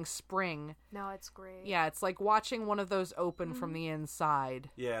fucking spring. No, it's great. Yeah, it's like watching one of those open from the inside.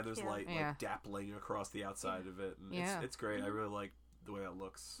 Yeah, there's light dappling across the outside of it. And it's great. I really like the way that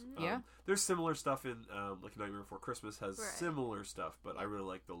looks. There's similar stuff in Nightmare Before Christmas has similar stuff, but I really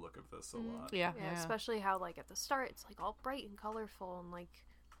like the look of this a lot. Yeah, especially how at the start it's all bright and colorful and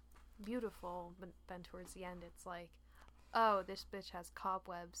beautiful, but then towards the end it's like, oh, this bitch has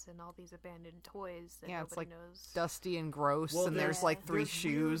cobwebs and all these abandoned toys that nobody knows. Dusty and gross, and there's 3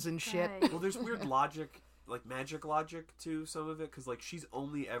 shoes and shit. Right. Well, there's weird logic, magic logic to some of it, because she's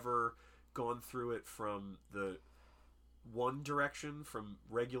only ever gone through it from the one direction, from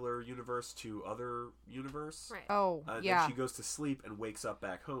regular universe to other universe. Right. Oh, Then she goes to sleep and wakes up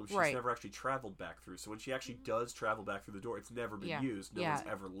back home. She's never actually traveled back through. So when she actually does travel back through the door, it's never been used. No one's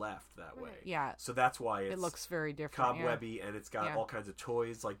ever left that way. Yeah. So that's why it looks very different. Cobwebby, and it's got all kinds of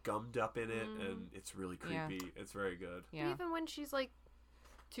toys gummed up in it, and it's really creepy. Yeah. It's very good. Yeah. Even when she's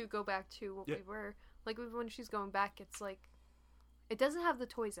to go back to what we were, when she's going back, it's it doesn't have the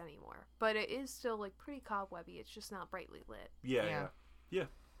toys anymore, but it is still pretty cobwebby. It's just not brightly lit. Yeah.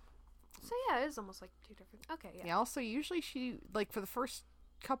 So yeah, it is almost 2 different. Okay, yeah. Yeah. Also, usually she for the first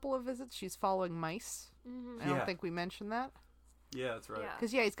couple of visits, she's following mice. Mm-hmm. I don't think we mentioned that. Yeah, that's right.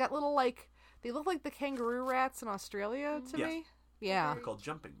 Because he's got little they look like the kangaroo rats in Australia to me. Yeah. They're called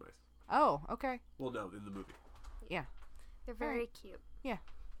jumping mice. Oh, okay. Well, no, in the movie. Yeah. They're very cute. Yeah.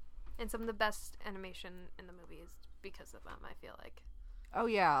 And some of the best animation in the movie is because of them, I feel like. Oh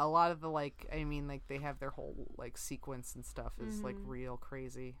yeah, a lot of the they have their whole sequence and stuff is real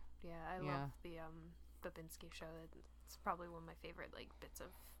crazy. Yeah, I love the Babinski show. It's probably one of my favorite bits of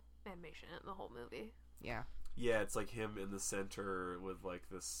animation in the whole movie. Yeah. Yeah, it's him in the center with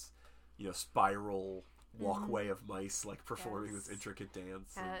this spiral walkway of mice performing this intricate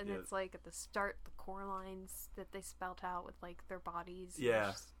dance. And it's at the start the core lines that they spelt out with their bodies.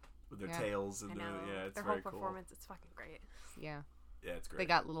 Yeah. With their tails and it's their very whole performance. Cool. It's fucking great. Yeah. Yeah, it's great. They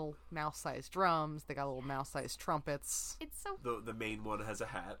got little mouse-sized drums. They got little mouse-sized trumpets. It's so. The main one has a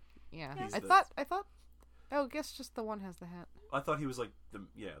hat. Yeah. I thought. Oh, I guess just the one has the hat. I thought he was the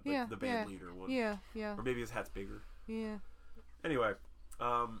band leader one. Yeah. Or maybe his hat's bigger. Yeah. Anyway,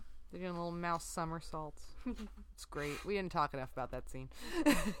 they're doing little mouse somersaults. It's great. We didn't talk enough about that scene.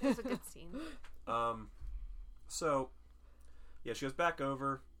 It was a good scene. So, yeah, she goes back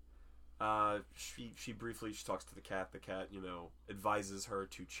over. She briefly talks to the cat. The cat, advises her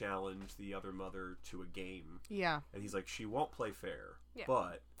to challenge the other mother to a game. Yeah. And he's like, she won't play fair,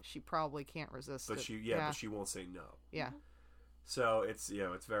 but she probably can't resist it. But she won't say no. Yeah. So it's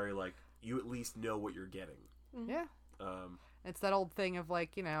it's very you at least know what you're getting. Yeah. It's that old thing of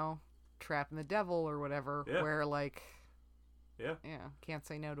trapping the devil or whatever, where can't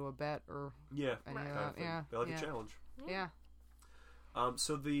say no to a bet or any of that. Yeah. They like a challenge. Yeah.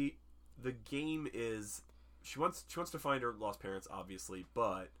 So the game is she wants to find her lost parents, obviously,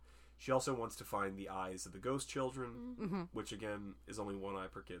 but She also wants to find the eyes of the ghost children, Mm-hmm. which again is only one eye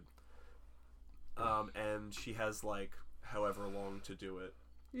per kid. And she has like however long to do it.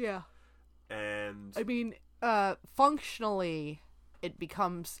 Yeah. And I mean, functionally, it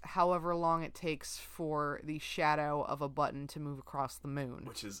becomes however long it takes for the shadow of a button to move across the moon.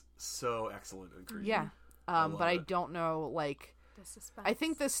 which is so excellent and creepy. Yeah. love But I it. don't know, like, The suspense. I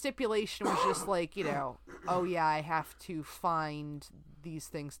think the stipulation was just like, oh yeah, I have to find these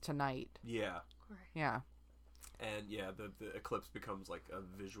things tonight. Yeah. Right. Yeah. And yeah, the eclipse becomes like a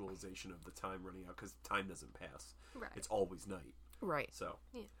visualization of the time running out because time doesn't pass. Right. It's always night. Right. So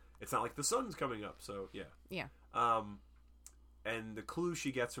Yeah. it's not like the sun's coming up. So yeah. Yeah. And the clue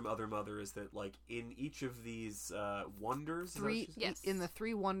she gets from Other Mother is that like in each of these wonders, is that what she said? Yes. In the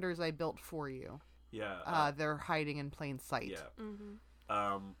 3 wonders I built for you, Yeah. they're hiding in plain sight. Yeah.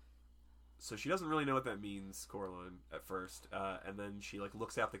 Mm-hmm. So she doesn't really know what that means, Coraline, at first. And then she like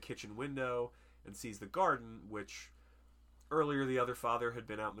looks out the kitchen window and sees the garden, which earlier the other father had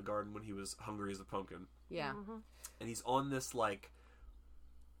been out in the garden when he was hungry as a pumpkin. Yeah. And he's on this like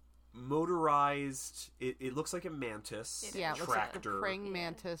motorized. It looks like a mantis Yeah, it looks like a tractor. praying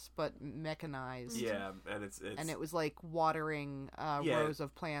mantis, but mechanized. Yeah, and it's And it was like watering Yeah. rows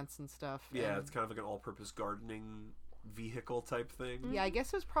of plants and stuff. yeah, and- it's kind of like an all-purpose gardening vehicle type thing. yeah, I guess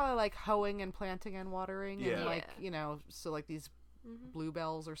it was probably like hoeing and planting and watering. Yeah. And like, Yeah. so like these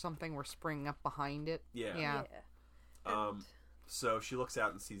bluebells or something were springing up behind it. Yeah. Yeah. And So she looks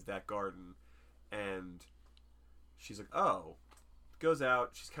out and sees that garden, and she's like, oh. Goes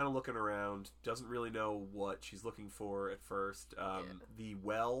out, she's kind of looking around, doesn't really know what she's looking for at first. The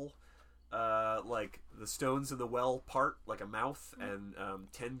well, like the stones in the well part like a mouth, and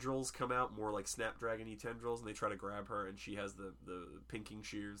tendrils come out, more like snapdragon-y tendrils, and they try to grab her, and she has the pinking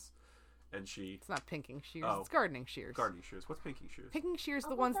shears, and she... It's not pinking shears, Oh. it's gardening shears. Gardening shears. What's pinking shears? Pinking shears,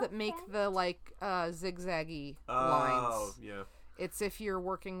 the ones that make the like zigzaggy Oh, lines. yeah. It's if you're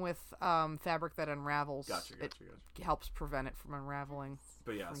working with fabric that unravels. Gotcha. It helps prevent it from unraveling.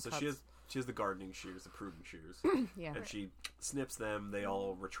 But yeah, from so cuts. she has the gardening shears, the pruning shears. Yeah. And she snips them, they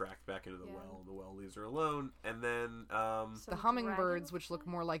all retract back into the Yeah. well, and the well leaves her alone. And then, The some hummingbirds, dragon which look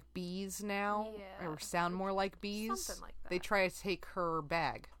fly? more like bees now, Yeah. or sound more like bees, Something like they that. try to take her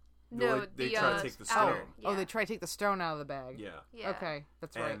bag. No, they the, try to take the outer- stone. Yeah. Oh, they try to take the stone out of the bag. yeah. Yeah. Okay,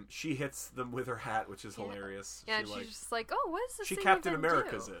 that's And right. she hits them with her hat, which is Yeah. hilarious. Yeah, she and like, she's just like, oh, what is this she thing Captain even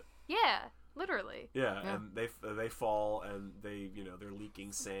America's do? it. Yeah, literally. Yeah, Yeah. and they fall, and they're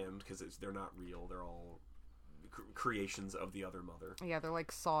leaking sand because they're not real. They're all creations of the Other Mother. Yeah, they're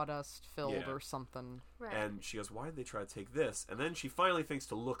like sawdust filled Yeah. or something. Right. And she goes, why did they try to take this? And then she finally thinks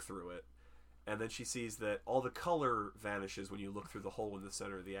to look through it. And then she sees that all the color vanishes when you look through the hole in the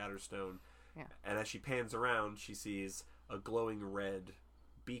center of the Adderstone. Yeah. And as she pans around, she sees a glowing red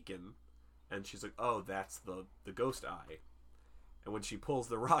beacon. And she's like, oh, that's the ghost eye. And when she pulls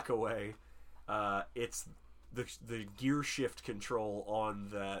the rock away, it's the gear shift control on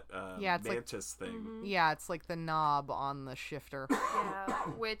that Yeah, it's like- mantis thing. Yeah, it's like the knob on the shifter. yeah,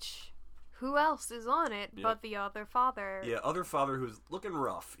 which who else is on it Yeah. but the other father? Yeah, Other Father, who's looking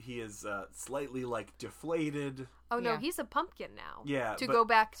rough. He is slightly like deflated. Oh no, Yeah. he's a pumpkin now. Yeah, To but- go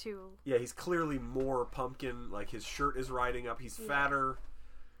back to. Yeah, he's clearly more pumpkin. Like his shirt is riding up. He's fatter.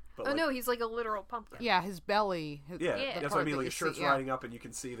 But Oh like, no, he's like a literal pumpkin. Yeah, his belly. yeah, Yeah. that's what I part mean. that Like you his shirt's see, yeah. riding up, and you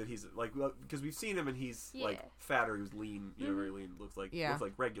can see that he's like, because we've seen him, and he's like Yeah. fatter. He was lean, very lean. Looks like Yeah.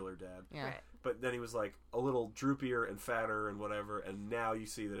 regular dad. Yeah. Right. But then he was like a little droopier and fatter and whatever. And now you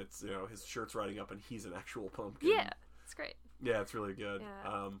see that it's his shirt's riding up, and he's an actual pumpkin. Yeah, it's great. Yeah, it's really good.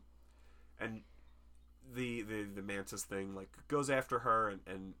 Yeah. And the mantis thing like goes after her,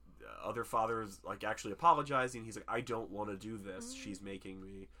 and Other Father is like actually apologizing. He's like, I don't want to do this. She's making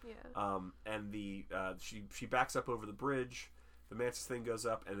me. Yeah. And the she backs up over the bridge. The mantis thing goes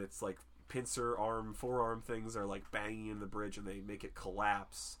up, and it's like pincer arm, forearm things are like banging in the bridge, and they make it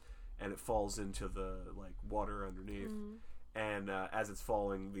collapse, and it falls into the like water underneath. And as it's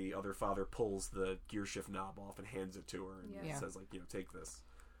falling, the Other Father pulls the gear shift knob off and hands it to her, and Yeah. says like, take this.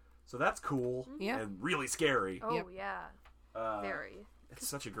 So that's cool Yeah. and really scary. Oh Yep. yeah. Very. It's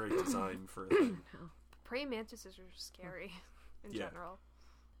such a great design for a thing. Praying mantises are scary in Yeah. general.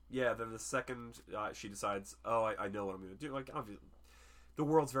 Yeah, then the second she decides, I know what I'm going to do. Like, obviously, the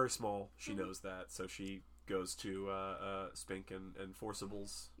world's very small. She knows that. So she goes to Spink and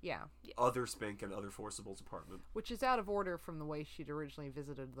Forcible's, Yeah. other Spink and other Forcible's apartment. Which is out of order from the way she'd originally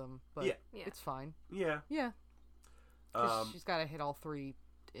visited them, but Yeah. Yeah. it's fine. Yeah. Yeah. 'Cause Um, she's got to hit all 3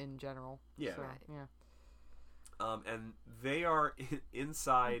 in general. Yeah. So, Right. yeah. and they are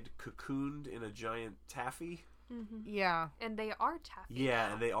inside, cocooned in a giant taffy. Yeah. And they are taffy. Yeah,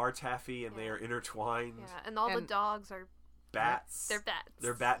 now. and they are taffy, and they Yeah. are intertwined. Yeah, and all the And- dogs are Bats. they're bats.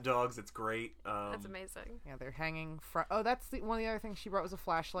 They're bat dogs. It's great. That's amazing. Yeah, they're hanging from... Oh, that's one of the other things she brought was a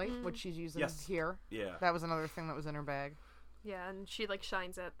flashlight, which she's using Yes. here. Yeah. That was another thing that was in her bag. Yeah, and she like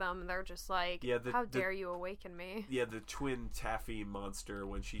shines at them, and they're just like, Yeah, "How dare you awaken me?" Yeah, the twin taffy monster,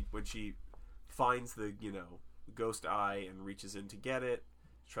 when she finds the ghost eye and reaches in to get it,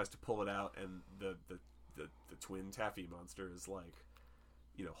 tries to pull it out, and the twin taffy monster is like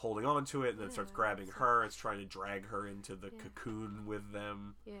holding on to it, and then starts grabbing her. It's trying to drag her into the cocoon with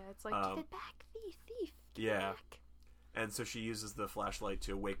them. Yeah, it's like, give it back, thief. Give Yeah. it back. And so she uses the flashlight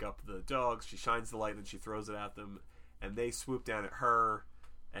to wake up the dogs. She shines the light, and she throws it at them, and they swoop down at her,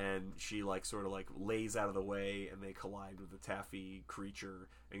 and she sort of lays out of the way, and they collide with the taffy creature,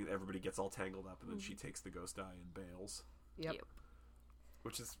 and everybody gets all tangled up, and then she takes the ghost eye and bails, Yep.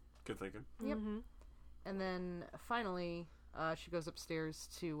 which is good thinking. Yep. And then finally, she goes upstairs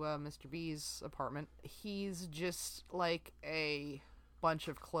to Mr. B's apartment. He's just like a bunch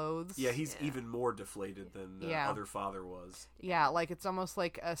of clothes. Yeah, he's even more deflated than the other father was. Yeah, like it's almost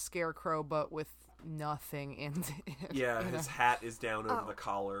like a scarecrow, but with nothing in it. Yeah, you his know? hat is down over the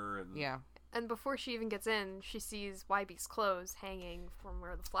collar, and Yeah. And before she even gets in, she sees YB's clothes hanging from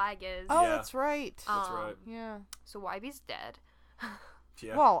where the flag is. Oh, Yeah. that's right. that's right. Yeah. So YB's dead.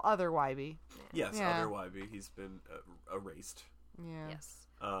 Yeah. Well, other YB. yes, yeah. other YB. He's been erased. Yeah. Yes.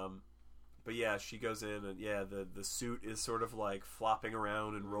 But yeah, she goes in, and the suit is sort of flopping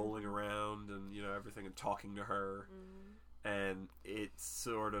around and rolling around, and everything, and talking to her, and it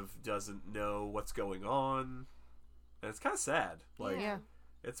sort of doesn't know what's going on, and it's kind of sad. Yeah.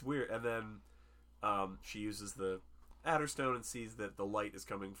 It's weird. And then she uses the Adderstone and sees that the light is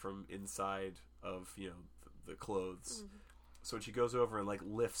coming from inside of the clothes. So when she goes over and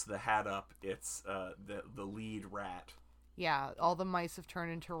lifts the hat up, it's the lead rat. Yeah, all the mice have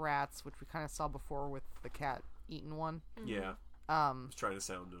turned into rats, which we kind of saw before with the cat eating one. Yeah. It's trying to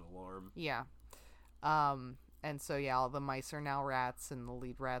sound an alarm. Yeah. And so all the mice are now rats, and the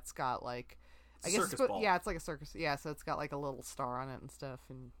lead rat's got I guess circus it's, ball. yeah, it's like a circus. Yeah, so it's got a little star on it and stuff,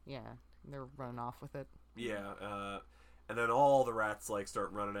 and they're running off with it. Yeah. And then all the rats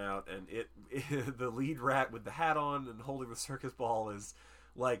start running out, and the lead rat with the hat on and holding the circus ball is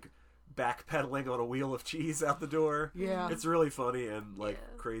backpedaling on a wheel of cheese out the door. Yeah. It's really funny and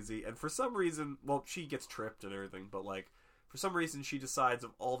crazy. And for some reason, well, she gets tripped and everything, but for some reason she decides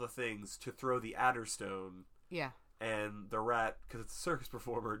of all the things to throw the Adderstone, Yeah. and the rat, because it's a circus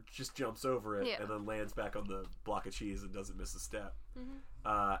performer, just jumps over it Yeah. and then lands back on the block of cheese and doesn't miss a step.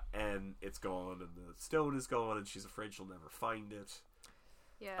 And it's gone, and the stone is gone, and she's afraid she'll never find it.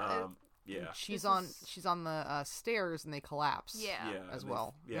 Yeah. Yeah. She's This on the stairs, and they collapse. Yeah. as and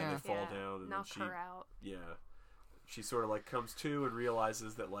well. They Yeah. fall down, and knock then she her out. she sort of comes to and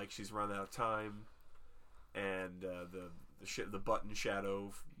realizes that she's run out of time, and the button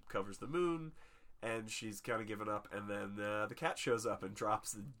shadow covers the moon, and she's kind of given up, and then the cat shows up and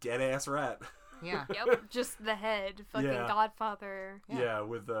drops the dead ass rat. Yeah. Yep, just the head, fucking Yeah. Godfather. Yeah,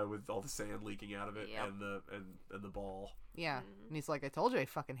 with all the sand leaking out of it, Yep. and the ball. Yeah. And he's like, I told you I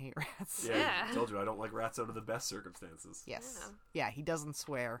fucking hate rats. Yeah, Yeah. I told you I don't like rats under the best circumstances. Yes. Yeah, he doesn't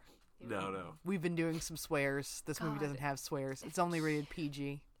swear. No. We've been doing some swears. This movie God. doesn't have swears. It's only rated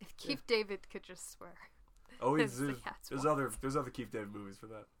PG. If Keith David could just swear. Oh, It's the cat's there's fault. other Keith David movies for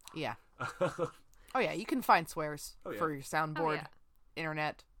that. Yeah. Oh yeah, you can find swears Oh, yeah. for your soundboard, yeah.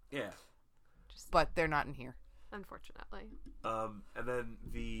 internet, Yeah. but they're not in here. Unfortunately. And then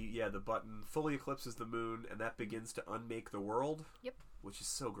the button fully eclipses the moon, and that begins to unmake the world. Yep. Which is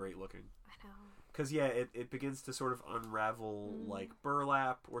so great looking. I know. Because it begins to sort of unravel like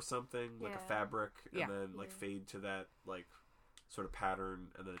burlap or something, like a Yeah. fabric, and Yeah. then fade to that sort of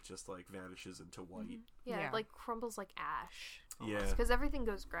pattern, and then it just vanishes into white. Yeah, Yeah. it crumbles like ash. Yeah. Because everything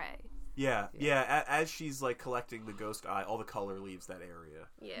goes gray. Yeah. As she's collecting the ghost eye, all the color leaves that area.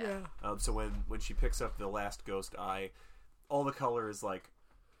 Yeah. So when she picks up the last ghost eye, all the color is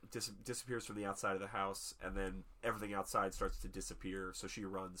disappears from the outside of the house, and then everything outside starts to disappear. So she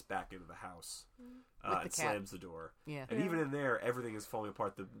runs back into the house the and cat. slams the door. Yeah. And even in there, everything is falling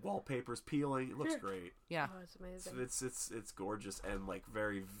apart. The wallpaper's peeling. It looks great. Yeah. Oh, it's So amazing. it's gorgeous and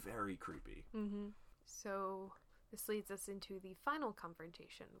very, very creepy. So this leads us into the final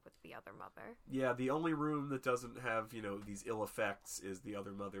confrontation with the other mother. Yeah, the only room that doesn't have these ill effects is the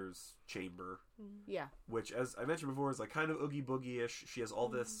other mother's chamber, Yeah. which, as I mentioned before, is kind of oogie boogie-ish. She has all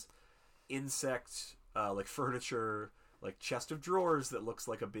this insect furniture, chest of drawers that looks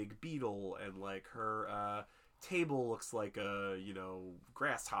like a big beetle, and her table looks like a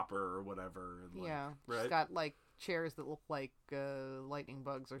grasshopper or whatever. And Yeah. right. She's got like chairs that look like lightning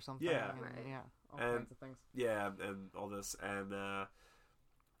bugs or something. Yeah. and, Right. Yeah. All And- kinds of things. Yeah, and all this, and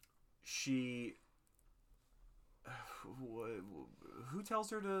she. Who tells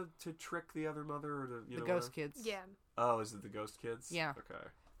her to trick the other mother or to The ghost kids. Yeah. Oh, is it the ghost kids? Yeah. Okay.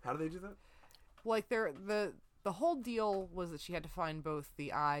 How do they do that? Like the whole deal was that she had to find both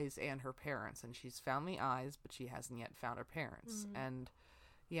the eyes and her parents, and she's found the eyes, but she hasn't yet found her parents. And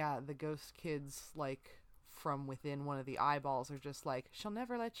yeah, the ghost kids, like from within one of the eyeballs, are just like, she'll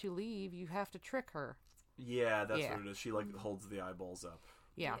never let you leave. You have to trick her. Yeah, that's Yeah. what it is. She like holds the eyeballs up,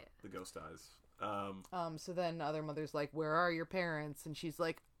 Yeah. the ghost eyes. So then the other mother's like, where are your parents? And she's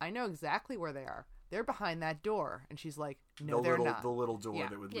like, I know exactly where they are. They're behind that door. And she's like, no, they're not. The little door Yeah.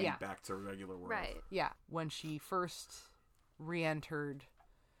 that would Yeah. lead back to regular world. Right. Yeah. When she first re-entered,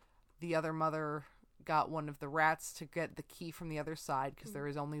 the other mother got one of the rats to get the key from the other side because there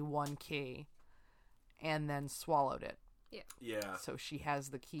is only one key, and then swallowed it. Yeah. So she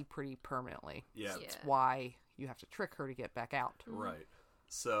has the key pretty permanently. Yeah. Yeah. That's why you have to trick her to get back out. Right.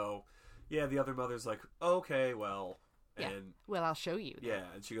 So, yeah, the other mother's like, okay, well, Yeah. and Well, I'll show you. yeah,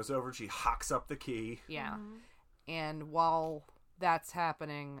 and she goes over and she hawks up the key. Yeah. And while that's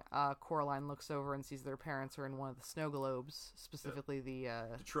happening, Coraline looks over and sees their parents are in one of the snow globes, specifically the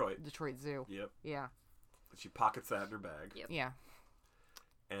Detroit. Detroit Zoo. Yep. Yeah. And she pockets that in her bag. Yep. Yeah.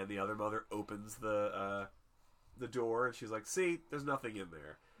 And the other mother opens the door and she's like, see, there's nothing in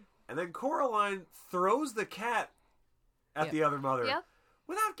there. And then Coraline throws the cat at Yep. the other mother Yep.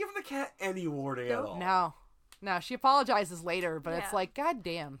 without giving the cat any warning at all. No, she apologizes later, but it's Yeah. like, God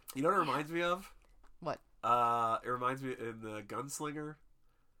damn. You know what it reminds me of? What? It reminds me in the Gunslinger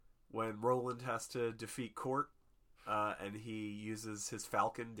when Roland has to defeat Court, and he uses his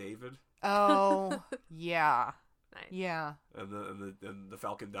falcon David, Oh, yeah. Nice. Yeah. and the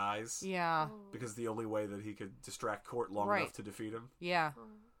falcon dies Yeah. because the only way that he could distract Court long Right. enough to defeat him. Yeah.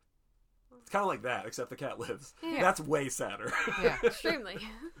 It's kind of like that, except the cat lives. Yeah. That's way sadder. Yeah. Extremely.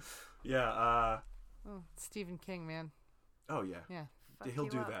 Yeah. Oh, Stephen King, man. Oh yeah. Yeah. Fuck He'll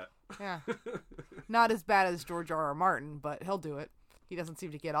you do up. that. Yeah. Not as bad as George R.R. Martin, but he'll do it. He doesn't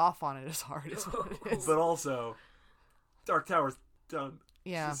seem to get off on it as hard as what it is. But also, Dark Tower's done.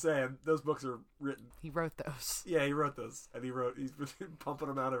 Yeah. Just saying, those books are written. He wrote those. Yeah, he wrote those, and he's been pumping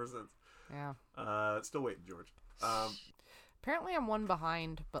them out ever since. Yeah. Still waiting, George. Apparently I'm one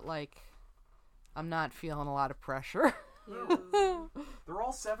behind, but like, I'm not feeling a lot of pressure. They're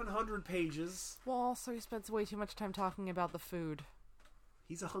all 700 pages. Well, also he spends way too much time talking about the food.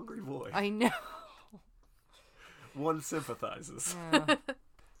 He's a hungry boy. I know. One sympathizes. Yeah.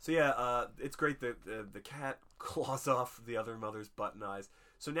 So yeah, it's great that the cat claws off the other mother's button eyes.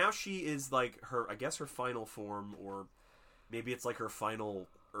 So now she is like I guess her final form, or maybe it's like her final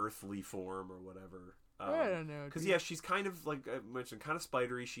earthly form or whatever. I don't know. Because dude. yeah, she's kind of like I mentioned, kind of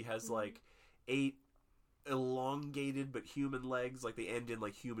spidery. She has like 8 elongated but human legs, like they end in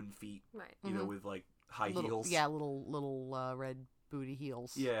like human feet. Right. You know, with like high little, heels. Yeah, little red booty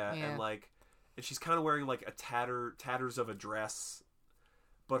heels. Yeah, and she's kind of wearing like a tatters of a dress,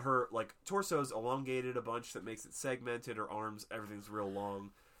 but her like torso's elongated a bunch that makes it segmented. Her arms, everything's real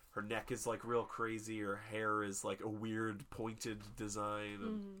long. Her neck is like real crazy. Her hair is like a weird pointed design.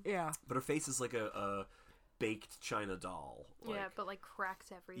 And, Yeah. but her face is like a baked china doll. Like, Yeah, but like cracks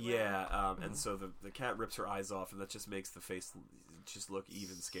everywhere. yeah, and so the cat rips her eyes off, and that just makes the face just look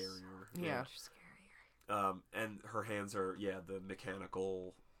even scarier. Yeah. Scarier. And her hands are the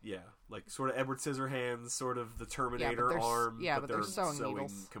mechanical, like sort of Edward Scissorhands, sort of the Terminator they're arm, but they're sewing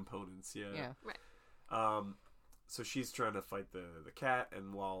needles. components. Yeah. Yeah. Right. So she's trying to fight the cat,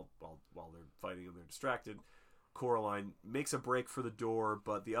 and while they're fighting and they're distracted, Coraline makes a break for the door,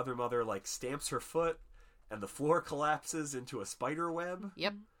 but the other mother like stamps her foot, and the floor collapses into a spider web.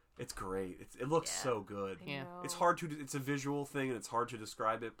 Yep. It's great. It looks so good. I Yeah. know. It's hard to. It's a visual thing, and it's hard to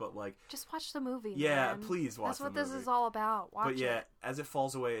describe it. But like, Just watch the movie. yeah, man. please watch. That's what the this movie. is all about. Watch But yeah, it. as it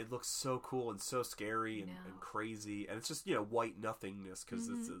falls away, it looks so cool and so scary and know. crazy, and it's just white nothingness because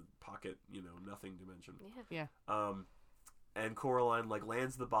it's a pocket nothing dimension. Yeah. Yeah. And Coraline like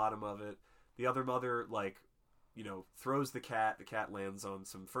lands the bottom of it. The other mother like throws the cat. The cat lands on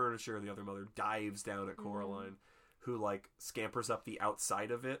some furniture, and the other mother dives down at Coraline, who like scampers up the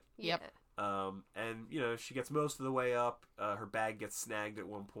outside of it. Yep. Yeah. And she gets most of the way up. Her bag gets snagged at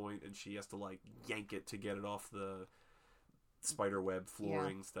one point, and she has to like yank it to get it off the spider web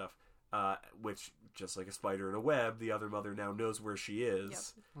flooring stuff. Which, just like a spider in a web, the other mother now knows where she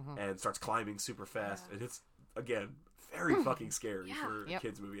is and starts climbing super fast. Yeah. And it's again very fucking scary Yeah. for a Yep.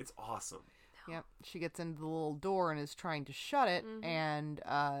 kids movie. It's awesome. Yep. She gets into the little door and is trying to shut it, and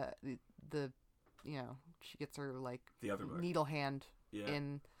the she gets her like The other mother. needle hand Yeah.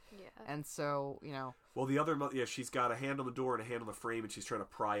 in, Yeah. and so Well, the other mother, she's got a hand on the door and a hand on the frame, and she's trying to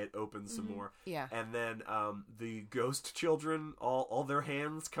pry it open some more. yeah. And then the ghost children, all their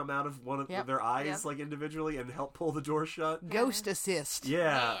hands come out of one of Yep. their eyes, Yep. like individually, and help pull the door shut. Ghost assist.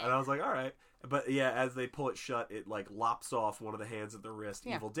 Yeah, and I was like, all right. But yeah, as they pull it shut, it like lops off one of the hands at the wrist,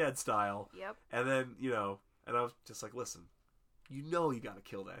 Yeah. Evil Dead style. Yep. And then, and I was just like, listen, you got to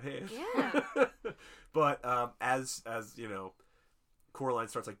kill that hand. Yeah. But as Coraline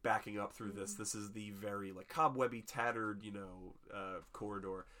starts like backing up through this is the very like cobwebby, tattered,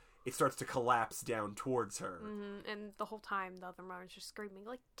 corridor. It starts to collapse down towards her. And the whole time, the other mother's just screaming,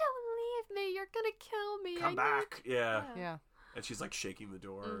 like, don't leave me, you're gonna kill me. Come back. Yeah. Yeah. And she's like shaking the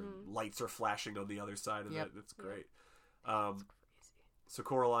door, and lights are flashing on the other side of Yep. it. It's great. So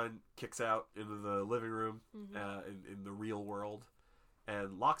Coraline kicks out into the living room in the real world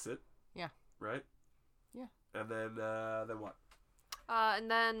and locks it. Yeah. Right? Yeah. And then what? And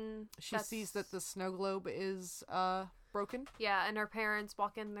then She sees that the snow globe is broken. Yeah, and her parents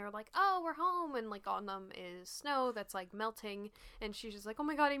walk in and they're like, oh, we're home, and like on them is snow that's like melting, and she's just like, oh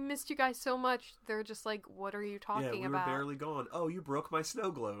my god, I missed you guys so much. They're just like, what are you talking Yeah, we about? were barely gone. Oh, you broke my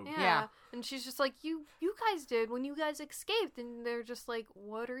snow globe. Yeah. And she's just like, you guys did when you guys escaped, and they're just like,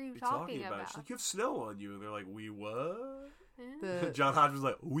 what are you What are talking you about? She's like, you have snow on you. And they're like, we what? The John Hodge was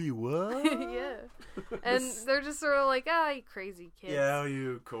like, we what? Yeah. And they're just sort of like, you crazy kids. Yeah,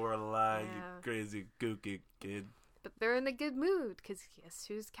 you Coraline, Yeah. you crazy kooky kid. But they're in a good mood, because guess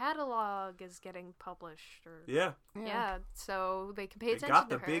whose catalog is getting published? Or Yeah, Yeah, so they can pay they attention got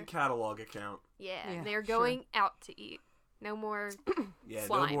to the her. big catalog account. Yeah, Yeah, they're sure. going out to eat. No more. Yeah,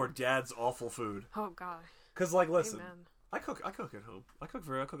 Slime. no more dad's awful food. Oh god. Cause like, listen, Amen. I cook at home. I cook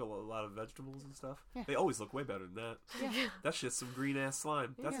a lot of vegetables and stuff. Yeah. They always look way better than that. Yeah. That's just some green ass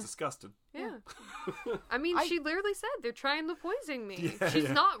slime. That's Yeah. disgusting. Yeah. I mean, she literally said they're trying to poison me. Yeah, She's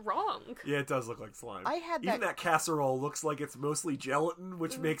yeah. not wrong. Yeah, it does look like slime. I had Even that- that casserole looks like it's mostly gelatin,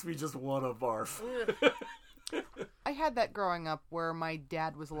 which makes me just want to barf. I had that growing up where my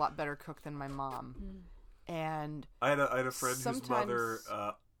dad was a lot better cook than my mom. And I had a friend whose mother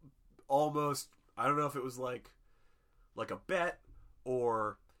Sometimes- almost, I don't know if it was like a bet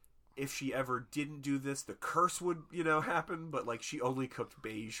or if she ever didn't do this, the curse would, happen, but like she only cooked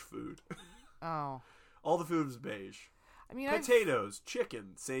beige food. oh, All the food was beige. I mean, Potatoes,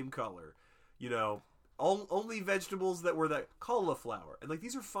 chicken, same color. Only vegetables that were that cauliflower. And like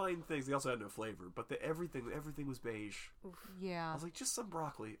these are fine things. They also had no flavor, but everything was beige. I yeah, was like, just some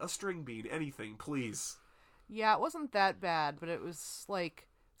broccoli, a string bean, anything, please. yeah, it wasn't that bad, but it was like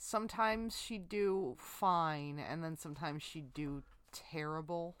sometimes she'd do fine, and then sometimes she'd do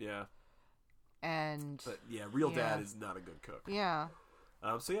terrible. Yeah. And But yeah, real Yeah. dad is not a good cook. yeah,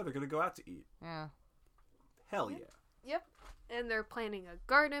 So yeah, they're gonna go out to eat. yeah, Hell yeah. Yep. And they're planning a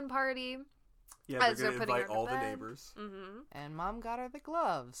garden party. Yeah, As they're they're gonna putting her invite to all the bed. neighbors. Mm-hmm. and mom got her the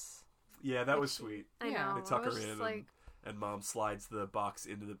gloves. Yeah, that was sweet. I Yeah. know. They tuck I was her just in like, and mom slides the box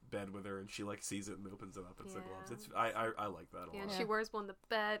into the bed with her and she like sees it and opens it up. It's the Yeah. gloves. It's I like that a yeah, lot. she wears one to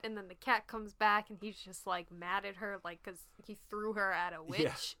bed, and then the cat comes back, and he's just like mad at her, like, because he threw her at a witch.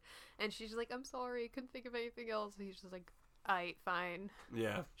 Yeah. And she's like, I'm sorry, I couldn't think of anything else. And he's just like, aight, fine.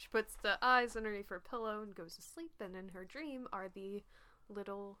 Yeah. She puts the eyes underneath her pillow and goes to sleep, and in her dream are the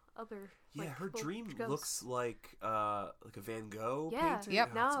little other. Yeah, like, her little dream ghosts. looks like a Van Gogh Yeah. painting. Yep.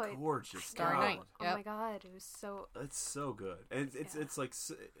 Oh, No, it's it- gorgeous. Starry God. Night. Oh Yep. my god, it was so. It's so good, and it's Yeah. it's like,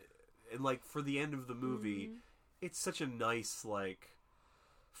 and like for the end of the movie, Mm-hmm. it's such a nice like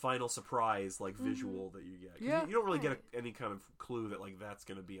final surprise like visual that you get. 'Cause Yeah. you don't really get Right. any kind of clue that like that's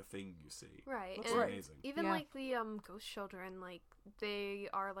gonna be a thing you see. Right, Looks and amazing. even Yeah. like the ghost children, like they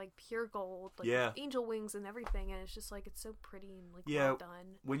are like pure gold, like Yeah. with angel wings and everything, and it's just like it's so pretty and like Yeah. well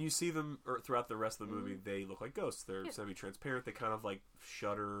done. When you see them throughout the rest of the movie, they look like ghosts. They're Mm-hmm. Yeah. semi-transparent. They kind of like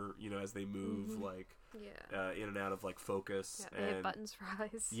shudder, as they move, like Yeah, in and out of like focus. yeah, they and have buttons for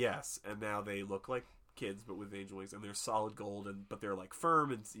eyes. yes, and now they look like kids, but with angel wings, and they're solid gold, but they're like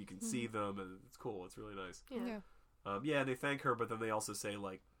firm, and you can see them, and it's cool. It's really nice. Yeah. Yeah. And they thank her, but then they also say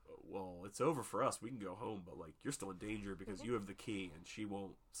like, well, it's over for us. We can go home, but like you're still in danger because you have the key, and she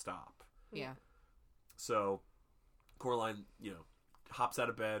won't stop. Yeah. So Coraline, hops out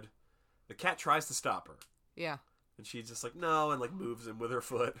of bed. The cat tries to stop her, Yeah. and she's just like, no, and like moves him with her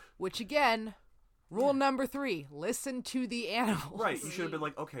foot. Which again, rule number 3: listen to the animals. Right? You should have been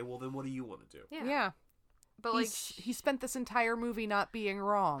like, okay, well then, what do you want to do? Yeah. Yeah. But like he spent this entire movie not being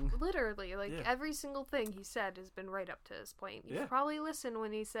wrong. literally, like Yeah. every single thing he said has been right up to this point. You Yeah. should probably listen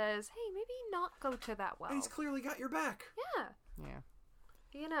when he says, "Hey, maybe not go to that well." And he's clearly got your back. Yeah, Yeah.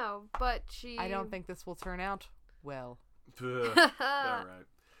 you know. But she. I don't think this will turn out well. All right.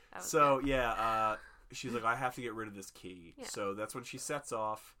 That was So good. yeah, she's like, I have to get rid of this key. Yeah. So that's when she sets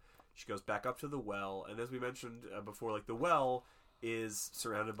off. She goes back up to the well, and as we mentioned before, like the well is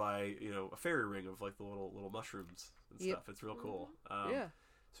surrounded by a fairy ring of like the little mushrooms and Yep. stuff. It's real cool. Yeah.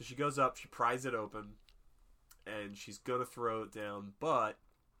 So she goes up, she pries it open, and she's gonna throw it down, but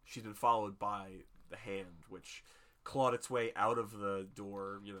she's been followed by the hand, which clawed its way out of the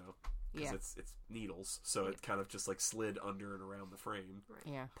door. Because Yeah. it's needles, so it kind of just like slid under and around the frame,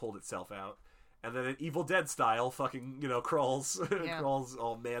 Yeah. pulled itself out, and then an Evil Dead style fucking crawls Yeah. crawls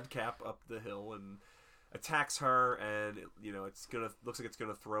all madcap up the hill and attacks her, and it's looks like it's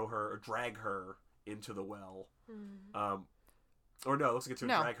gonna throw her or drag her into the well. Or no, it looks like it's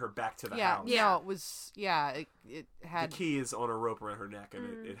gonna No. drag her back to the Yeah. house. No, it was. Yeah. It had. The key is on a rope around her neck,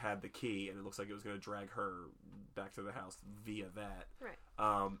 and it had the key, and it looks like it was going to drag her back to the house via that. Right.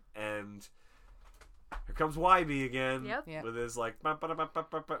 And here comes Wybie again Yep. Yep. with his like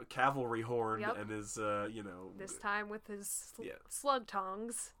cavalry horn Yep. and his This time with his Yeah. slug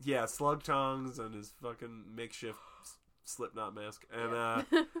tongs. slug tongs and his fucking makeshift Slipknot mask and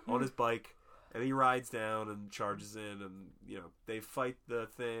on his bike. And he rides down and charges in, and they fight the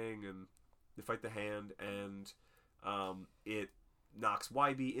thing, and they fight the hand, and it knocks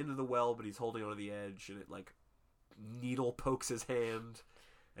Wybie into the well, but he's holding onto the edge, and it like needle pokes his hand,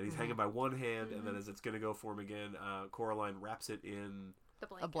 and he's hanging by one hand, and then as it's gonna go for him again, Coraline wraps it in The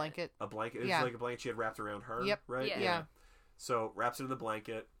blanket. a blanket. a blanket. Yeah. It's like a blanket she had wrapped around her, Yep. right? Yeah. Yeah. So wraps it in the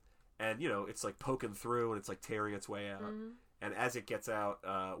blanket, and it's like poking through, and it's like tearing its way out. And as it gets out,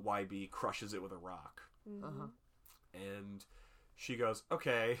 Wybie crushes it with a rock. Uh-huh. And she goes,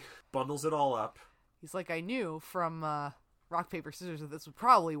 okay, bundles it all up. He's like, I knew from rock paper scissors that this would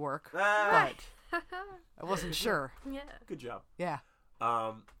probably work, Ah, but I wasn't sure. Yeah. good job. Yeah.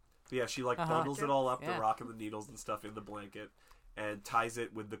 But yeah, she like Uh-huh. bundles it all up, the Yeah. rock and the needles and stuff in the blanket, and ties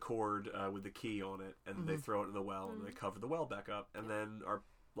it with the cord with the key on it, and they throw it in the well, and they cover the well back up. And then our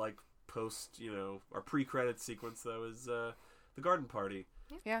like post, our pre-credit sequence though is the garden party.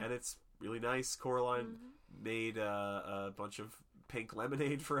 Yeah. And it's really nice. Coraline made a bunch of pink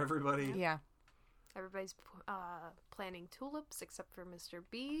lemonade for everybody. Yeah. Everybody's planting tulips except for Mr.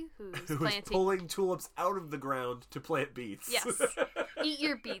 B, who's Who was planting. pulling tulips out of the ground to plant beets. Yes. Eat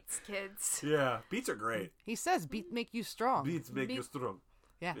your beets, kids. Yeah, beets are great. He says beat make you strong. Beets make you Beets- strong.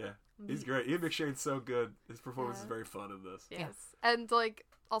 Yeah. Yeah, he's great. Ian McShane's so good. His performance is Yeah. very fun in this. Yes. And, like,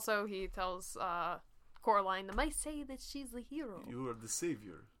 also he tells Coraline, the mice say that she's the hero. You are the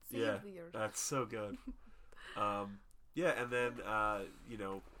savior. Savior. Yeah, that's so good. Yeah, and then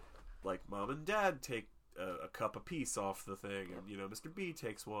like mom and dad take a cup apiece off the thing, and Mr. B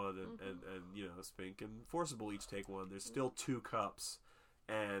takes one, and Spink and Forcible each take one. There's still 2 cups,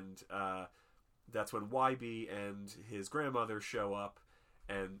 and that's when Wybie and his grandmother show up,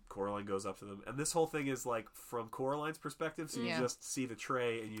 and Coraline goes up to them, and this whole thing is like from Coraline's perspective, so you Yeah. just see the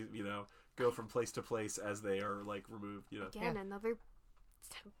tray, and you go from place to place as they are like removed. Again, another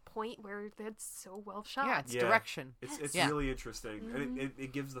point where that's so well shot. Yeah, it's Yeah. direction. It's Yeah. really interesting, and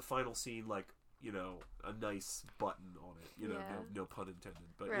it gives the final scene like a nice button on it. Yeah. No pun intended,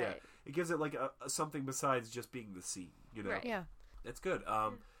 but Right. yeah, it gives it like a something besides just being the scene. Right. Yeah. It's good.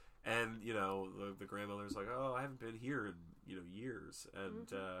 And the grandmother's like, oh, I haven't been here in years,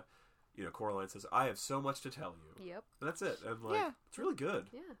 and Coraline says, I have so much to tell you. Yep. And that's it, and like Yeah. it's really good.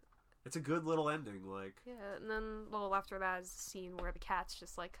 Yeah. It's a good little ending. Like Yeah, and then, well, after that is the scene where the cat's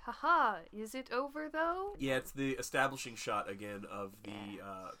just like, haha, is it over, though? yeah, it's the establishing shot again of the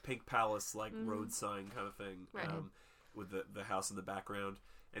Pink Palace like road sign kind of thing, Right. with the house in the background,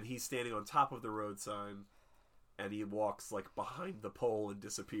 and he's standing on top of the road sign, and he walks like behind the pole and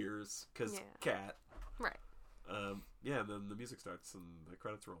disappears because Yeah. cat. Right. Yeah, and then the music starts and the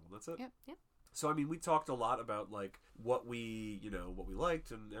credits roll, and that's it. Yep. Yep. So I mean, we talked a lot about like what we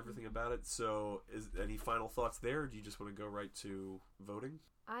liked and everything about it. So, is any final thoughts there? Or do you just want to go right to voting?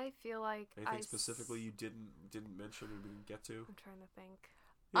 I feel like Anything specifically you didn't mention or didn't get to? I'm trying to think.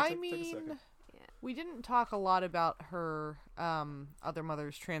 Yeah, I take a mean, second. we didn't talk a lot about her other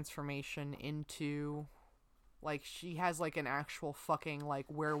mother's transformation into like she has like an actual fucking like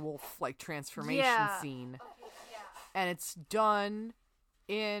werewolf like transformation Yeah. scene. And it's done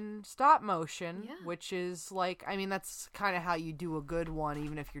in stop motion, Yeah. which is like I mean that's kind of how you do a good one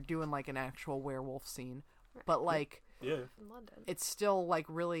even if you're doing like an actual werewolf scene. But like Yeah. in London. it's still like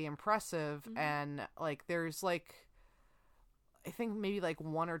really impressive, and like there's like I think maybe like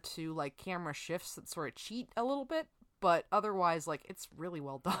one or two like camera shifts that sort of cheat a little bit, but otherwise like it's really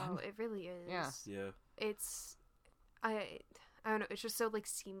well done. Oh, it really is. Yeah. Yeah. It's I don't know, it's just so like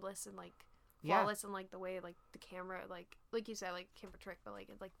seamless and like Yeah. flawless and like the way like the camera like you said, like camera trick, but like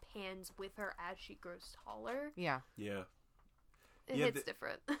it like pans with her as she grows taller. Yeah. Yeah. It Yeah, hits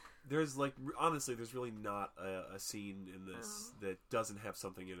different. There's like honestly, there's really not a scene in this that doesn't have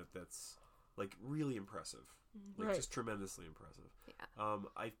something in it that's like really impressive, like Right. just tremendously impressive. Yeah.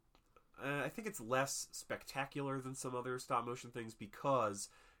 I think it's less spectacular than some other stop motion things because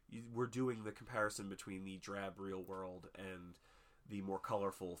we're doing the comparison between the drab real world and the more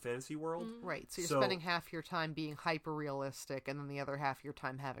colorful fantasy world. Right. So you're So- spending half your time being hyper realistic, and then the other half of your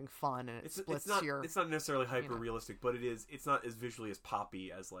time having fun, and it splits your. It's not necessarily hyper realistic, but it's not as visually as poppy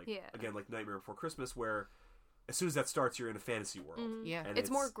as like Yeah. again like Nightmare Before Christmas, where as soon as that starts, you're in a fantasy world. Yeah. And It's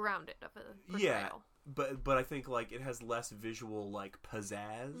more grounded of a portrayal. yeah, but I think like it has less visual like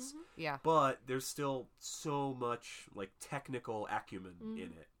pizzazz, Yeah. but there's still so much like technical acumen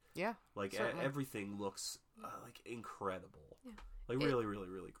in it. Yeah. Like Certainly. everything looks like incredible. Yeah. Like really, really,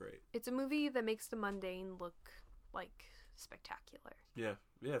 really great. It's a movie that makes the mundane look like spectacular. Yeah,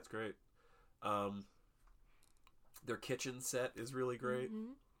 yeah, it's great. Their kitchen set is really great.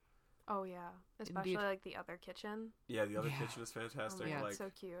 Oh yeah, especially Indeed. like the other kitchen. Yeah, the other Yeah. kitchen is Oh fantastic. my god, like, so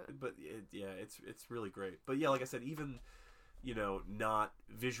cute. but it's really great. But yeah, like I said, even not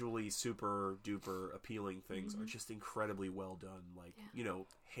visually super duper appealing things are just incredibly well done. Like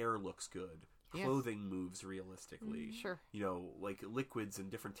hair looks good, Yeah. clothing moves realistically. Sure. Like liquids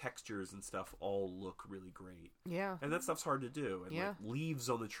and different textures and stuff all look really great. Yeah. And that stuff's hard to do. And Yeah. like leaves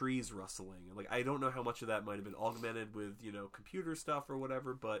on the trees rustling. And like I don't know how much of that might have been augmented with, computer stuff or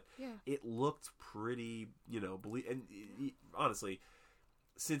whatever, but Yeah. it looked pretty, honestly,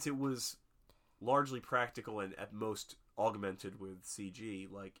 since it was largely practical and at most augmented with CG,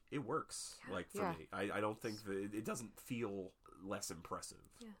 like it works. Like for Yeah. me. I don't think that it doesn't feel less impressive.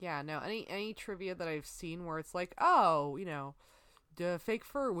 Yeah, no, any trivia that I've seen where it's like, oh, the fake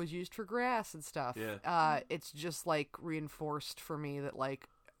fur was used for grass and stuff. Yeah. It's just like reinforced for me that like,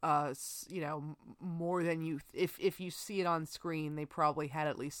 more than if you see it on screen, they probably had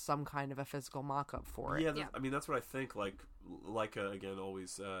at least some kind of a physical mock-up for it. Yeah, Yeah. I mean that's what I think. Like again,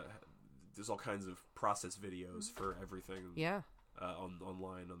 always there's all kinds of process videos for everything. Yeah.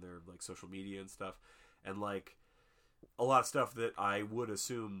 Online on their like social media and stuff, and like a lot of stuff that I would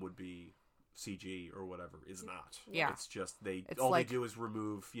assume would be CG or whatever is not. Yeah. It's just It's all like- they do is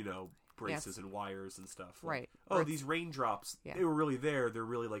remove braces and wires and stuff. Like, Right. oh, Or these raindrops, Yeah. they were really there. They're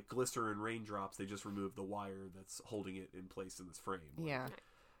really like glycerin raindrops. They just removed the wire that's holding it in place in this frame. Like, Yeah.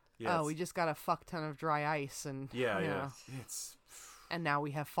 yeah, Oh, we just got a fuck ton of dry ice and yeah, you yeah. know, It's and now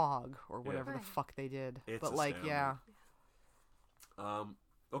we have fog or whatever the Right. fuck they did. It's but like, yeah.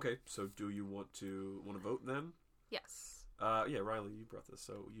 okay. So do you want to vote then? Yes. Yeah, Riley, you brought this,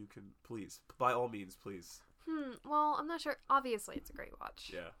 so you can please, by all means, please. Well, I'm not sure. Obviously, it's a great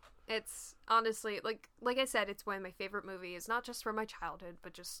watch. Yeah. It's honestly like I said, it's one of my favorite movies, not just from my childhood,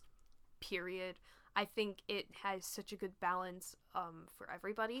 but just period. I think it has such a good balance for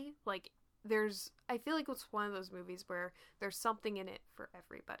everybody. Like I feel like it's one of those movies where there's something in it for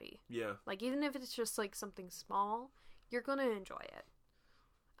everybody. Yeah. Like even if it's just like something small, you're going to enjoy it.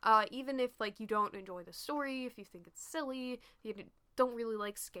 Even if like you don't enjoy the story, if you think it's silly, you don't really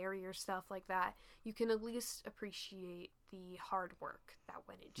like scary or stuff like that, you can at least appreciate the hard work that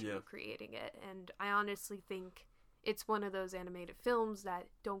went into creating it. And I honestly think it's one of those animated films that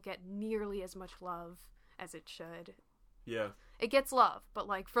don't get nearly as much love as it should. Yeah. It gets love, but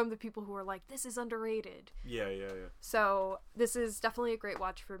like from the people who are like, this is underrated. Yeah. So this is definitely a great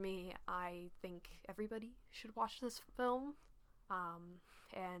watch for me. I think everybody should watch this film.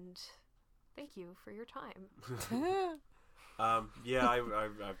 And thank you for your time. Yeah, I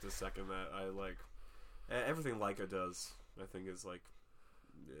have to second that. I like everything Leica does. I think is like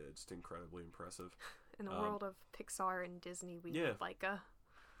just incredibly impressive. In a world of Pixar and Disney, we need Leica.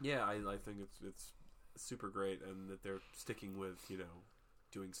 Yeah, I think it's super great, and that they're sticking with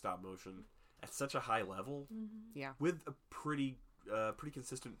doing stop motion at such a high level. Yeah. With a pretty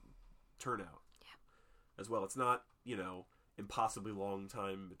consistent turnout. Yeah. As well, it's not impossibly long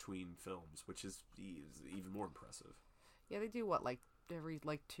time between films, which is even more impressive. Yeah, they do what, like every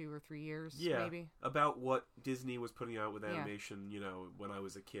 2 or 3 years, Yeah, maybe. about what Disney was putting out with animation, when I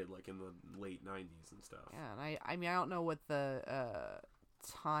was a kid, like in the late '90s and stuff. Yeah, and I mean I don't know what the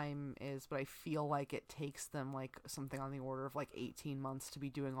time is, but I feel like it takes them like something on the order of like 18 months to be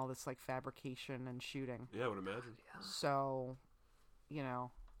doing all this like fabrication and shooting. Yeah, I would imagine. So, you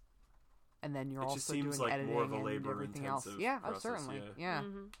know, and then you're It also just seems doing like editing more of a and everything else. labor-intensive Yeah, process, certainly. yeah. Yeah.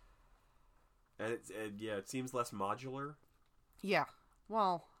 And it seems less modular. Yeah.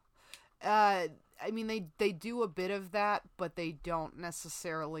 Well, I mean, they do a bit of that, but they don't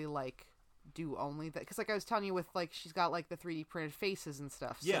necessarily like do only that. Because like I was telling you, with like she's got like the 3D printed faces and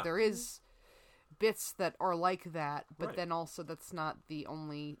stuff. So Yeah. there is bits that are like that, but Right. then also that's not the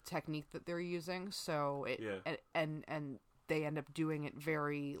only technique that they're using. So it and they end up doing it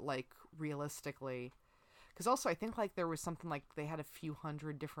very like realistically. Because also, I think like there was something like they had a few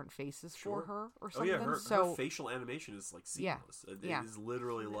hundred different faces Sure. for her or Oh something. yeah, her so facial animation is like Yeah. seamless. It Yeah. is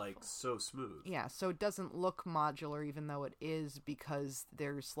literally like so smooth. yeah, so it doesn't look modular, even though it is, because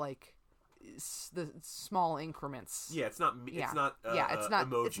there's like the small increments. Yeah, it's not. Yeah. It's not. It's not.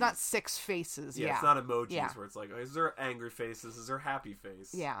 Emojis. It's not 6 faces. Yeah, Yeah, it's not emojis Yeah. where it's like, is there angry faces? Is there happy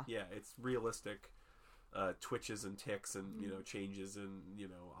face? Yeah. Yeah, it's realistic twitches and ticks and changes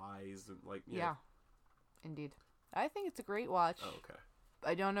in eyes and like Yeah, indeed. I think it's a great watch. Oh, okay.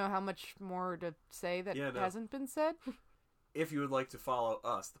 I don't know how much more to say that Yeah, no. hasn't been said. If you would like to follow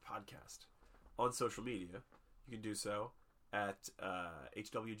us, the podcast, on social media, you can do so at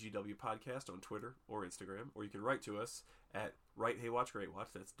HWGW Podcast on Twitter or Instagram, or you can write to us at Write Hey Watch Great Watch.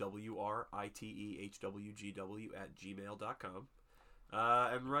 That's WRITEHWGW at gmail.com.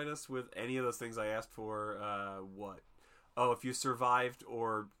 And write us with any of those things I asked for. What? Oh, if you survived,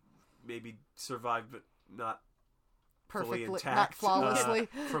 or maybe survived but not fully Perfectly, intact, not flawlessly.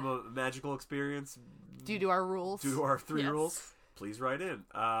 from a magical experience Due to our rules. due to our 3 Yes. rules, please write in.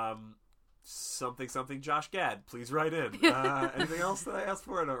 Something Josh Gad, please write in. Anything else that I asked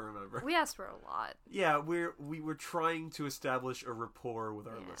for? I don't remember. We asked for a lot. Yeah, we were trying to establish a rapport with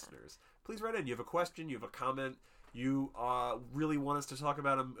our Yeah. listeners. Please write in. You have a question, you have a comment, you really want us to talk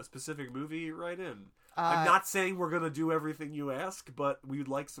about a specific movie, write in. I'm not saying we're going to do everything you ask, but we would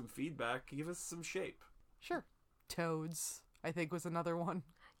like some feedback. Give us some shape. Sure. Toads, I think, was another one.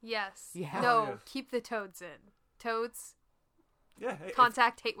 Yes. Yeah. No, Oh, yeah. keep the toads in. Toads, Yeah, hey,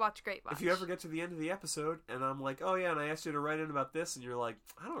 contact Hate Watch Great Watch. if you ever get to the end of the episode and I'm like, oh yeah, and I asked you to write in about this, and you're like,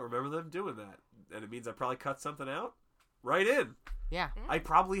 I don't remember them doing that, and it means I probably cut something out, write in. Yeah. I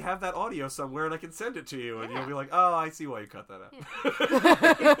probably have that audio somewhere and I can send it to you, and Yeah. you'll be like, oh, I see why you cut that out.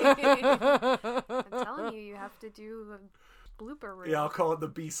 I'm telling you, you have to do a blooper reel. Yeah, I'll call it the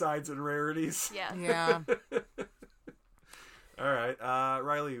B-sides and rarities. Yeah. Yeah. All right,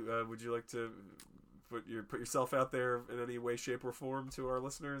 Riley, would you like to put yourself out there in any way, shape, or form to our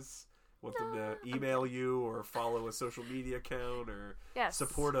listeners? Want them to email you or follow a social media account or Yes.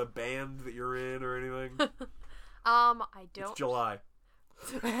 support a band that you're in or anything? I It's don't. July.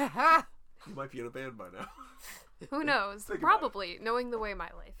 You might be in a band by now. Who knows? Think about it. Probably, knowing the way my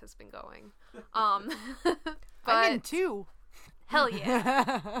life has been going. But I'm in 2. hell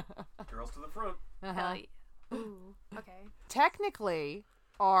yeah. Girls to the front. Hell yeah. Ooh. Okay. Technically,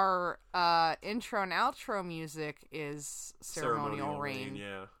 our intro and outro music is Ceremonial Rain.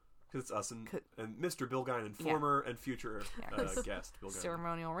 Yeah. Because it's us and Could- Mr. Bill Guinan, former and future guest Bill Guinan.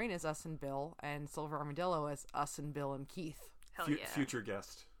 Ceremonial Rain is us and Bill, and Silver Armadillo is us and Bill and Keith. Hell yeah. Future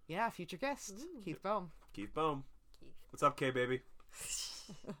guest. Yeah, future guest, Keith Bohm. Keith Bohm. Keith. What's up, K-Baby?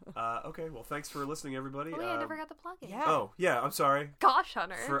 Okay, well, thanks for listening, everybody. Oh, yeah, I never got the plug-in. Yeah. Oh, yeah, I'm sorry. Gosh,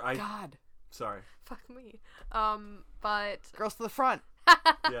 Hunter. God. Sorry. Fuck me. But Girls to the front.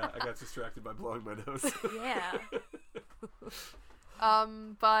 Yeah, I got distracted by blowing my nose. yeah.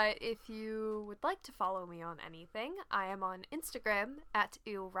 But if you would like to follow me on anything, I am on Instagram at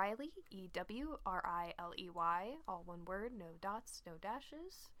Ewriley, EWRILEY, all one word, no dots, no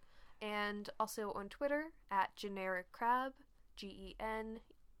dashes. And also on Twitter at Generic Crab, GEN.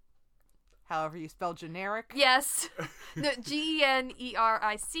 However you spell generic. Yes. No,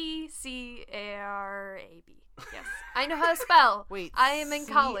 GENERICCARAB. Yes. I know how to spell. Wait. I am in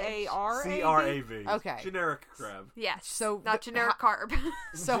college. C-A-R-A-B? C-R-A-V. Okay. Generic crab. Yes. So not the- generic carb.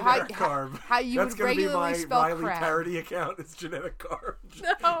 So Generic carb. how you That's would gonna be regularly my spell Riley crab. parody account. It's genetic carb.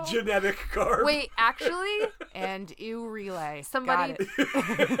 No. Genetic carb. Wait, actually, And ew relay. Somebody-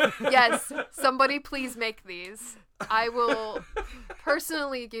 Got it. yes, somebody please make these. I will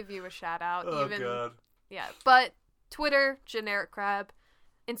personally give you a shout out. Oh, even God. Yeah, but Twitter, Generic Crab,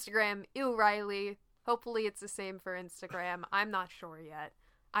 Instagram, Riley. Hopefully it's the same for Instagram. I'm not sure yet.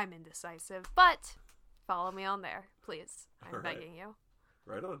 I'm indecisive, but follow me on there, please. I'm All right. begging you.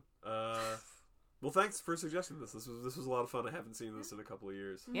 Right on. Well, thanks for suggesting this. This was a lot of fun. I haven't seen this in a couple of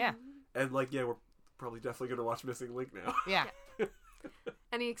years. Yeah. And, like, yeah, we're probably definitely going to watch Missing Link now. Yeah.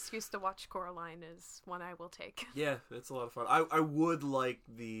 Any excuse to watch Coraline is one I will take. Yeah, it's a lot of fun. I would like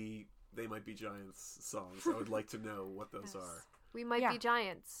the They Might Be Giants songs. I would like to know what those Yes. are. We Might Be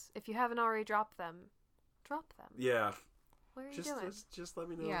Giants. If you haven't already dropped them, drop them. Yeah. What are you doing? Just let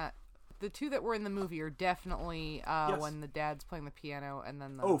me know. Yeah. The two that were in the movie are definitely Yes. when the dad's playing the piano and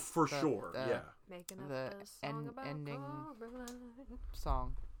then the Oh, for sure. Yeah. Making up the a song about ending Coraline.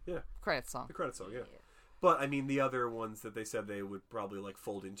 song. Yeah. Credit song. The credit song, yeah. But I mean, the other ones that they said they would probably like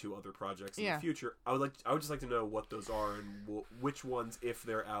fold into other projects in the future. I would just like to know what those are and which ones, if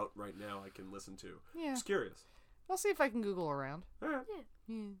they're out right now, I can listen to. Yeah. Just curious. I'll see if I can Google around. All right.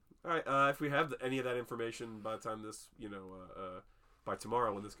 Yeah. All right. If we have any of that information by the time this, by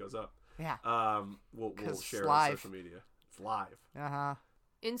tomorrow when this goes up, Yeah. we'll 'Cause it's share it on live. social media. It's live. Uh-huh.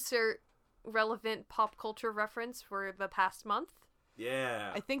 Insert relevant pop culture reference for the past month.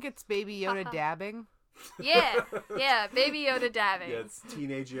 Yeah. I think it's Baby Yoda dabbing. Yeah, Baby Yoda dabbing. Yeah, it's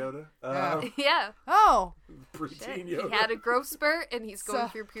teenage Yoda. Yeah. Oh! Preteen He Yoda. had a growth spurt and he's going So,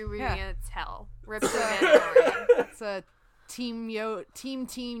 through puberty yeah. and it's hell. Rip the Mandalorian. It's a Team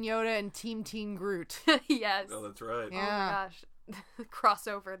Yoda and Team Groot. Yes. Oh, that's right. Oh Yeah. my gosh.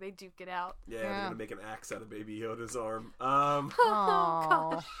 Crossover, they duke it out. Yeah, they're Yeah. gonna make an axe out of Baby Yoda's arm.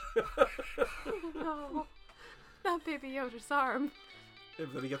 Oh, No. Not Baby Yoda's arm. Yeah,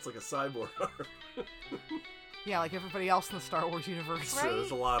 but then he gets like a cyborg arm. Yeah, like everybody else in the Star Wars universe. So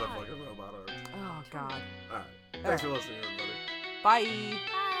there's a lot of like a robot arms. Oh, God. Alright. Thanks for listening, everybody. Bye.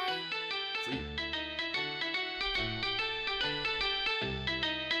 Bye. See you.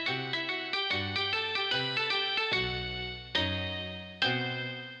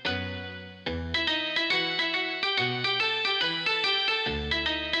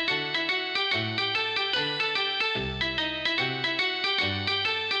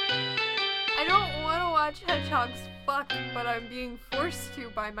 I don't want to watch hedgehogs fuck, but I'm being forced to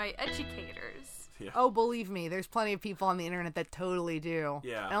by my educators. Yeah. Oh, believe me, there's plenty of people on the internet that totally do.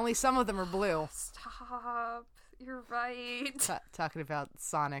 Yeah. And only some of them are blue. Stop. You're right. Talking about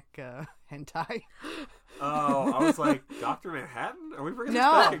Sonic hentai. Oh, I was like, Dr. Manhattan? Are we bringing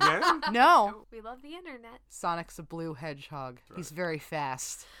No. this back again? No! We love the internet. Sonic's a blue hedgehog. He's very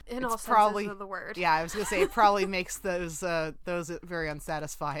fast. In It's all probably- senses of the word. Yeah, I was gonna say it probably makes those very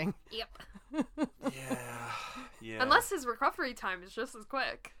unsatisfying. Yep. Yeah. Unless his recovery time is just as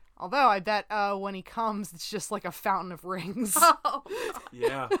quick. Although I bet when he comes, it's just like a fountain of rings. Oh.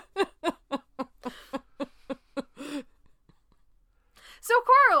 Yeah. So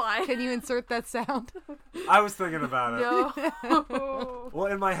Coraline. Can you insert that sound? I was thinking about it. No. Well,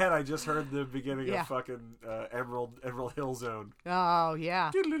 in my head, I just heard the beginning Yeah. of fucking Emerald Hill Zone. Oh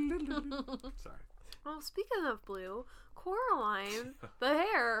yeah. Sorry. Well, speaking of blue, Coraline, the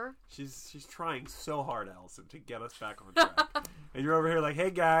hair. She's trying so hard, Allison, to get us back on track. And you're over here like,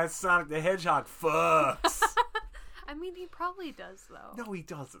 hey guys, Sonic the Hedgehog fucks. I mean, he probably does, though. No, he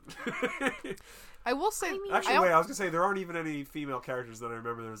doesn't. I will say. I mean- Actually, wait, I was gonna say there aren't even any female characters that I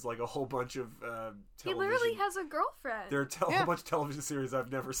remember. There's like a whole bunch of television. He literally has a girlfriend. There are a Yeah. whole bunch of television series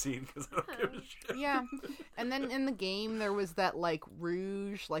I've never seen because I don't give a shit. Yeah, and then in the game there was that like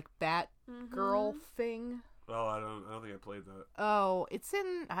Rouge, like Bat Girl thing. Oh, I don't think I played that. Oh, it's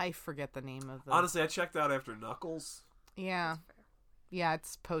in. I forget the name of the. Honestly, I checked out after Knuckles. Yeah, yeah,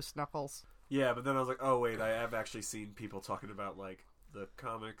 it's post Knuckles. Yeah, but then I was like, oh wait, I have actually seen people talking about like the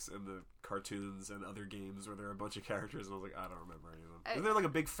comics and the cartoons and other games where there are a bunch of characters, and I was like, I don't remember any of them. Isn't there like a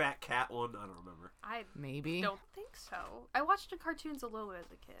big fat cat one? I don't remember. I Maybe. don't think so. I watched the cartoons a little bit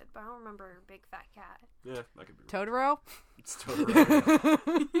as a kid, but I don't remember a big fat cat. Yeah, I could be wrong. Totoro. It's totally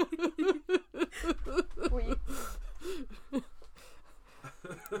Wait.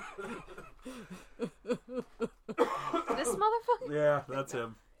 This motherfucker? Yeah, that's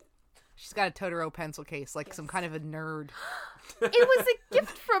him. She's got a Totoro pencil case, like some kind of a nerd. It was a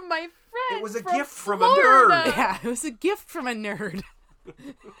gift from my friend. It was a from gift from a Florida. nerd. Yeah, it was a gift from a nerd.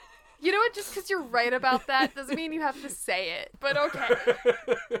 You know what? Just because you're right about that doesn't mean you have to say it. But okay.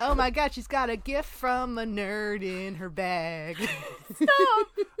 Oh my god, she's got a gift from a nerd in her bag. Stop.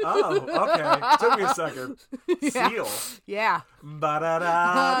 Oh, okay. Took me a second. Yeah. Seal. Yeah.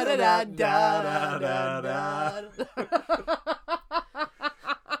 Ba-da-da-da-da-da-da-da.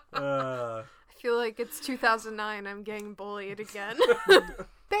 I feel like it's 2009. I'm getting bullied again.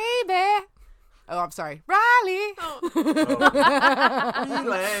 Baby. Oh, I'm sorry. Riley.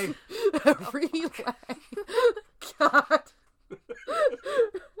 Relay. Relay. God.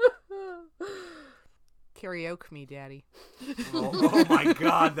 Karaoke me, daddy. Oh my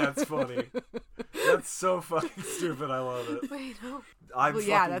god, that's funny. That's so fucking stupid. I love it. Wait, no. I'm Well, fucking,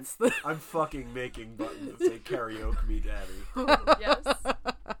 yeah, that's the... I'm fucking making buttons that say karaoke me, daddy. Yes.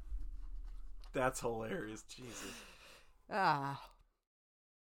 That's hilarious. Jesus.